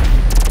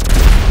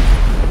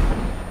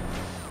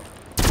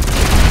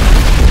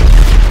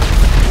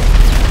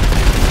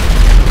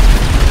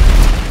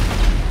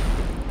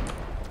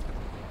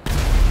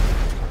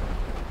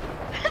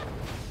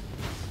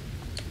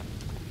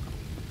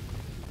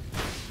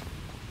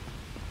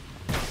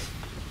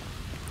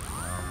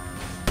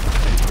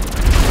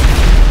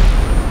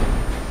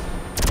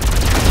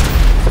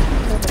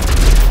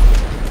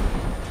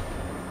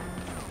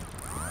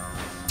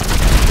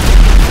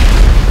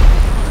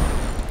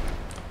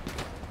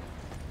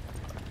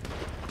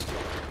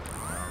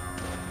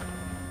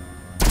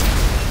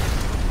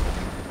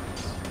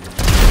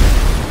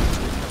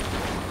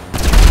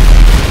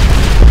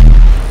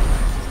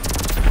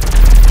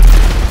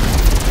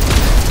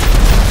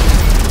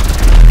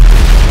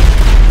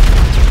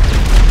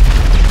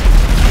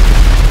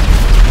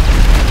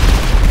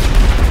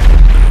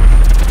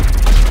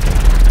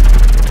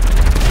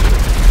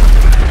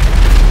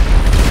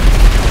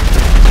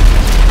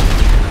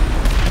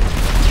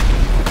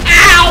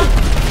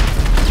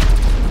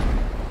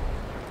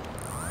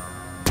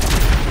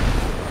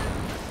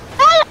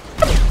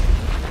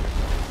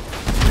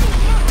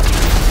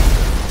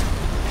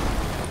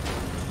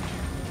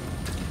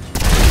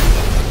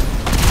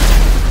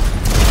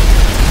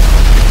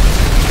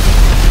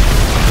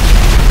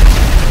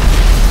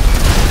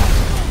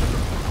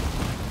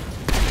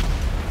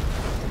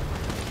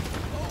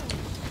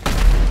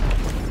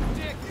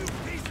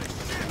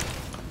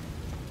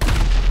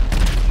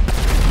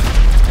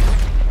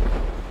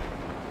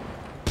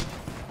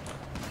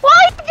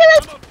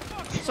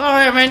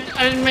 Sorry,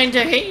 I didn't mean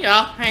to hit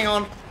ya. Hang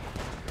on.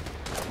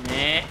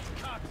 Nah.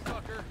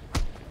 Cocksucker.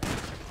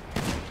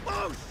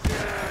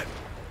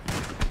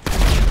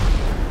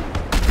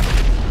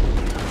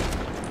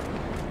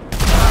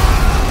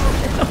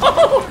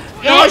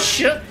 Oh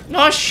shit!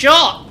 Nice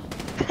shot!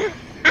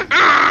 Nice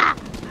shot!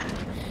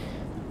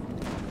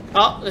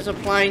 Oh, there's a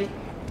plane.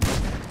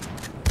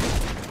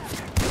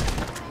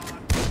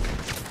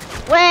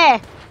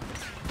 Where?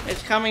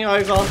 It's coming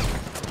over.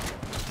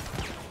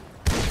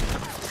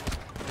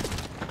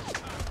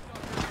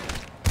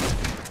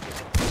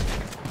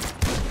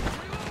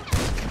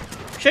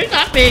 Shoot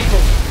that vehicle!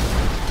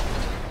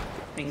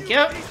 Thank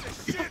you.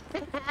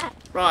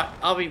 Right,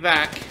 I'll be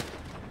back.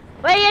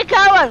 Where are you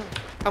going?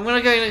 I'm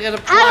gonna go get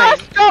a How do I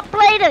plane. stop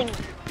bleeding?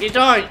 You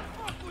don't.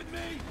 Fuck with me!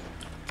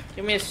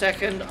 Give me a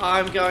second.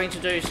 I'm going to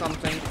do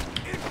something.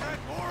 Impact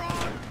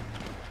moron!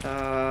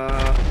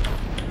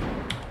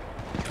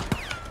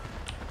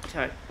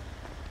 Okay.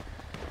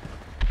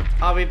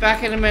 I'll be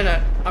back in a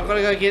minute. I've got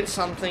to go get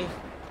something.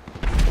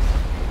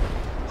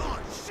 Oh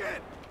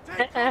shit!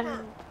 Take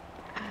cover!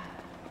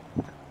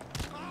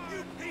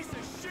 You piece of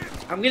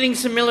shit! I'm getting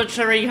some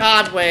military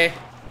hardware.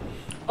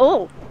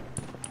 Oh.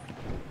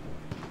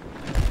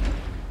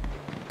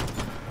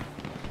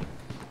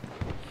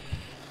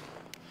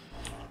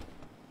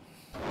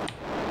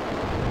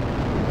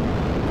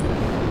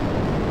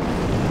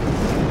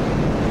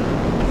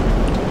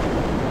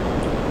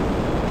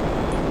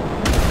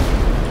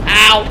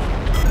 Ow!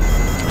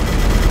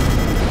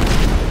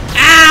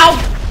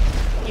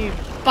 Ow! You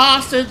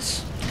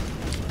bastards!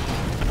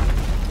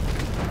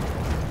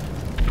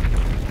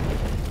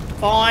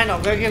 Fine,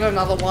 I'll go get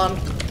another one.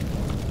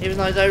 Even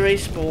though they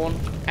respawn.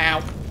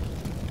 Ow.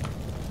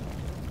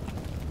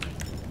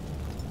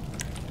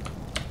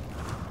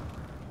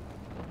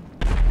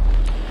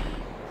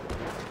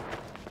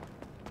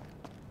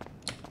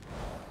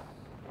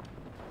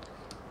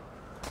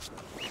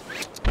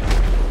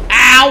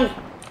 Ow!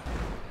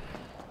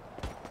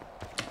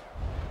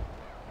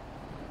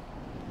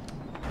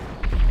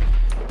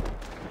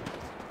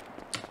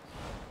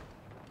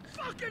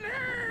 Fucking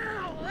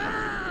hell!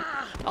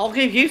 Ah! I'll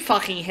give you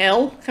fucking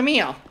hell. Come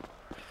here.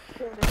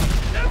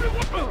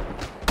 Everyone!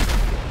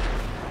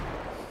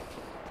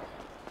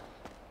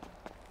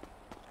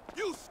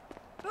 You!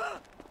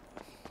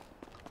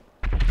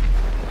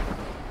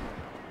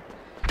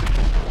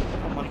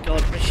 Oh my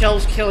god,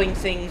 Michelle's killing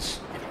things.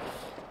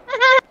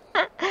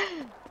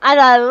 And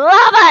I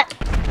love it!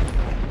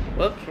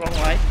 Whoops, wrong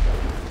way.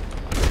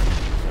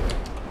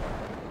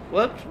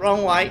 Whoops,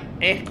 wrong way.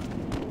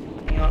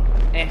 Hang on.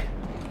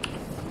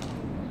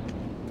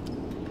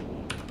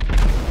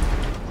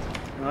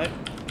 No.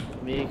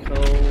 Vehicle.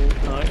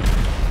 No.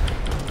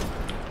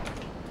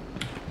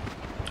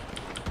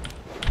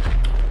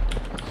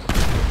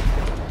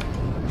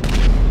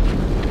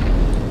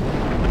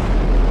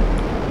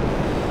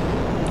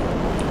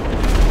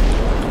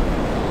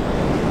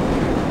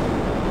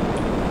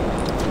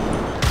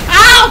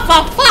 Oh,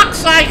 for fuck's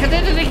sake, I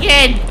did it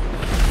again!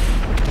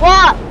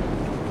 What?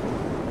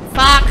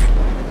 Fuck!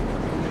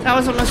 That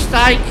was a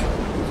mistake.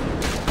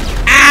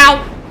 Ow!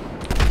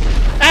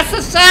 That's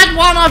the third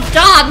one I've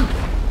done!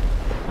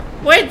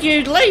 Where'd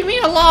you leave me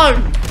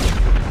alone?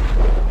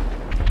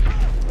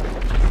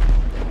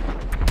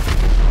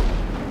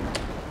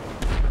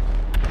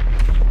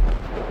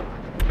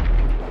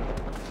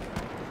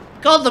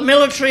 God, the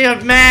military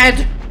are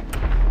mad!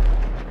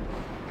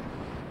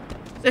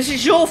 This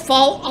is your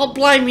fault, I'll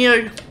blame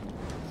you.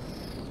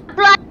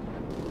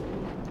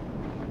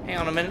 Hang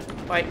on a minute.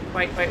 Wait.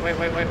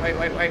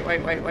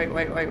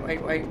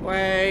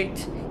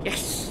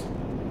 Yes!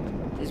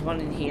 There's one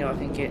in here I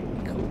can get.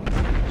 Cool.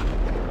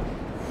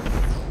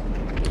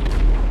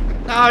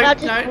 No.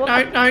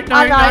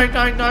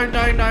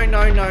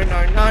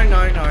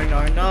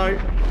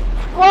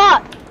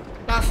 What?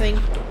 Nothing.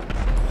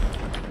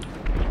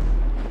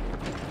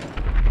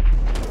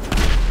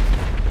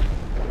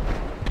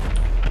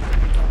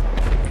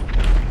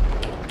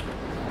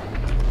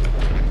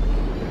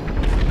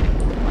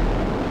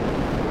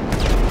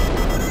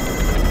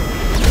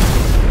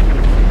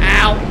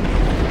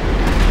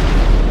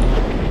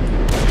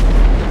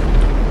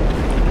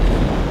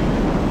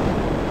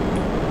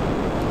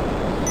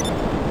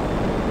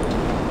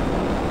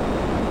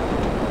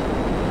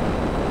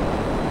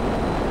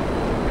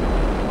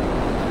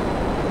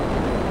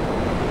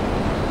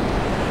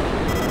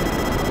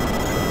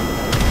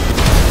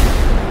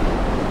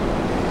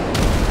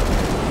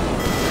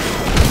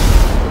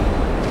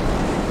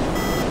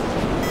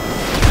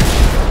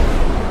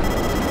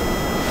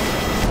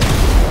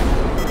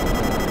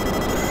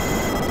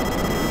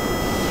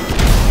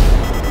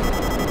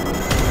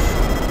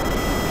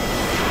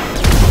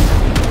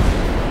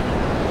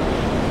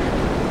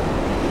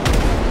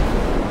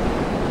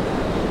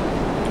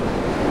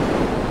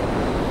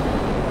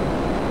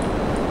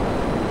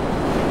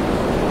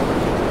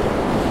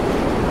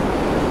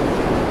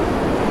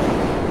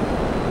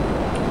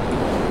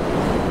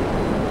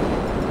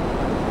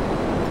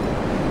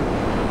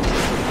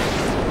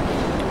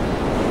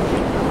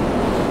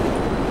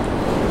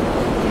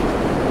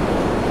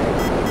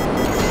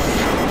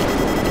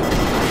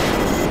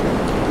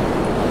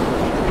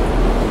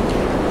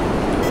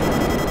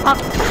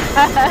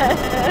 Can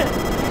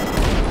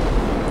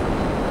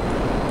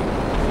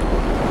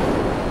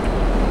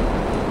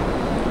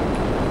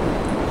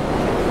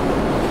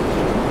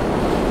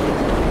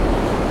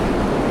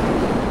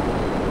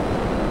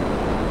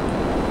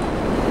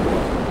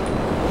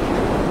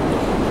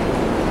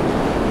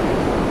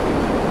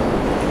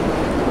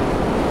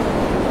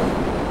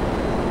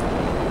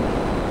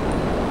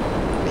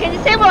you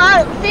see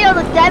all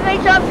the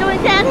damage I'm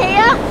doing down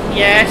here?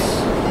 Yes.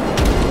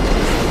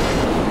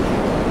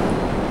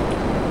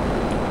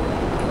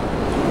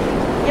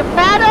 You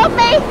proud of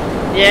me?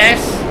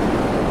 Yes.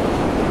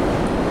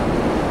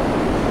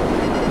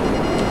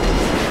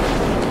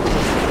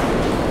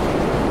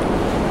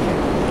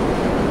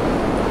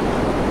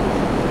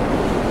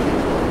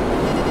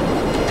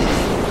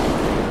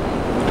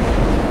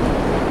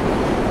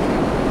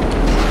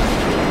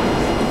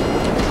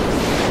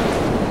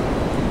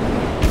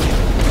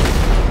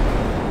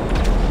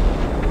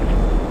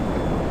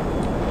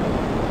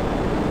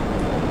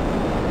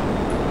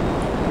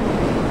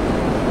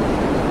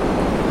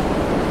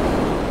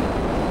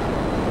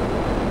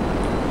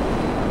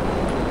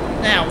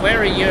 Now, where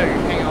are you?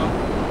 Hang on.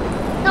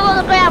 Still on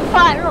the ground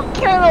fighting, look,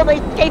 killing all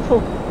these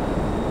people.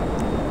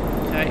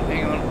 Okay,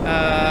 hang on.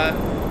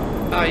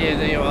 Oh yeah,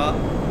 there you are.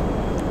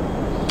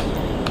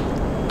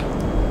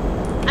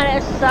 And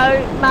it's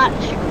so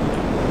much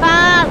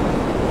fun.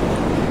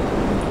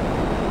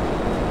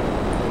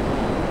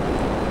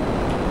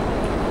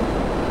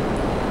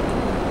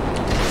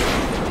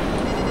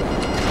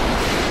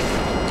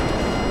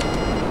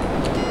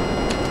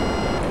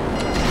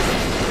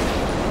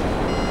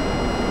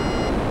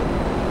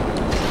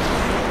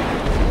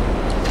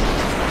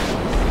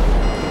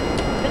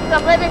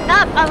 I'm living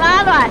up, aren't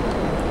I?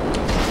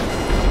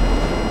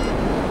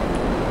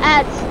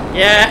 Ads.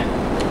 Yeah.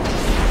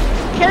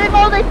 Killing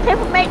all these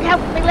people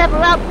helps me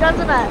level up,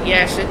 doesn't it?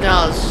 Yes, it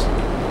does.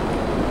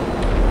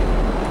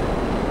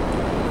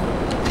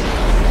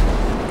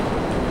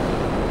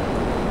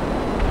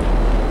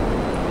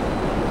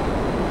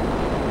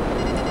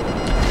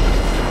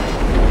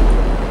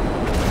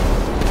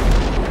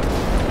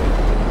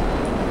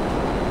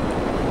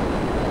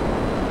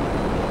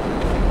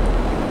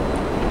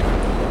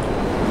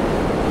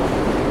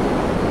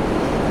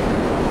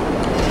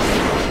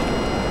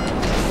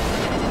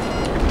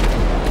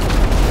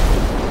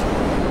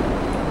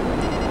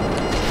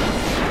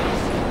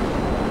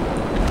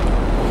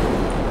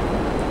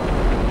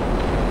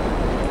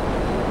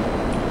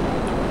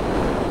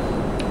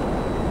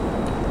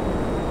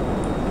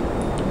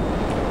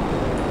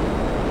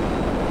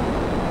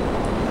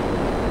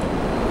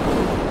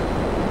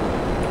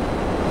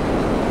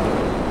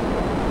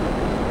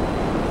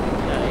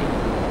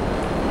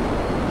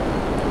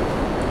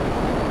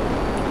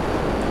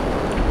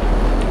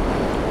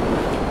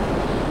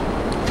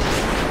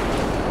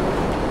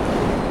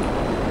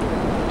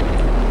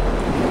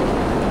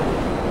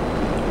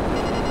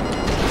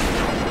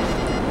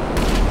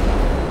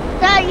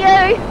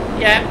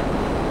 Yeah.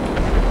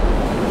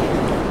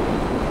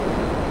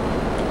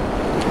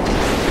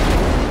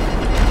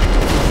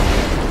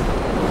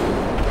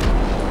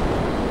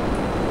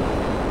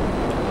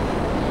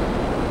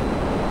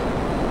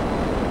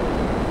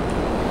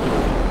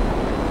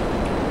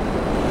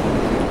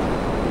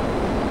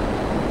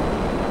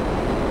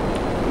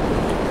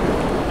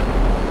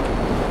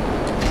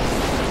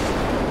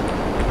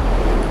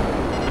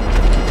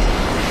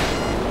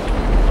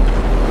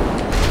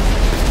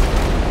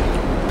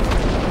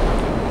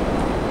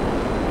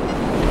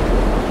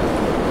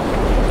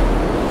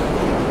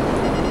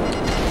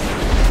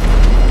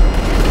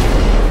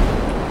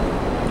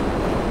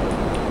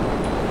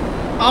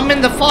 I'm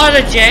in the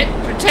fighter jet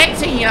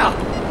protecting you.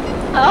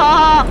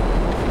 Oh.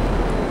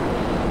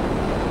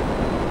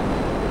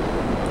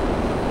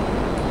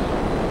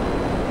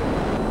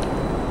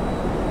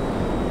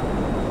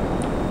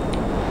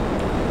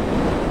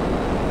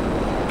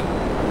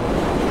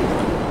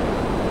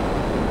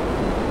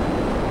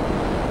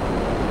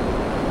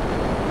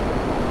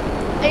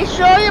 Are you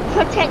sure you're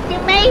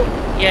protecting me?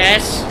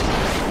 Yes.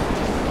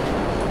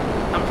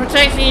 I'm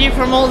protecting you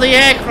from all the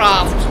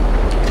aircraft.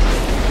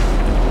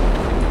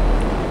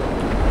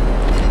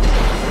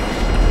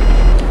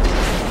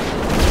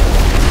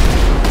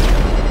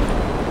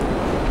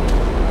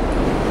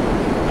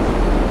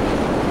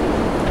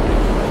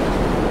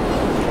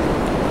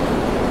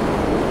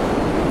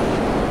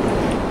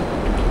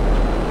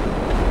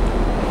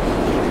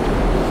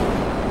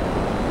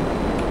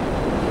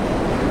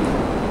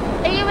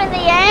 Are you in the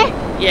air?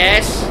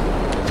 Yes.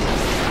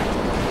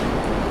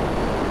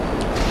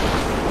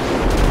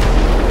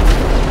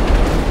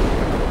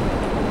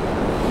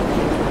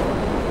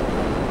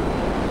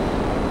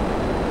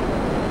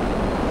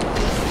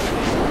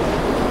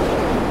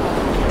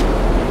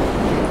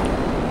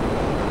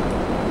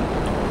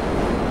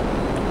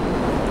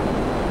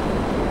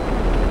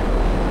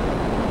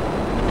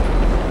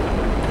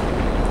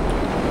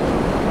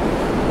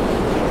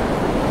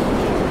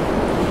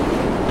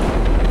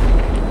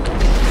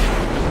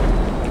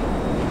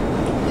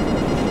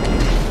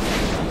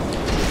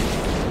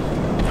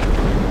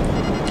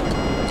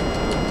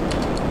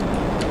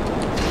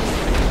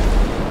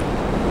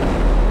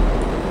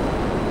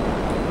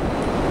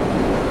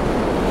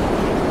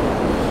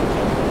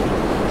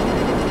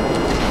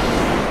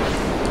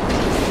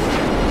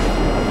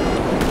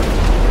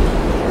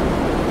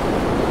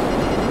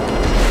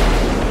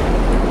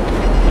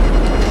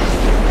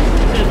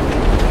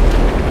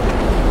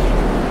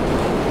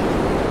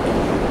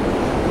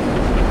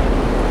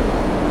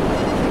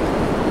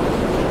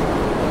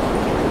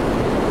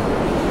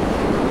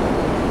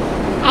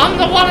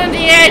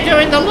 there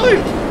doing the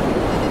loop.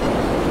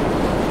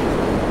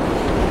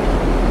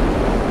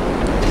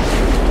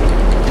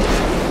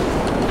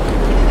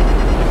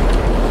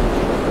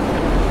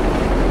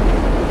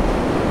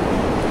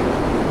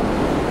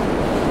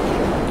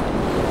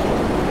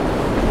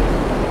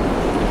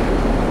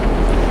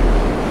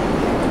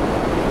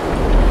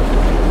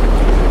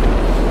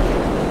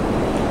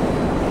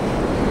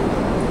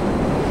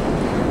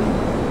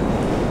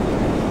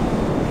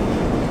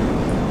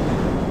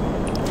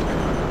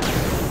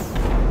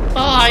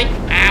 Bye.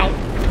 Ow.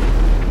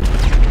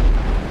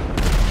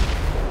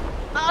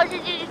 Oh,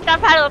 did you just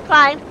jump out of a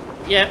plane?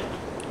 Yep.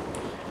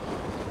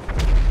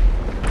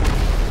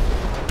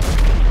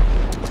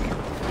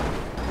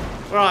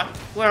 Right,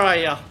 where are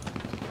you?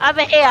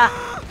 Over here.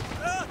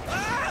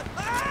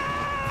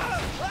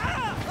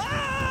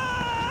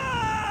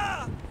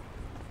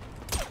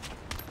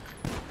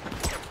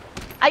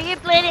 Are you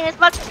bleeding as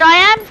much as I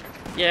am?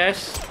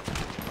 Yes.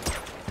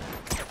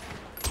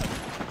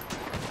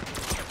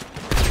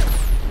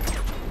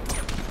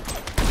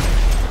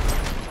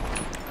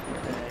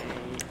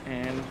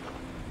 And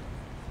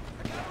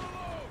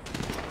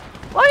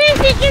What do you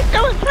think you're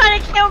doing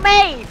trying to kill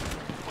me?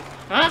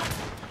 huh?